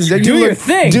 You Yeah. guys, Do your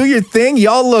thing. Do your thing.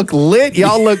 Y'all look lit.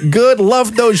 Y'all look good.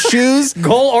 Love those shoes.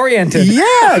 Goal-oriented.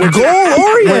 Yeah,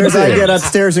 goal-oriented. Whereas I get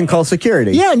upstairs and call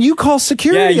security. Yeah, and you call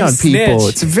security Yeah, you on people.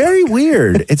 snitch. It's very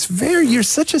weird. You're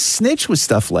such a snitch with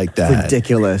stuff like that.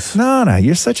 Ridiculous. No,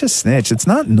 you're such a snitch. It's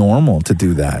not normal to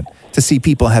do that. To see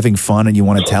people having fun and you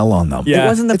want to tell on them. It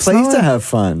wasn't the place to have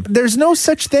fun. There's no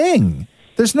such thing.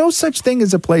 There's no such thing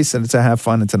as a place to have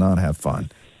fun and to not have fun.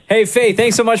 Hey, Faye,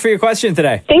 thanks so much for your question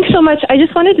today. Thanks so much. I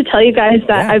just wanted to tell you guys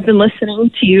that I've been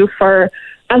listening to you for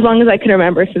as long as I can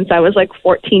remember, since I was like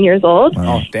 14 years old.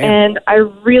 Oh, damn. And I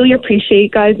really appreciate you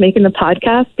guys making the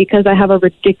podcast because I have a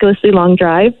ridiculously long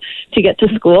drive to get to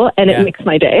school, and it makes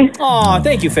my day. Oh,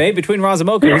 thank you, Faye. Between Roz and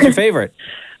Mocha, who's your favorite?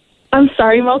 I'm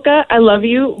sorry, Mocha. I love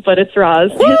you, but it's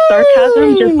Roz. His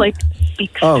sarcasm just like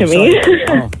speaks to me.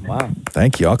 Oh, wow.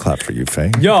 Thank you. I'll clap for you,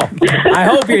 Faye. Yo, I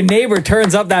hope your neighbor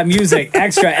turns up that music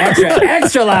extra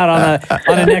loud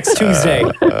on the next Tuesday.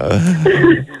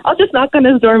 I'll just knock on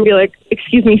his door and be like,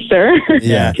 "Excuse me, sir."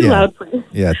 Yeah, Too yeah. loud, please.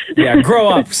 Yeah, grow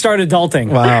up, start adulting.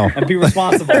 Wow. And be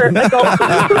responsible.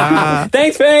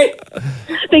 Thanks, Faye.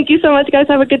 Thank you so much, guys.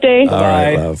 Have a good day. All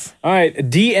right, love. All right,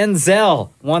 DNZell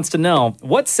wants to know,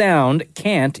 what sound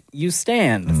can't you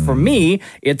stand? For me,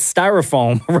 it's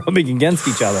styrofoam rubbing against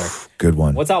each other. Good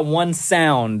one. What's that one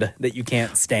sound that you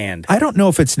can't stand? I don't know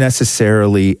if it's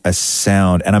necessarily a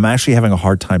sound, and I'm actually having a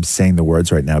hard time saying the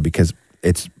words right now because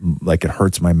it's like it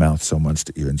hurts my mouth so much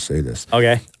to even say this.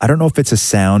 Okay. I don't know if it's a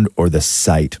sound or the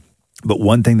sight, but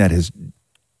one thing that has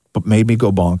made me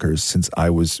go bonkers since I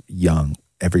was young,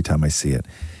 every time I see it,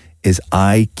 is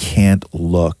I can't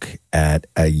look at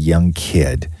a young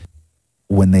kid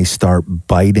when they start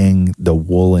biting the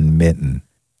woolen mitten.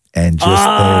 And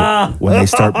just when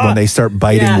they start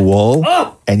biting wool,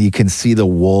 and you can see the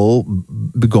wool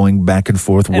going back and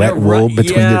forth, And wet it wool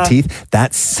between yeah. the teeth.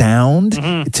 That sound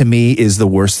to me is the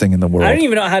worst thing in the world. I don't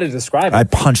even know how to describe it. I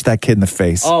punched that kid in the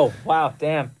face. Oh, wow,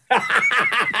 damn.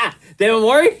 David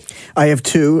Maury? I have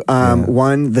two.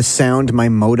 One, the sound my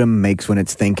modem makes when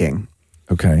it's thinking.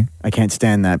 Okay. I can't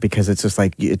stand that because it's just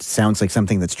like, it sounds like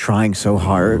something that's trying so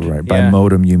hard. Right. By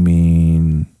modem, you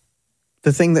mean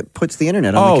the thing that puts the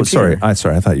internet on the computer.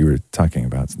 sorry. I thought you were talking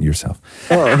about yourself.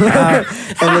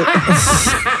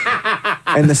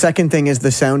 And the second thing is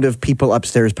the sound of people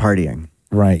upstairs partying.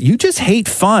 Right. You just hate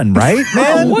fun, right,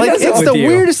 man? What Like is it it's with the you?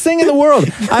 weirdest thing in the world.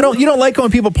 You don't like it when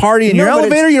people party in your No, but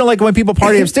elevator, it's- you don't like it when people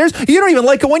party upstairs. You don't even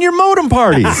like it when your modem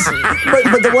parties.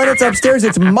 but the one that's upstairs,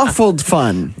 it's muffled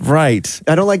fun. Right.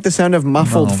 I don't like the sound of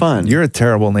muffled fun. You're a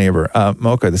terrible neighbor.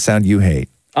 Mocha, the sound you hate.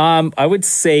 I would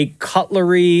say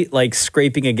cutlery, like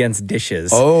scraping against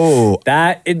dishes. Oh.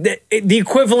 The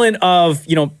equivalent of,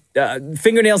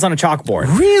 fingernails on a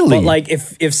chalkboard. Really? But like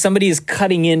if somebody is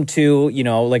cutting into,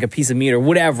 like a piece of meat or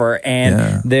whatever,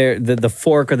 and the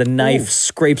fork or the knife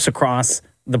scrapes across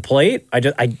the plate,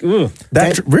 Really?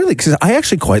 Because I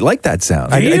actually quite like that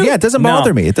sound. Do you? It doesn't No.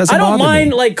 bother me. It doesn't I don't bother mind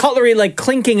me. like cutlery like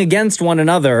clinking against one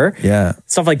another. Yeah.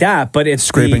 Stuff like that, but it's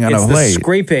Scraping on it's a the plate.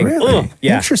 scraping. Really? Ugh,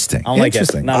 yeah. Interesting. I don't like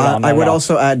Interesting. it. Not at all, not I would at all.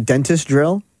 also add dentist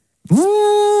drill.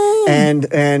 And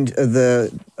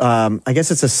the I guess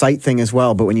it's a sight thing as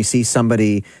well. But when you see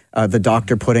somebody, the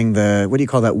doctor putting what do you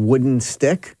call that wooden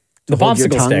stick? To The hold your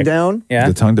popsicle tongue stick. down. Yeah.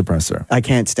 The tongue depressor. I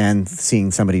can't stand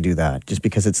seeing somebody do that just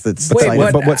because it's the But, sight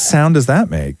of, but what sound does that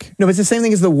make? No, it's the same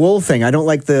thing as the wool thing. I don't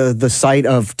like the sight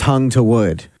of tongue to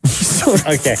wood.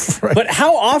 Okay. But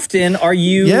how often are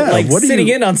you what do sitting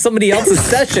you- in on somebody else's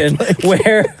session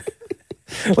where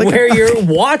you're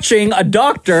watching a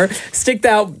doctor stick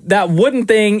that wooden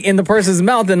thing in the person's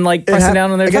mouth and like pressing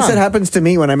down on their I tongue? guess it happens to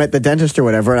me when I'm at the dentist or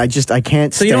whatever. And I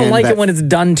can't. So you don't stand like that it when it's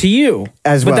done to you,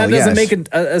 as but well. that doesn't yes. make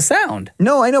a sound.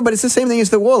 No, I know, but it's the same thing as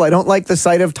the wool. I don't like the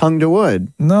sight of tongue to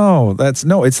wood. No, it's the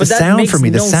But that sound for makes me.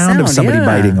 The no sound of sound, somebody yeah.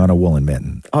 biting on a woolen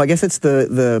mitten. Oh, I guess it's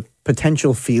the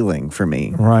potential feeling for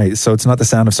me. Right. So it's not the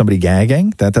sound of somebody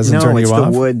gagging? That doesn't No, turn you it's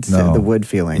off? the wood. No. The wood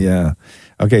feeling. Yeah.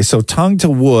 Okay, so tongue to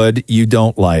wood you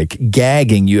don't like.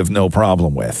 Gagging you have no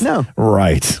problem with. No.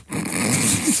 Right.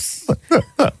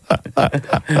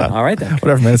 All right then.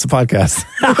 Whatever, man. It's a podcast.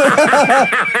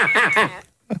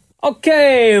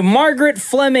 Okay, Margaret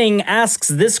Fleming asks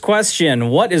this question.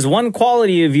 What is one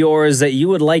quality of yours that you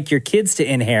would like your kids to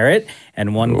inherit,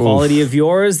 and one quality of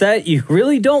yours that you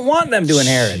really don't want them to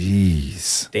inherit?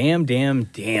 Jeez.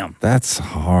 Damn. That's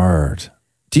hard.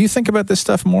 Do you think about this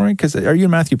stuff, Maury? Because are you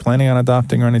and Matthew planning on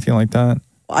adopting or anything like that?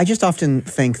 I just often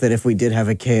think that if we did have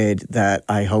a kid, that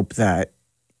I hope that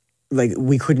like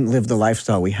we couldn't live the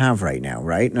lifestyle we have right now,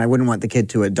 right? And I wouldn't want the kid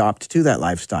to adopt to that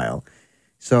lifestyle.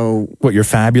 So What, your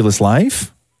fabulous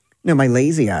life? No, my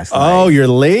lazy ass life. Oh, your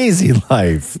lazy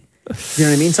life. You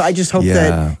know what I mean? So I just hope Yeah.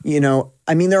 that, you know,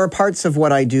 I mean, there are parts of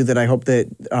what I do that I hope that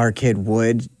our kid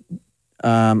would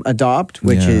adopt,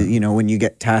 which is, you know, when you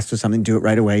get tasked with something, do it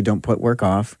right away. Don't put work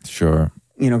off. Sure.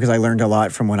 You know, because I learned a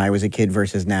lot from when I was a kid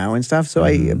versus now and stuff. So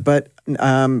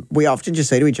Mm-hmm. we often just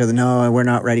say to each other, no, we're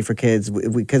not ready for kids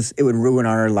because it would ruin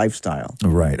our lifestyle.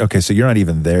 Right. Okay. So you're not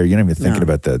even there. You're not even thinking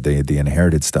about the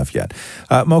inherited stuff yet.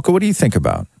 Mocha, what do you think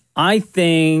about? I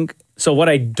think so. What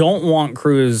I don't want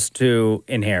Cruz to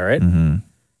inherit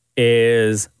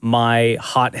is my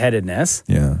hot-headedness.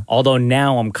 Yeah. Although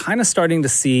now I'm kind of starting to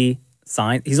see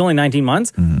signs. He's only 19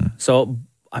 months, so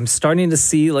I'm starting to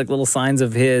see like little signs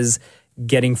of his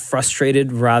getting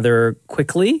frustrated rather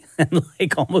quickly and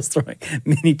like almost throwing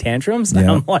mini tantrums. And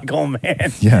Yeah. I'm like, oh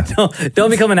man, Yeah. don't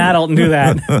become an adult and do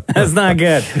that. That's not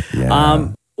good.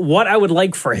 What I would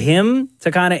like for him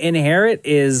to kind of inherit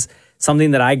is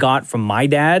something that I got from my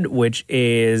dad, which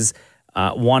is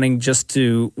wanting just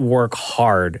to work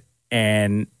hard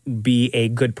and be a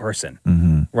good person,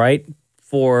 right?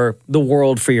 For the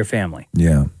world, for your family.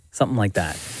 Yeah. Something like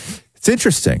that. It's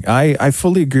interesting. I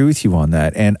fully agree with you on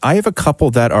that. And I have a couple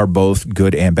that are both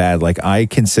good and bad. Like I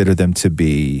consider them to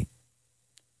be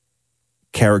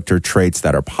character traits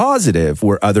that are positive,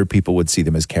 where other people would see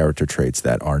them as character traits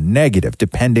that are negative,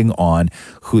 depending on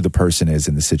who the person is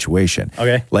in the situation.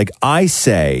 Okay. Like I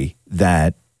say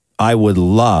that I would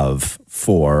love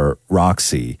for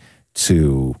Roxy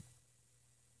to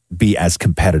be as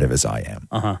competitive as I am.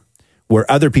 Uh-huh. Where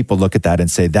other people look at that and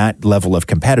say that level of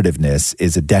competitiveness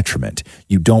is a detriment.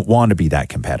 You don't want to be that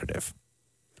competitive.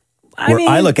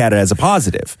 I look at it as a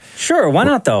positive. Sure, why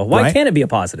not though? Why Right? can't it be a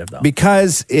positive though?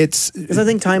 Because I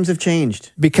think times have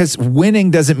changed. Because winning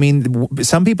doesn't mean,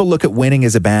 some people look at winning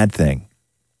as a bad thing.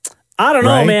 I don't know,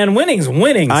 Right? man. Winning's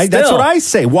winning. That's still. what I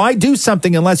say. Why do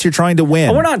something unless you're trying to win?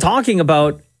 But we're not talking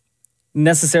about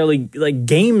necessarily like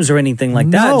games or anything like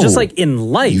that. No. Just like in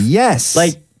life. Yes.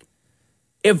 Like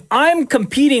if I'm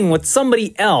competing with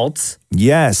somebody else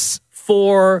Yes.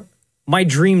 for my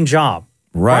dream job,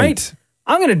 Right.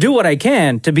 I'm going to do what I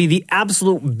can to be the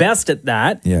absolute best at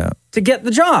that Yeah. to get the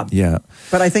job. Yeah.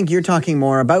 But I think you're talking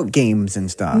more about games and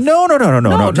stuff. No.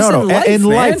 just in life, In man.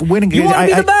 life, winning. You wanna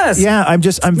be the best. Yeah, I'm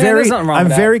Man, there's nothing wrong with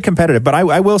that. very competitive. But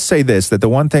I will say this: that the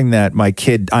one thing that my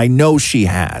kid, I know she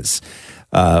has,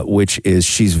 which is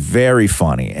she's very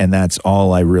funny, and that's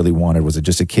all I really wanted was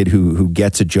just a kid who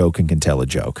gets a joke and can tell a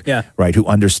joke. Yeah. Right. Who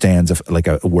understands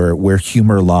where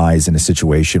humor lies in a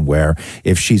situation where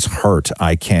if she's hurt,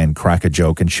 I can crack a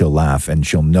joke and she'll laugh and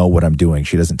she'll know what I'm doing.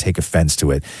 She doesn't take offense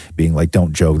to it, being like,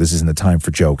 "Don't joke. This isn't the time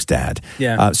for jokes, Dad."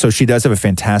 Yeah. So she does have a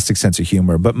fantastic sense of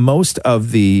humor, but most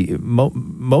of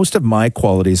my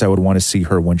qualities I would want to see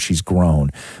her when she's grown.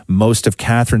 Most of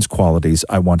Catherine's qualities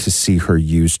I want to see her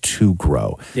use to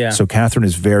grow. Yeah. So Catherine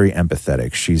is very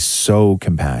empathetic. She's so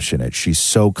compassionate. She's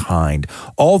so kind.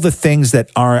 All the things that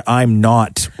I'm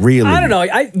not really. I don't know.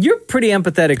 You're pretty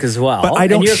empathetic as well. But I and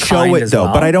don't you're show kind it as though.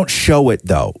 well. But I don't show it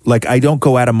though. Like I don't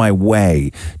go out of my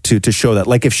way to show that.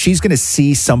 Like if she's going to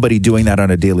see somebody doing that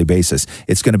on a daily basis,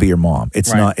 it's going to be your mom.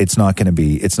 It's Right. not. It's not going to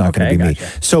be. It's not going to be me.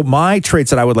 gotcha. So my traits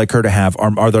that I would like her to have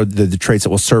are the traits that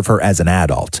will serve her as an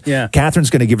adult. Yeah. Catherine's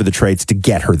going to give her the traits to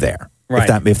get her there. Right.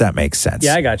 If that makes sense.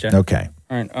 Yeah, I gotcha. Okay.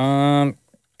 All right.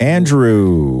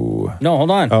 Andrew. No,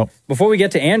 hold on. Oh. Before we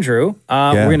get to Andrew,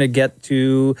 we're going to get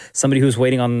to somebody who's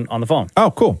waiting on the phone.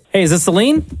 Oh, cool. Hey, is this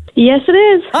Celine? Yes, it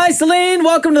is. Hi, Celine.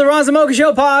 Welcome to the Roz and Mocha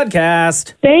Show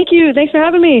podcast. Thank you. Thanks for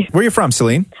having me. Where are you from,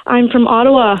 Celine? I'm from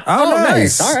Ottawa. Oh,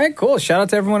 nice. All right, cool. Shout out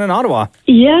to everyone in Ottawa.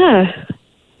 Yeah.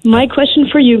 My question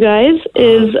for you guys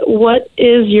is, what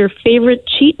is your favorite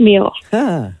cheat meal?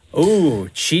 Ooh,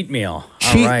 cheat meal.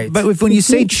 Cheat, All right. But when you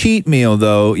say cheat meal,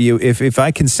 though, if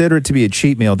I consider it to be a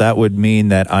cheat meal, that would mean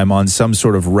that I'm on some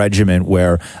sort of regimen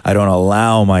where I don't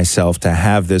allow myself to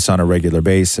have this on a regular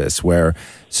basis.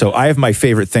 So I have my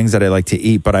favorite things that I like to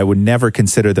eat, but I would never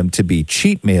consider them to be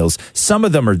cheat meals. Some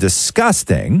of them are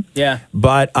disgusting. Yeah.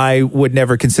 But I would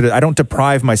never consider. I don't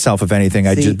deprive myself of anything.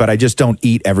 I just don't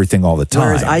eat everything all the time.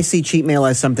 Whereas I see cheat meal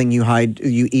as something you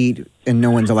eat, and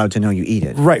no one's allowed to know you eat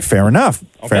it. Right. Fair enough.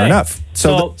 Fair Okay. enough.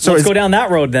 So let's go down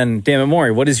that road then, Dammit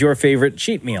Maury. What is your favorite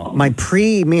cheat meal? My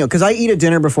pre-meal, because I eat a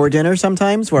dinner before dinner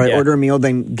sometimes, where I order a meal,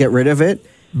 then get rid of it.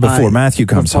 Before Matthew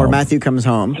comes home. Before Matthew comes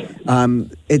home.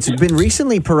 It's been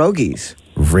recently pierogies.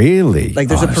 Really? Like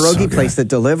there's a Oh, pierogi so good. place that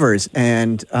delivers,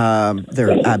 and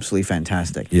they're absolutely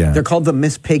fantastic. Yeah. They're called the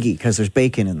Miss Piggy because there's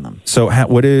bacon in them. So how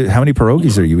many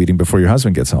pierogies are you eating before your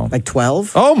husband gets home? Like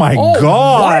 12. Oh my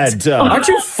God! What? Aren't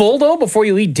you full though before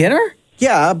you eat dinner?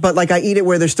 Yeah, but like I eat it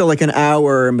where there's still like an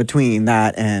hour in between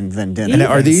that and then dinner. And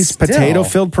are these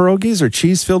potato-filled pierogies or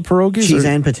cheese-filled pierogies? Cheese or-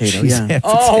 and potato, Cheese yeah. and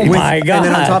Oh, potato. my God. And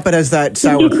then on top it has that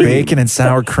sour cream. Bacon and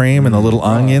sour cream and the little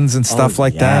onions and stuff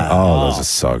like that. Oh, those are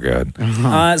so good.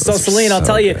 So Celine, I'll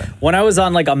tell you, when I was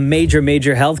on like a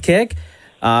major health kick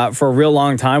for a real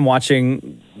long time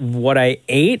watching what I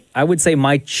ate, I would say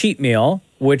my cheat meal,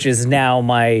 which is now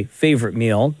my favorite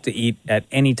meal to eat at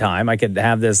any time. I could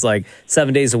have this like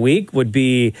 7 days a week, would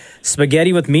be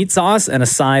spaghetti with meat sauce and a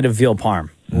side of veal parm.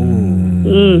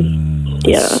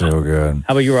 Yeah. So good.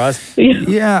 How about you, Roz?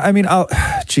 Yeah, I mean,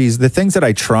 the things that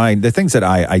I try, the things that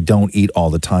I don't eat all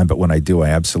the time, but when I do, I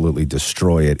absolutely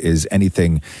destroy it, is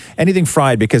anything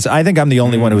fried, because I think I'm the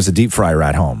only one who has a deep fryer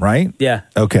at home, right? Yeah.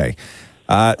 Okay.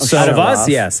 So out of us,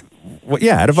 yes. Well,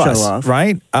 yeah, out of Show us, off.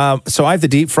 right? So I have the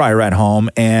deep fryer at home,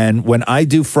 and when I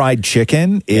do fried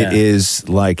chicken, it is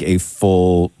like a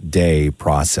full day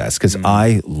process because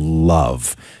I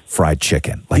love fried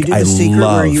chicken. Like you do the I secret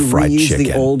love where you fried reuse chicken.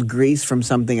 the old grease from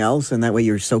something else, and that way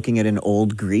you're soaking it in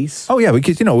old grease. Oh yeah,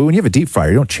 because when you have a deep fryer,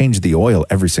 you don't change the oil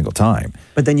every single time.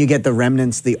 But then you get the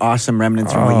remnants, the awesome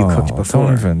remnants from what you cooked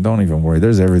before. Don't even worry.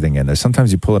 There's everything in there.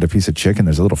 Sometimes you pull out a piece of chicken,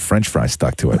 there's a little French fry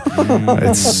stuck to it.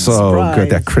 It's so Surprise. good.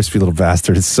 That crispy little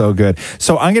bastard is so good.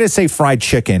 So I'm going to say fried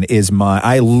chicken is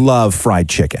I love fried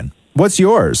chicken. What's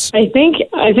yours? I think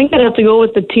I'd have to go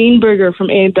with the teen burger from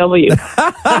A&W.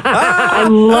 I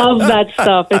love that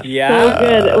stuff. It's so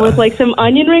good. With like some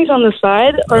onion rings on the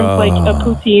side or like a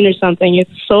poutine or something.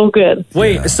 It's so good.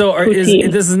 Wait, so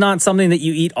Poutine. this is not something that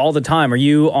you eat all the time? Are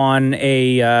you on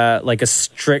a like a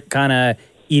strict kind of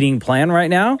eating plan right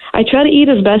now? I try to eat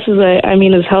as best as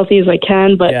as healthy as I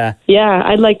can, but yeah,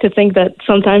 I'd like to think that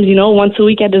sometimes, once a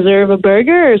week I deserve a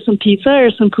burger or some pizza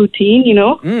or some poutine,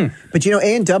 But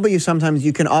A&W sometimes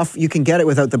you can get it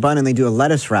without the bun, and they do a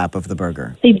lettuce wrap of the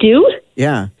burger. They do?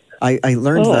 Yeah. I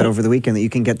learned that over the weekend, that you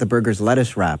can get the burgers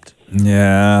lettuce wrapped.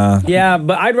 Yeah. Yeah,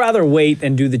 but I'd rather wait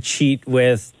and do the cheat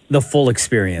with the full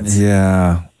experience.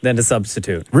 Yeah. Than to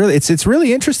substitute. Really, it's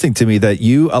really interesting to me that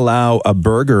you allow a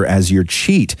burger as your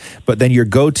cheat, but then your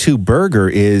go-to burger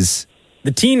is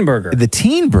the teen burger. The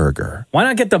teen burger. Why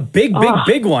not get the big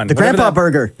one? The grandpa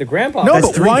burger. The grandpa. No,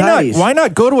 burger. but why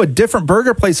not go to a different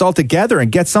burger place altogether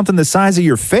and get something the size of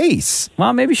your face?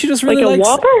 Well, maybe she just really Like a likes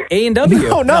Whopper? A&W.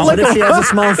 No, not like What if she has a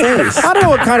small face? I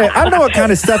don't know what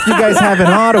kind of stuff you guys have in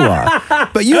Ottawa,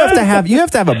 but you have to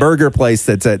have a burger place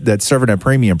that's serving a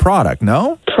premium product.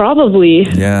 No, probably.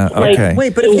 Yeah. Like, Okay.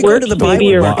 Wait, but if you go to the maybe,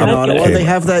 Bible or Walk in what? Ottawa, Okay. they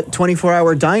have that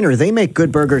 24-hour diner. They make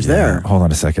good burgers there. Hold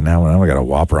on a second. Now I got a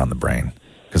Whopper on the brain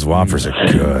because Whoppers are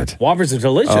good. Whoppers are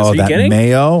delicious. Oh, Are you that kidding?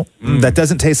 mayo? That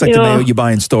doesn't taste like the Yeah. mayo you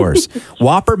buy in stores.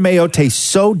 Whopper mayo tastes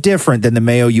so different than the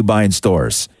mayo you buy in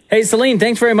stores. Hey, Celine,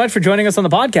 thanks very much for joining us on the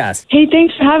podcast. Hey,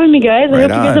 thanks for having me, guys. I Right hope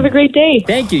you guys on. have a great day.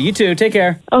 Thank you. You too. Take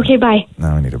care. Okay, bye.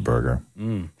 Now I need a burger.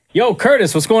 Yo,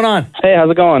 Curtis, what's going on? Hey,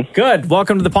 how's it going? Good.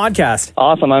 Welcome to the podcast.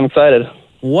 Awesome. I'm excited.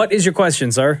 What is your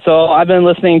question, sir? So I've been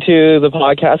listening to the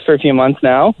podcast for a few months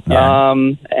now,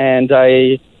 and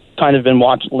I kind of been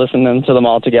listening to them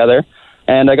all together.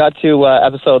 And I got to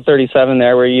episode 37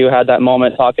 there, where you had that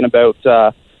moment talking about,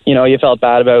 you felt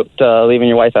bad about leaving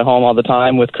your wife at home all the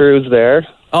time with Cruz there.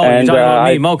 Oh, and, you're talking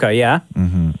about me, Mocha, yeah?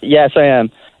 Yes, I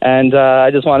am. And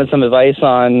I just wanted some advice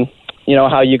on,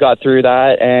 how you got through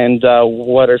that, and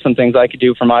what are some things I could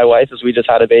do for my wife, as we just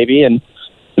had a baby, and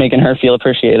making her feel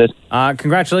appreciated.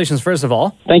 Congratulations, first of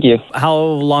all. Thank you. How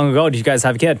long ago did you guys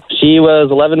have a kid? She was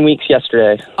 11 weeks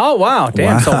yesterday. Oh, wow.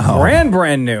 Damn, so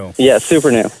brand new. Yeah,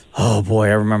 super new. Oh, boy,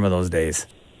 I remember those days.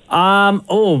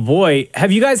 Oh, boy.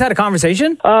 Have you guys had a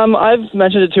conversation? I've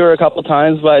mentioned it to her a couple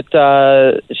times, but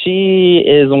she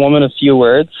is a woman of few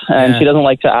words, and she doesn't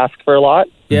like to ask for a lot.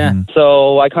 Yeah.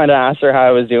 So I kind of asked her how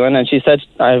I was doing, and she said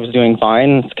I was doing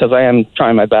fine, because I am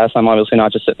trying my best. I'm obviously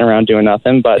not just sitting around doing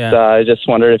nothing, but I just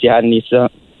wondered if you had any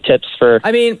tips for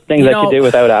things I could do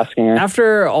without asking her.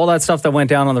 After all that stuff that went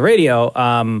down on the radio,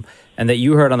 and that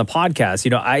you heard on the podcast,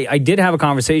 I did have a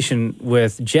conversation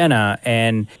with Jenna,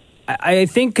 and I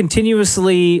think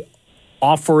continuously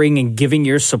offering and giving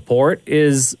your support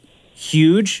is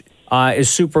huge, is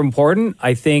super important.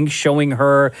 I think showing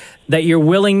her that you're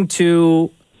willing to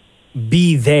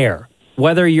be there,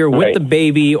 whether you're with the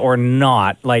baby or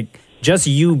not, like just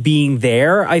you being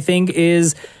there, I think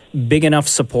is big enough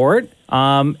support.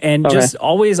 And just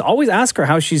always ask her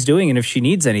how she's doing and if she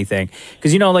needs anything.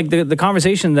 Because, like the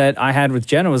conversation that I had with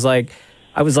Jenna was like,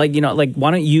 I was like,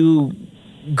 why don't you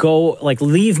go,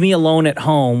 leave me alone at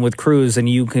home with Cruz and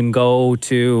you can go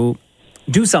to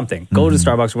do something, go to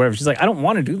Starbucks or whatever. She's like, I don't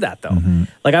want to do that though.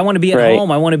 Like, I want to be at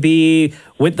home. I want to be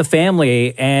with the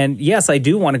family. And yes, I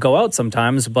do want to go out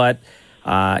sometimes, but,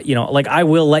 I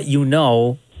will let you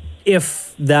know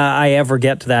if I ever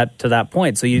get to that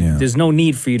point. So there's no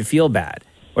need for you to feel bad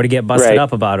or to get busted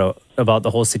up about the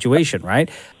whole situation, right?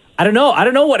 I don't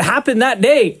know what happened that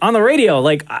day on the radio.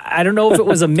 Like, I don't know if it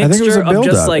was a mixture of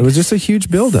just like... It was just a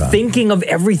huge buildup. Thinking of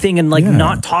everything and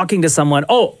not talking to someone.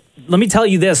 Oh, let me tell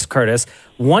you this, Curtis.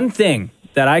 One thing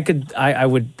that I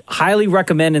would highly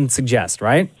recommend and suggest,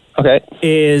 right? Okay.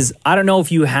 Is, I don't know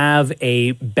if you have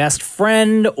a best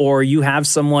friend or you have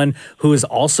someone who is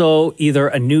also either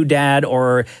a new dad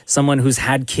or someone who's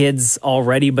had kids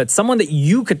already, but someone that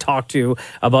you could talk to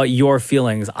about your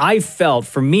feelings. I felt,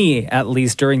 for me at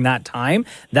least during that time,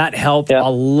 that helped a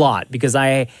lot because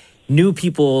I knew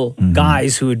people,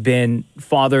 guys who had been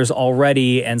fathers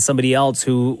already and somebody else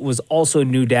who was also a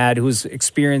new dad who was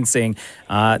experiencing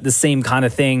the same kind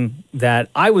of thing that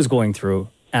I was going through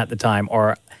at the time,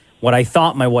 or what I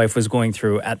thought my wife was going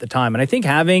through at the time. And I think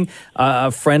having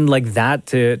a friend like that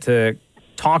to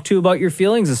talk to about your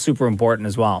feelings is super important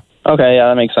as well. Okay, yeah,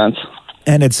 that makes sense.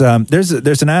 And it's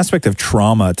there's an aspect of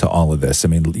trauma to all of this. I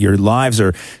mean, your lives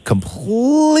are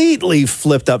completely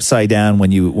flipped upside down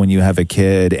when you have a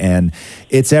kid, and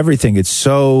it's everything. It's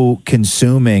so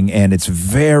consuming and it's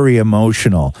very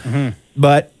emotional.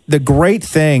 But the great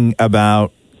thing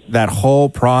about that whole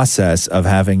process of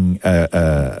having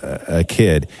a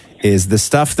kid is the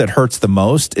stuff that hurts the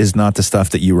most is not the stuff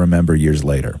that you remember years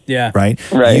later. Yeah. Right?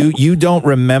 You don't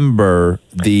remember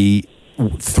the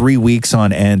 3 weeks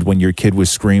on end when your kid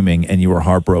was screaming and you were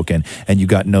heartbroken and you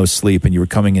got no sleep and you were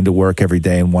coming into work every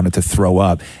day and wanted to throw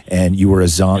up and you were a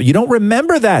zombie. You don't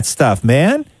remember that stuff,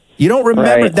 man. You don't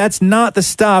remember. That's not the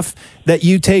stuff that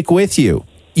you take with you.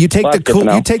 You take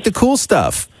the cool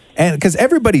stuff. And because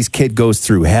everybody's kid goes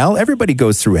through hell, everybody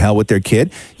goes through hell with their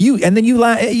kid.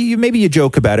 Maybe you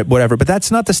joke about it, whatever. But that's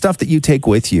not the stuff that you take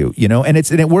with you, And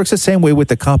it works the same way with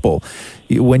the couple.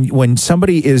 When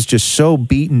somebody is just so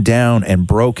beaten down and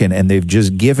broken, and they've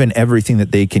just given everything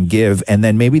that they can give, and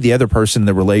then maybe the other person in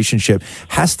the relationship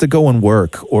has to go and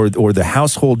work, or the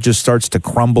household just starts to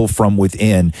crumble from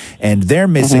within, and they're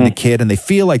missing the kid, and they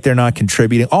feel like they're not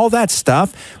contributing. All that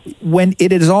stuff, when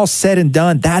it is all said and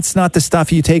done, that's not the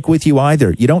stuff you take with you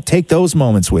either. You don't take those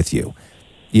moments with you.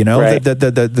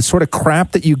 The sort of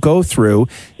crap that you go through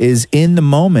is in the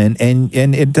moment, and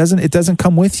it doesn't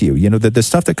come with you. The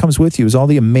stuff that comes with you is all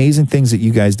the amazing things that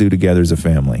you guys do together as a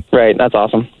family. Right. That's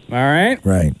awesome. All right.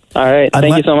 Right. All right.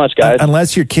 Thank you so much, guys.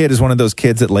 Unless your kid is one of those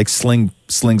kids that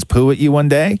slings poo at you one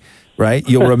day, right?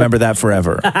 You'll remember that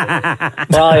forever.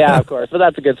 Well, yeah, of course. But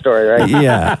that's a good story, right?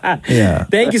 Yeah.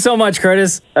 Thank you so much,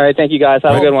 Curtis. All right. Thank you, guys.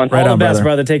 Have a good one. All the best,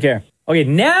 brother. Take care. Okay,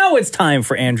 now it's time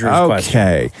for Andrew's question.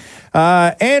 Okay.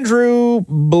 Andrew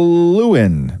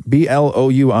Blouin,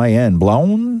 Blouin,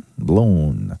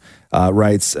 Blown,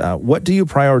 writes, what do you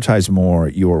prioritize more,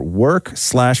 your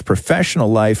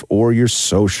work/professional life or your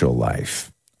social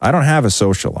life? I don't have a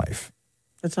social life.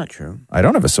 That's not true. I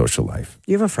don't have a social life.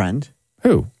 You have a friend.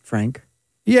 Who? Frank.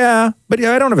 Yeah, but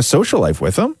I don't have a social life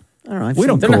with him. I don't know. We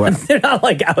don't go out. They're not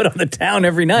like out on the town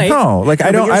every night. No,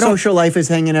 Your social life is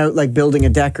hanging out, like building a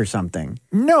deck or something.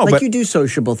 No, but but you do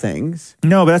sociable things.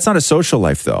 No, but that's not a social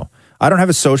life, though. I don't have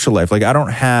a social life. Like, I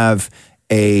don't have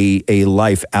a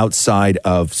life outside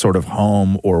of sort of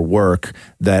home or work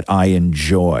that I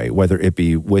enjoy, whether it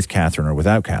be with Catherine or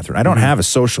without Catherine. I don't have a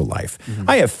social life.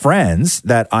 I have friends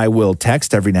that I will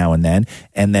text every now and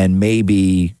then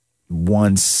maybe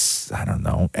once, I don't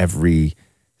know, every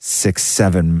 6,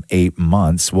 7, 8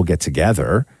 months we'll get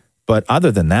together. But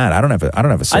other than that, I don't have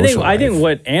a social life. I think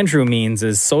what Andrew means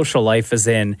is social life is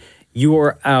in you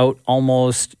are out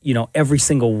almost, every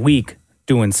single week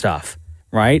doing stuff,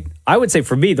 right? I would say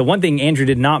for me, the one thing Andrew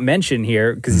did not mention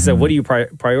here, because he said, what do you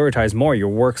prioritize more, your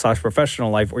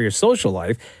work/professional life or your social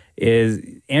life, is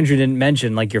Andrew didn't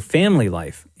mention like your family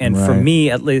life. And for me,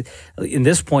 at least in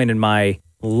this point in my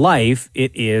life,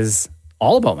 it is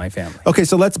all about my family. Okay,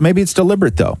 so maybe it's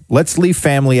deliberate though. Let's leave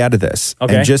family out of this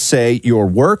and just say your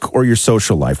work or your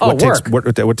social life. What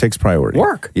takes priority?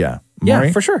 Work. Yeah. Yeah,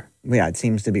 Maury? for sure. Yeah, it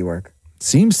seems to be work.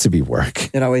 Seems to be work.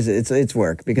 It always it's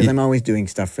work because I'm always doing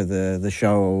stuff for the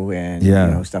show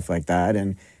and stuff like that,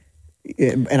 and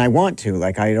I want to,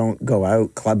 like, I don't go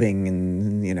out clubbing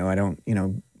and I don't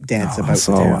dance about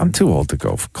the town. I'm too old to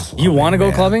go clubbing. You want to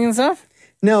go clubbing and stuff?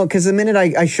 No, because the minute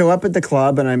I show up at the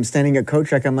club and I'm standing at coat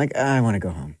check, I'm like, I want to go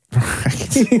home.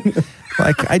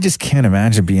 Like, I just can't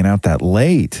imagine being out that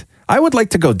late. I would like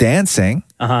to go dancing.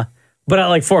 But at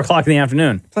like 4 o'clock in the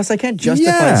afternoon. Plus, I can't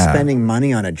justify spending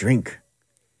money on a drink.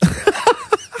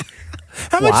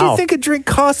 How much do you think a drink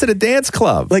costs at a dance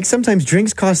club? Like sometimes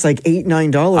drinks cost like $8,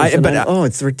 $9.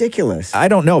 It's ridiculous. I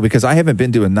don't know because I haven't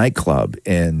been to a nightclub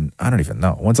in, I don't even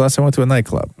know. When's the last time I went to a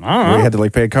nightclub? I don't know. We had to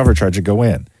like pay a cover charge to go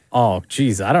in. Oh,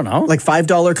 geez. I don't know. Like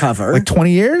 $5 cover. Like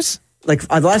 20 years? Like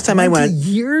the last time I went.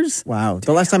 Years? Wow.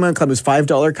 The last time I went to club was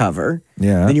 $5 cover.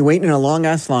 Yeah. Then you wait in a long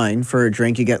ass line for a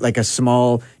drink. You get like a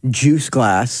small juice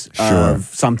glass of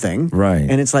something. Right.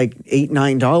 And it's like $8,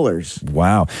 $9.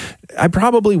 Wow. I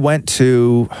probably went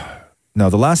to, no,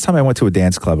 the last time I went to a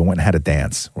dance club, I went and had a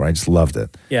dance where I just loved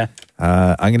it. Yeah.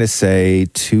 I'm going to say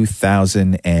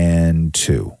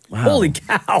 2002. Wow. Holy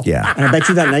cow. Yeah. And I bet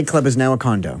you that nightclub is now a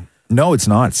condo. No, it's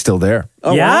not. It's still there.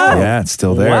 Oh, Yeah? wow. Yeah, it's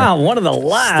still there. Wow, one of the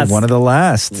last. One of the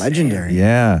last. Legendary.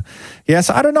 Yeah. Yes,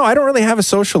 I don't know. I don't really have a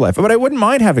social life, but I wouldn't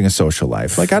mind having a social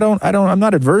life. Like I'm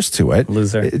not adverse to it.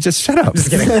 Loser. Just shut up. Just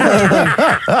kidding.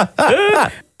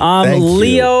 Thank you.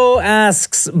 Leo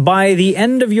asks, by the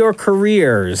end of your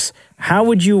careers, how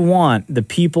would you want the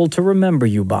people to remember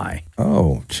you by?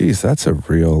 Oh, geez, that's a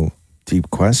real deep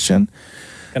question.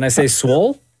 Can I say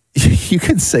swole? You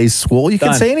can say swole. You can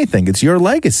Done. say anything. It's your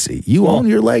legacy. You own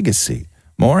your legacy.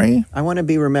 Maury? I want to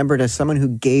be remembered as someone who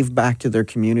gave back to their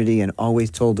community and always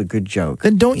told a good joke.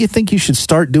 Then don't you think you should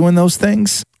start doing those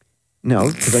things? No,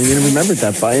 because I'm going to remember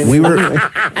that by it.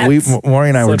 Maury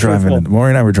and I So were driving. truthful.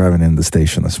 Maury and I were driving in the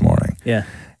station this morning. Yeah.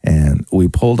 And we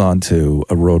pulled onto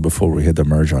a road before we had to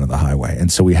merge onto the highway. And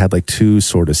so we had like two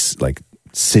sort of like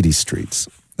city streets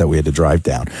that we had to drive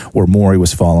down where Maury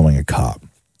was following a cop.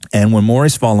 And when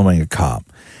Maury's following a cop,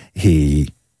 he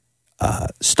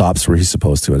stops where he's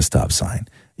supposed to at a stop sign,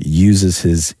 uses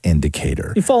his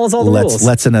indicator. He follows all the rules.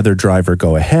 Lets another driver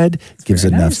go ahead, gives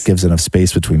enough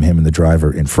space between him and the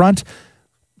driver in front,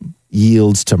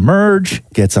 yields to merge,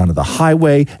 gets onto the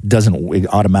highway, doesn't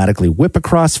automatically whip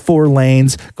across 4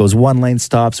 lanes, goes 1 lane,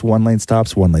 stops, 1 lane,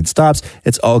 stops, 1 lane, stops.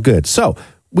 It's all good. So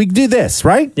we do this,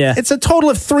 right? Yeah. It's a total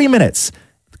of 3 minutes.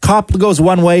 Cop goes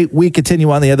one way, we continue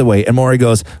on the other way. And Maury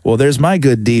goes, well, there's my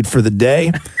good deed for the day.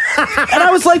 And I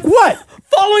was like, what?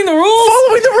 Following the rules?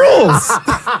 Following the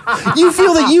rules. You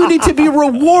feel that you need to be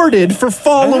rewarded for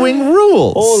following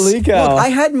rules. Holy cow. Look, I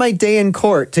had my day in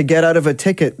court to get out of a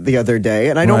ticket the other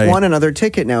day, and I don't Right. want another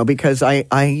ticket now because I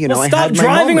Well, I stop had my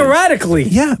driving moment. erratically.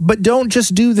 Yeah, but don't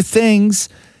just do the things.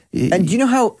 And do you know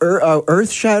how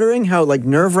earth-shattering, how like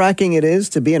nerve-wracking it is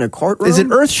to be in a courtroom? Is it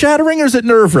earth-shattering or is it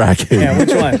nerve-wracking? Yeah,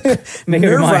 which one? Make up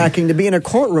your mind. nerve-wracking to be in a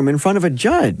courtroom in front of a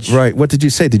judge? Right. What did you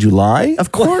say? Did you lie?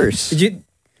 Of course. Did you?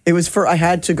 It was for I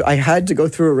had to go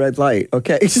through a red light.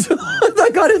 Okay, so I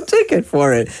got a ticket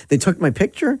for it. They took my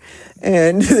picture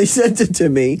and they sent it to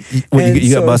me. When And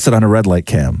you got so- busted on a red light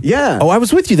cam. Yeah. Oh, I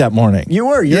was with you that morning. You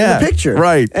were. You're in the picture.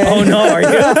 Right. Oh, no, are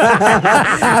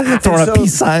you? Throwing up so-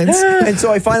 peace signs. And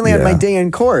so I finally had Yeah. my day in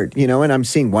court, and I'm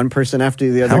seeing one person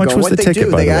after the other. How much going, was what the they ticket,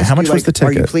 do, by they the way? ask How much you, was the like,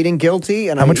 Are you ticket? pleading guilty?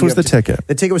 And How much was the ticket?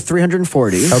 The ticket was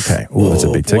 $340. Okay. Ooh, that's a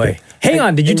big Boy. ticket. Hang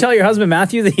on. Did you tell your husband,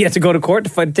 Matthew, that he had to go to court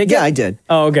to fight a ticket? Yeah, I did.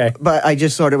 Oh, okay. But I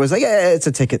just sort of was like, yeah, it's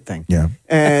a ticket thing. Yeah.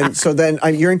 And so then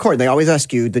you're in court. They always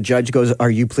ask you, the judge goes, are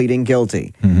you pleading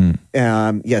guilty?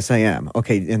 Mm-hmm. Yes, I am.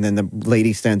 Okay. And then the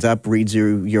lady stands up, reads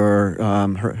you your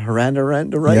Miranda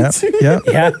rights. Yeah.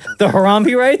 Yeah. The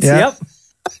Harambe rights? Yeah. Yep.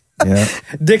 Yeah.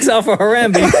 Dicks out for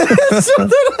Harambe. So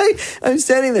then I'm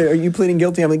standing there. Are you pleading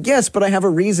guilty? I'm like, yes, but I have a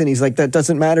reason. He's like, that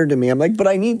doesn't matter to me. I'm like, but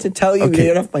I need to tell you to Okay. get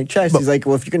it off my chest. He's like,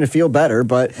 well, if you're going to feel better,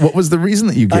 but What was the reason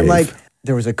that you gave? I'm like,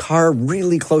 there was a car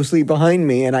really closely behind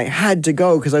me, and I had to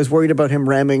go because I was worried about him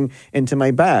ramming into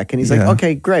my back. And he's like, Yeah.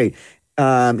 okay, great.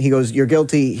 He goes, you're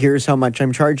guilty. Here's how much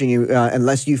I'm charging you,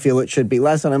 unless you feel it should be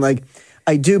less. And I'm like,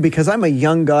 I do, because I'm a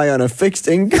young guy on a fixed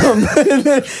income.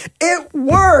 It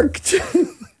worked.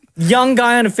 Young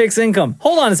guy on a fixed income.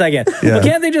 Hold on a second. Yeah. But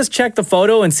can't they just check the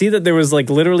photo and see that there was like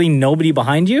literally nobody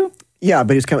behind you? Yeah,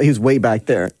 but he was way back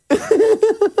there.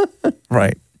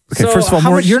 right. Okay, So first of all, how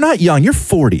Maury, much- you're not young. You're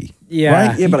 40. Yeah.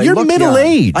 Right? Yeah, but I you're look middle young.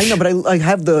 aged. I know, but I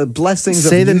have the blessings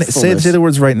Say of the youthfulness. say the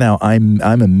words right now. I'm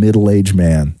a middle aged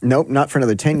man. Nope, not for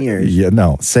another 10 years. Yeah,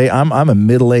 no. Say I'm a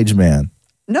middle aged man.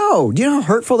 No, do you know how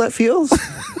hurtful that feels?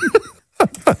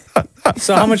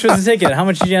 So how much was the ticket? How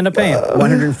much did you end up paying?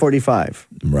 $145.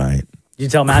 Right. Did you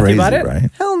tell Matthew Crazy, about it?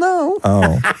 right? Hell no.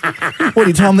 Oh. What, do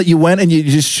you tell him that you went and you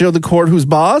just showed the court who's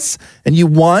boss and you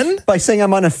won? By saying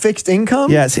I'm on a fixed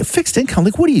income? Yeah, it's a fixed income.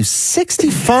 Like, what are you,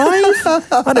 65?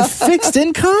 On a fixed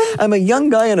income? I'm a young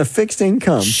guy on a fixed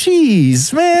income.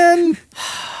 Jeez, man.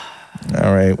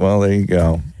 All right, well, there you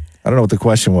go. I don't know what the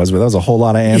question was, but that was a whole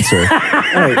lot of answer.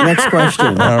 All right, next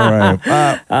question. All right.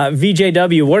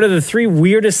 VJW, what are the 3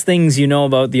 weirdest things you know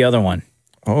about the other one?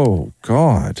 Oh,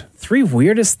 God. 3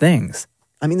 weirdest things.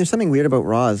 I mean, there's something weird about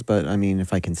Roz, but I mean,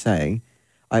 if I can say,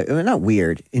 not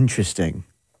weird, interesting.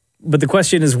 But the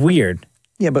question is weird.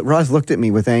 Yeah, but Roz looked at me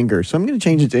with anger, so I'm going to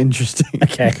change it to interesting.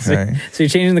 Okay. So you're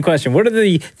changing the question. What are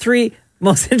the 3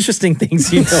 most interesting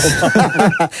things you know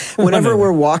about? Whenever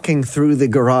we're walking through the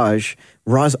garage,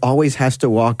 Roz always has to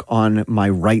walk on my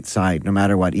right side, no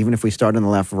matter what. Even if we start on the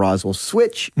left, Roz will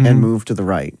switch and move to the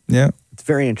right. Yeah. It's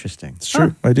very interesting. It's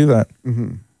true. I do that.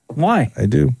 Why? I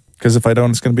do. Because if I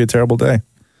don't, it's going to be a terrible day.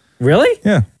 Really?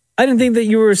 Yeah. I didn't think that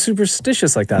you were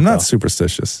superstitious like that. I'm not though.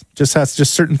 superstitious.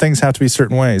 Just certain things have to be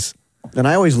certain ways. And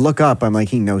I always look up. I'm like,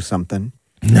 he knows something.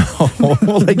 No,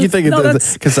 like you think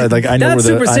because I know that's where the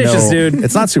superstitious, dude.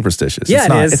 It's not superstitious. Yeah, it's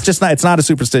not. it is. It's just not. It's not a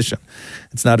superstition.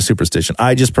 It's not a superstition.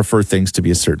 I just prefer things to be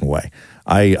a certain way.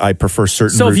 I prefer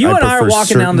certain. So if you and I are prefer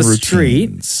walking down the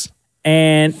routines. street,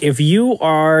 and if you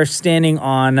are standing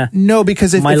on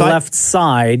because if my I- left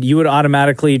side, you would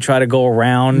automatically try to go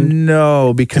around.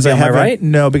 No, because Am I haven't. right?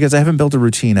 No, because I haven't built a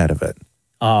routine out of it.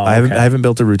 Oh, I okay. haven't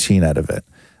built a routine out of it.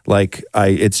 Like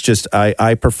I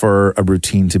prefer a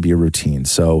routine to be a routine.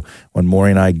 So when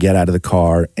Maury and I get out of the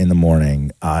car in the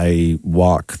morning, I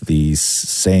walk the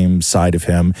same side of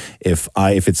him. If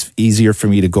it's easier for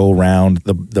me to go around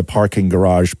the parking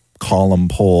garage column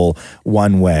pole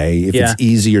one way, if it's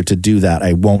easier to do that,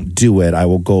 I won't do it. I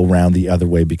will go around the other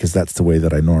way because that's the way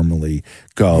that I normally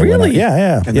go. Really?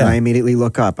 Yeah. And then I immediately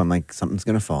look up. I'm like, something's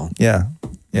going to fall. Yeah.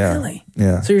 Really?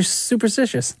 Yeah. So you're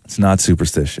superstitious. It's not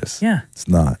superstitious. Yeah. It's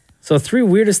not. So 3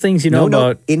 weirdest things you know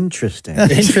about. Interesting.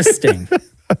 Interesting.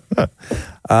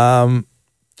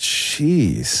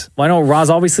 Jeez. Well, I know Roz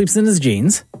always sleeps in his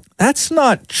jeans. That's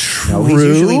not true. No, he's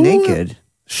usually naked.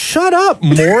 Shut up,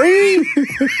 Maury.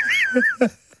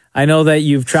 I know that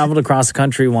you've traveled across the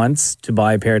country once to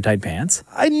buy a pair of tight pants.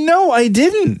 I know I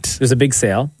didn't. There's a big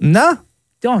sale. Nah.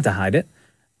 Don't have to hide it.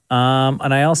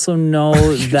 And I also know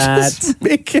that Just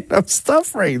making up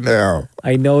stuff right now.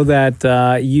 I know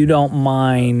that you don't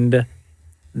mind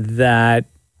that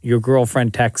your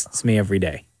girlfriend texts me every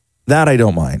day. That I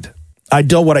don't mind.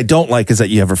 What I don't like is that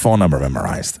you have her phone number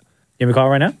memorized. You have a call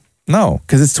right now? No,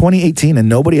 because it's 2018 and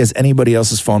nobody has anybody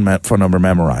else's phone number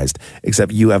memorized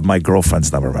except you have my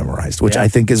girlfriend's number memorized, which I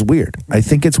think is weird. I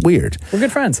think it's weird. We're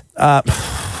good friends. I'm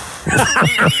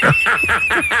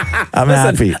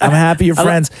happy you're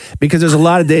friends because there's a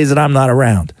lot of days that I'm not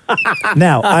around.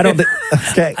 Now, I don't think.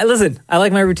 Okay. Listen, I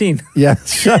like my routine. Yeah,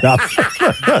 shut up.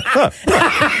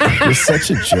 You're such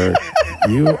a jerk.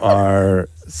 You are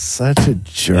such a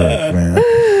jerk, man.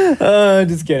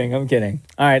 Just kidding. I'm kidding.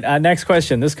 All right. Next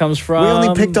question. This comes from. We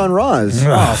only picked on Roz.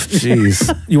 Oh,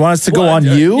 jeez. You want us to go on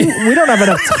you? We don't have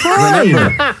enough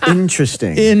time.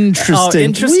 Interesting. Interesting. Oh,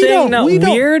 interesting, not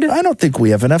weird? I don't think we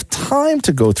have enough time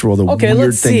to go through all the Okay, weird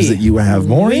let's things see. that you have,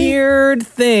 Maury. Weird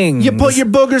things. You put your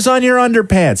boogers on your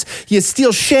underpants. You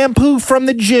steal shampoo from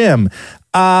the gym.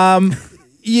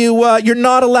 You're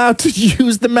not allowed to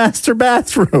use the master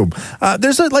bathroom.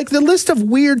 There's the list of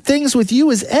weird things with you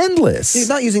is endless. He's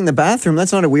not using the bathroom.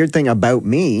 That's not a weird thing about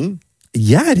me.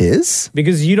 Yeah, it is.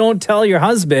 Because you don't tell your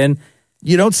husband.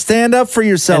 You don't stand up for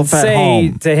yourself and at say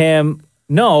home. to him,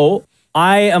 no,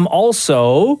 I am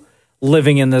also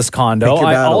living in this condo. Pick your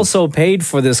I battles. also paid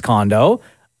for this condo.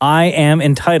 I am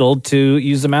entitled to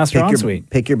use the master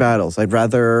ensuite. Pick your battles. I'd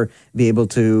rather be able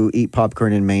to eat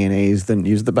popcorn and mayonnaise than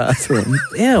use the bathroom.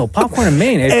 Ew, popcorn and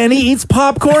mayonnaise. And he eats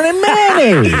popcorn and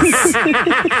mayonnaise.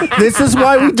 This is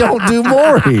why we don't do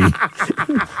Maury.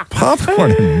 Popcorn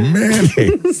and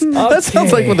mayonnaise. That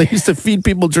sounds like when they used to feed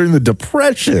people during the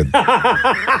Depression.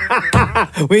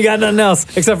 We got nothing else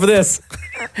except for this.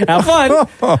 Have fun.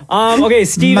 Okay,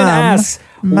 Steven asks,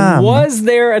 Mom. was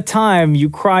there a time you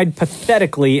cried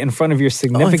pathetically in front of your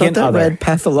significant I thought that other? read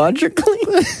pathologically.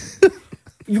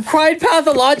 You cried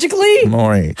pathologically?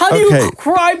 Maury. How do you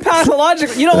cry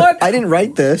pathologically? You know what? I didn't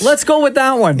write this. Let's go with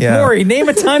that one. Yeah. Maury, name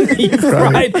a time that you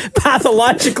cried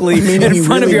pathologically in you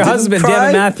front of really your didn't husband, cry? Dan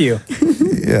and Matthew.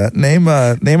 Yeah, name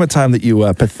a time that you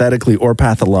pathetically or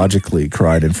pathologically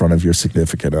cried in front of your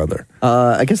significant other.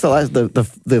 I guess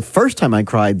the first time I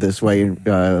cried this way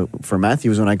for Matthew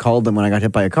was when I called him when I got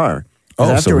hit by a car. 'Cause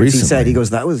Oh, so afterwards he said,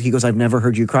 recently. he goes, I've never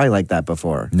heard you cry like that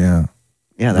before. Yeah.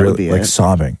 Yeah, that would be like it.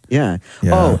 sobbing. Yeah.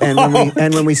 Yeah. Oh,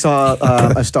 and when we saw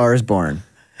A Star Is Born.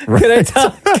 Can I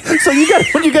tell? So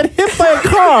when you got hit by a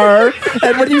car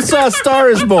and when you saw A Star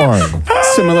Is Born.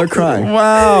 Similar cry.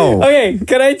 Wow. Okay,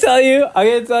 can I tell you? I'm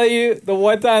going to tell you the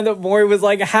one time that Maury was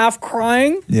like half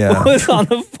crying. Yeah. Was on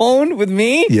the phone with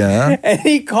me. Yeah. And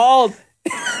he called.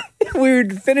 we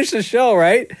would finish the show,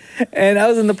 right? And I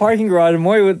was in the parking garage, and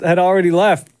Maury had already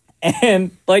left.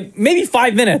 And like maybe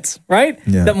 5 minutes, right?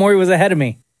 Yeah. That Maury was ahead of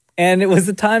me. And it was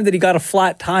the time that he got a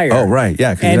flat tire. Oh, right.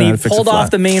 Yeah. 'cause And you he gotta fix a pulled off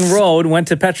flat. the main road, went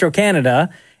to Petro-Canada,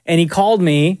 and he called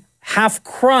me half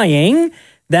crying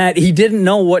that he didn't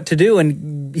know what to do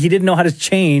and he didn't know how to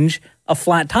change a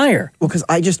flat tire. Well, because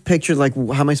I just pictured, like,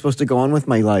 how am I supposed to go on with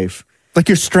my life? Like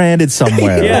you're stranded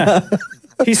somewhere. Yeah.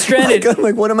 He's stranded. I'm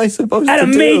like, what am I supposed At to a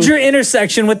do? major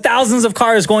intersection with thousands of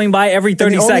cars going by every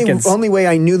 30 And the seconds. only way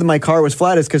I knew that my car was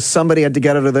flat is because somebody had to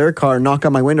get out of their car, knock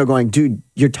on my window, going, "Dude,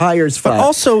 your tire's flat." But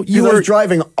also, you 'Cause I were was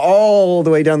driving all the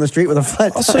way down the street with a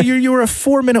flat Also, tire. you were a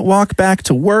 4-minute walk back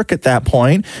to work at that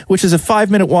point, which is a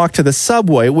 5-minute walk to the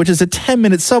subway, which is a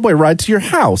 10-minute subway ride to your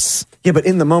house. Yeah, but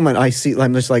in the moment, I'm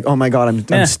just like, oh my God,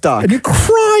 I'm stuck. And you're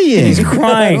crying. He's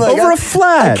crying. Like, over a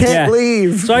flat. I can't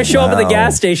leave. So I show up at the Wow.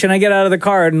 gas station, I get out of the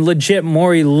car, and legit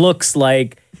Maury looks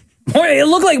like it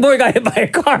looked like Maury got hit by a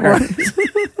car.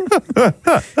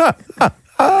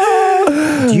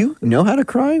 Do you know how to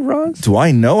cry, Roz? Do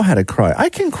I know how to cry? I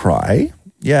can cry.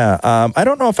 Yeah. I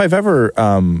don't know if I've ever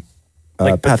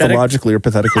Like pathetic? pathologically or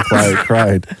pathetically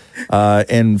cried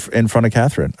in front of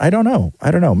Catherine. I don't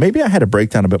know. Maybe I had a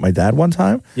breakdown about my dad one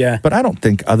time. Yeah. But I don't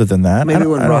think other than that. Maybe I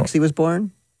don't- when I don't- Roxy was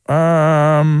born?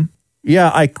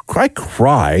 Yeah, I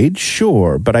cried,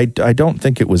 sure, but I don't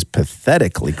think it was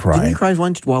pathetically Didn't crying. you cry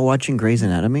once while watching Grey's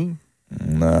Anatomy?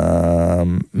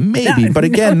 Maybe, but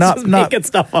again, not making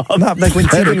stuff up. not Like when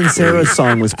Tegan pathetically. and Sarah's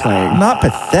song was playing. Not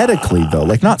pathetically though,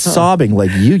 like not sobbing like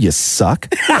you suck.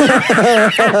 Man,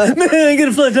 I get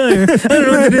a flat tire. I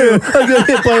don't know what to do. I got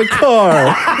hit by a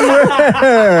car.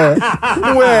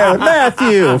 Where?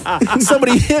 Matthew?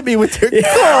 Somebody hit me with their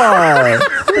car.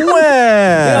 Where? You know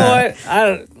what?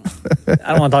 I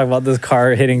don't want to talk about this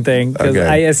car hitting thing because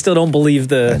Okay. I still don't believe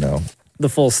the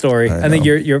full story. I think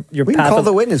you're We can call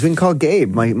the witness. We can call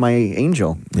Gabe, my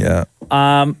angel. Yeah.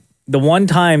 The one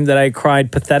time that I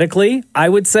cried pathetically, I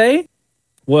would say,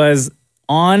 was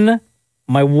on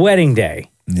my wedding day.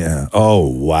 Yeah. Oh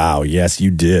wow. Yes, you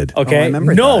did. Okay.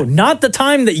 Not the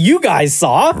time that you guys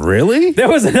saw. Really? There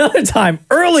was another time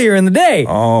earlier in the day.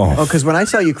 Oh. because when I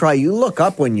saw you cry, you look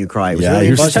up when you cry. It was Yeah, really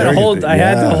you're impressive. I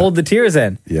had to hold the tears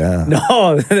in. Yeah.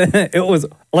 No, it was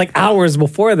like hours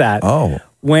before that. Oh.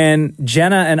 When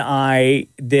Jenna and I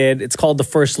did, it's called The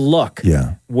First Look.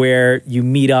 Yeah. Where you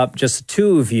meet up, just the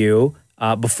two of you,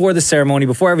 before the ceremony,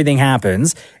 before everything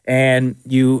happens, and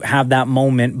you have that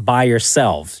moment by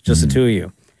yourselves, just the two of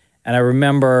you. And I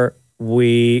remember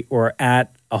we were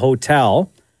at a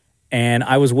hotel, and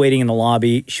I was waiting in the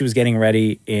lobby. She was getting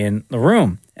ready in the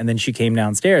room, and then she came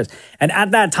downstairs. And at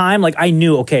that time, like, I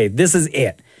knew, okay, this is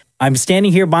it. I'm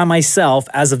standing here by myself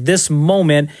as of this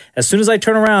moment. As soon as I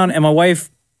turn around and my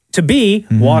wife-to-be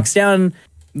walks down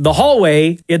the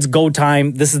hallway, it's go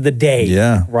time. This is the day.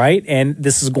 Yeah. Right? And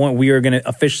we are going to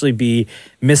officially be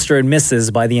Mr. and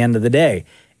Mrs. by the end of the day.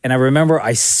 And I remember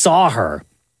I saw her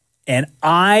and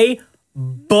I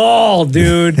bawled,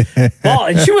 dude. Bawled.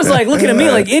 And she was like looking at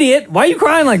me like, idiot, why are you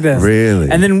crying like this?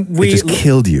 Really? And then we It just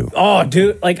killed you. Oh,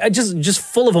 dude, like I just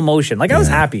full of emotion. Like I was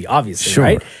happy, obviously, Sure.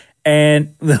 right?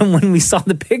 And then when we saw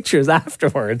the pictures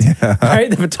afterwards,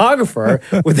 right, the photographer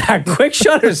with that quick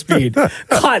shutter speed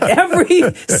caught every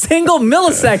single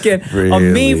millisecond of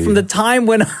me Really? from the time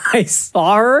when I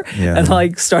saw her Yeah. and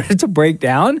like started to break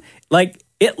down. Like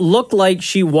it looked like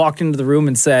she walked into the room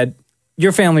and said,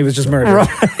 "Your family was just murdered."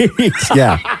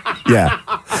 Yeah.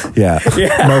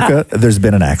 Mocha, there's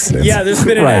been an accident. Yeah, there's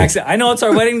been an Right. accident. I know it's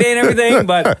our wedding day and everything,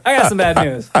 but I got some bad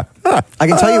news. I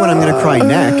can tell you when I'm going to cry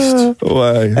next.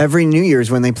 Why? Every New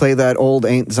Year's when they play that old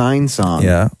Ain't Zine song,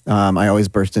 Yeah. I always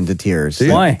burst into tears.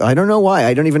 you? Why? I don't know why.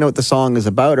 I don't even know what the song is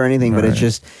about or anything, but it's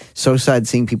just so sad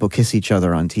seeing people kiss each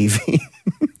other on TV.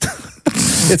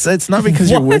 It's not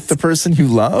because you're with the person you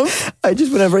love. I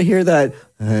just, whenever I hear that,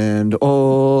 and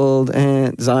old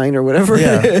Aunt Zine or whatever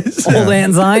Yeah. it is, Old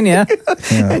Aunt Zine, yeah.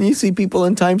 and you see people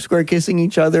in Times Square kissing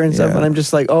each other and stuff, Yeah. and I'm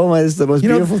just like, oh my, this is the most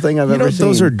beautiful thing I've ever seen.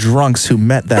 Those are drunks who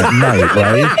met that night,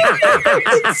 right?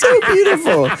 It's so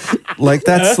beautiful. Like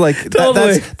that's like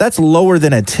Totally. that's lower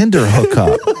than a Tinder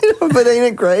hookup, But ain't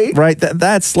it great? right?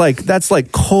 That's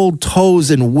like cold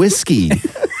toes and whiskey.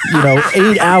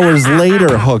 8 hours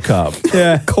later hookup.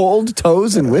 Yeah. Cold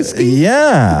toes and whiskey?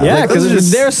 Yeah. Yeah, Like, because those are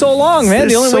it's there so long, man.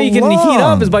 The they're only way you so can heat up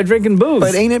long. is by drinking booze.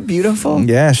 But ain't it beautiful?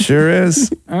 Yeah, sure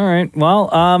is. All right. Well,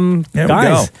 There we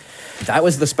guys. go. That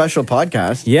was the special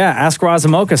podcast. Yeah, Ask Roz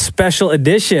and Mocha special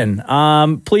edition.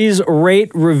 Please rate,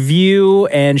 review,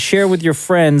 and share with your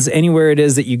friends anywhere it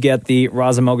is that you get the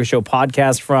Roz and Mocha Show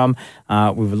podcast from.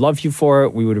 We would love you for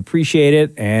it. We would appreciate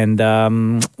it. And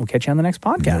we'll catch you on the next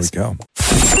podcast. There we go.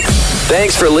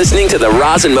 Thanks for listening to the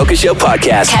Roz and Mocha Show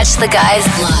podcast Catch the guys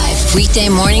live weekday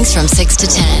mornings from 6 to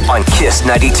 10. on Kiss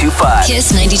 92.5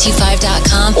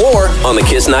 Kiss925.com. or on the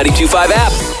Kiss 92.5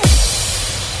 app.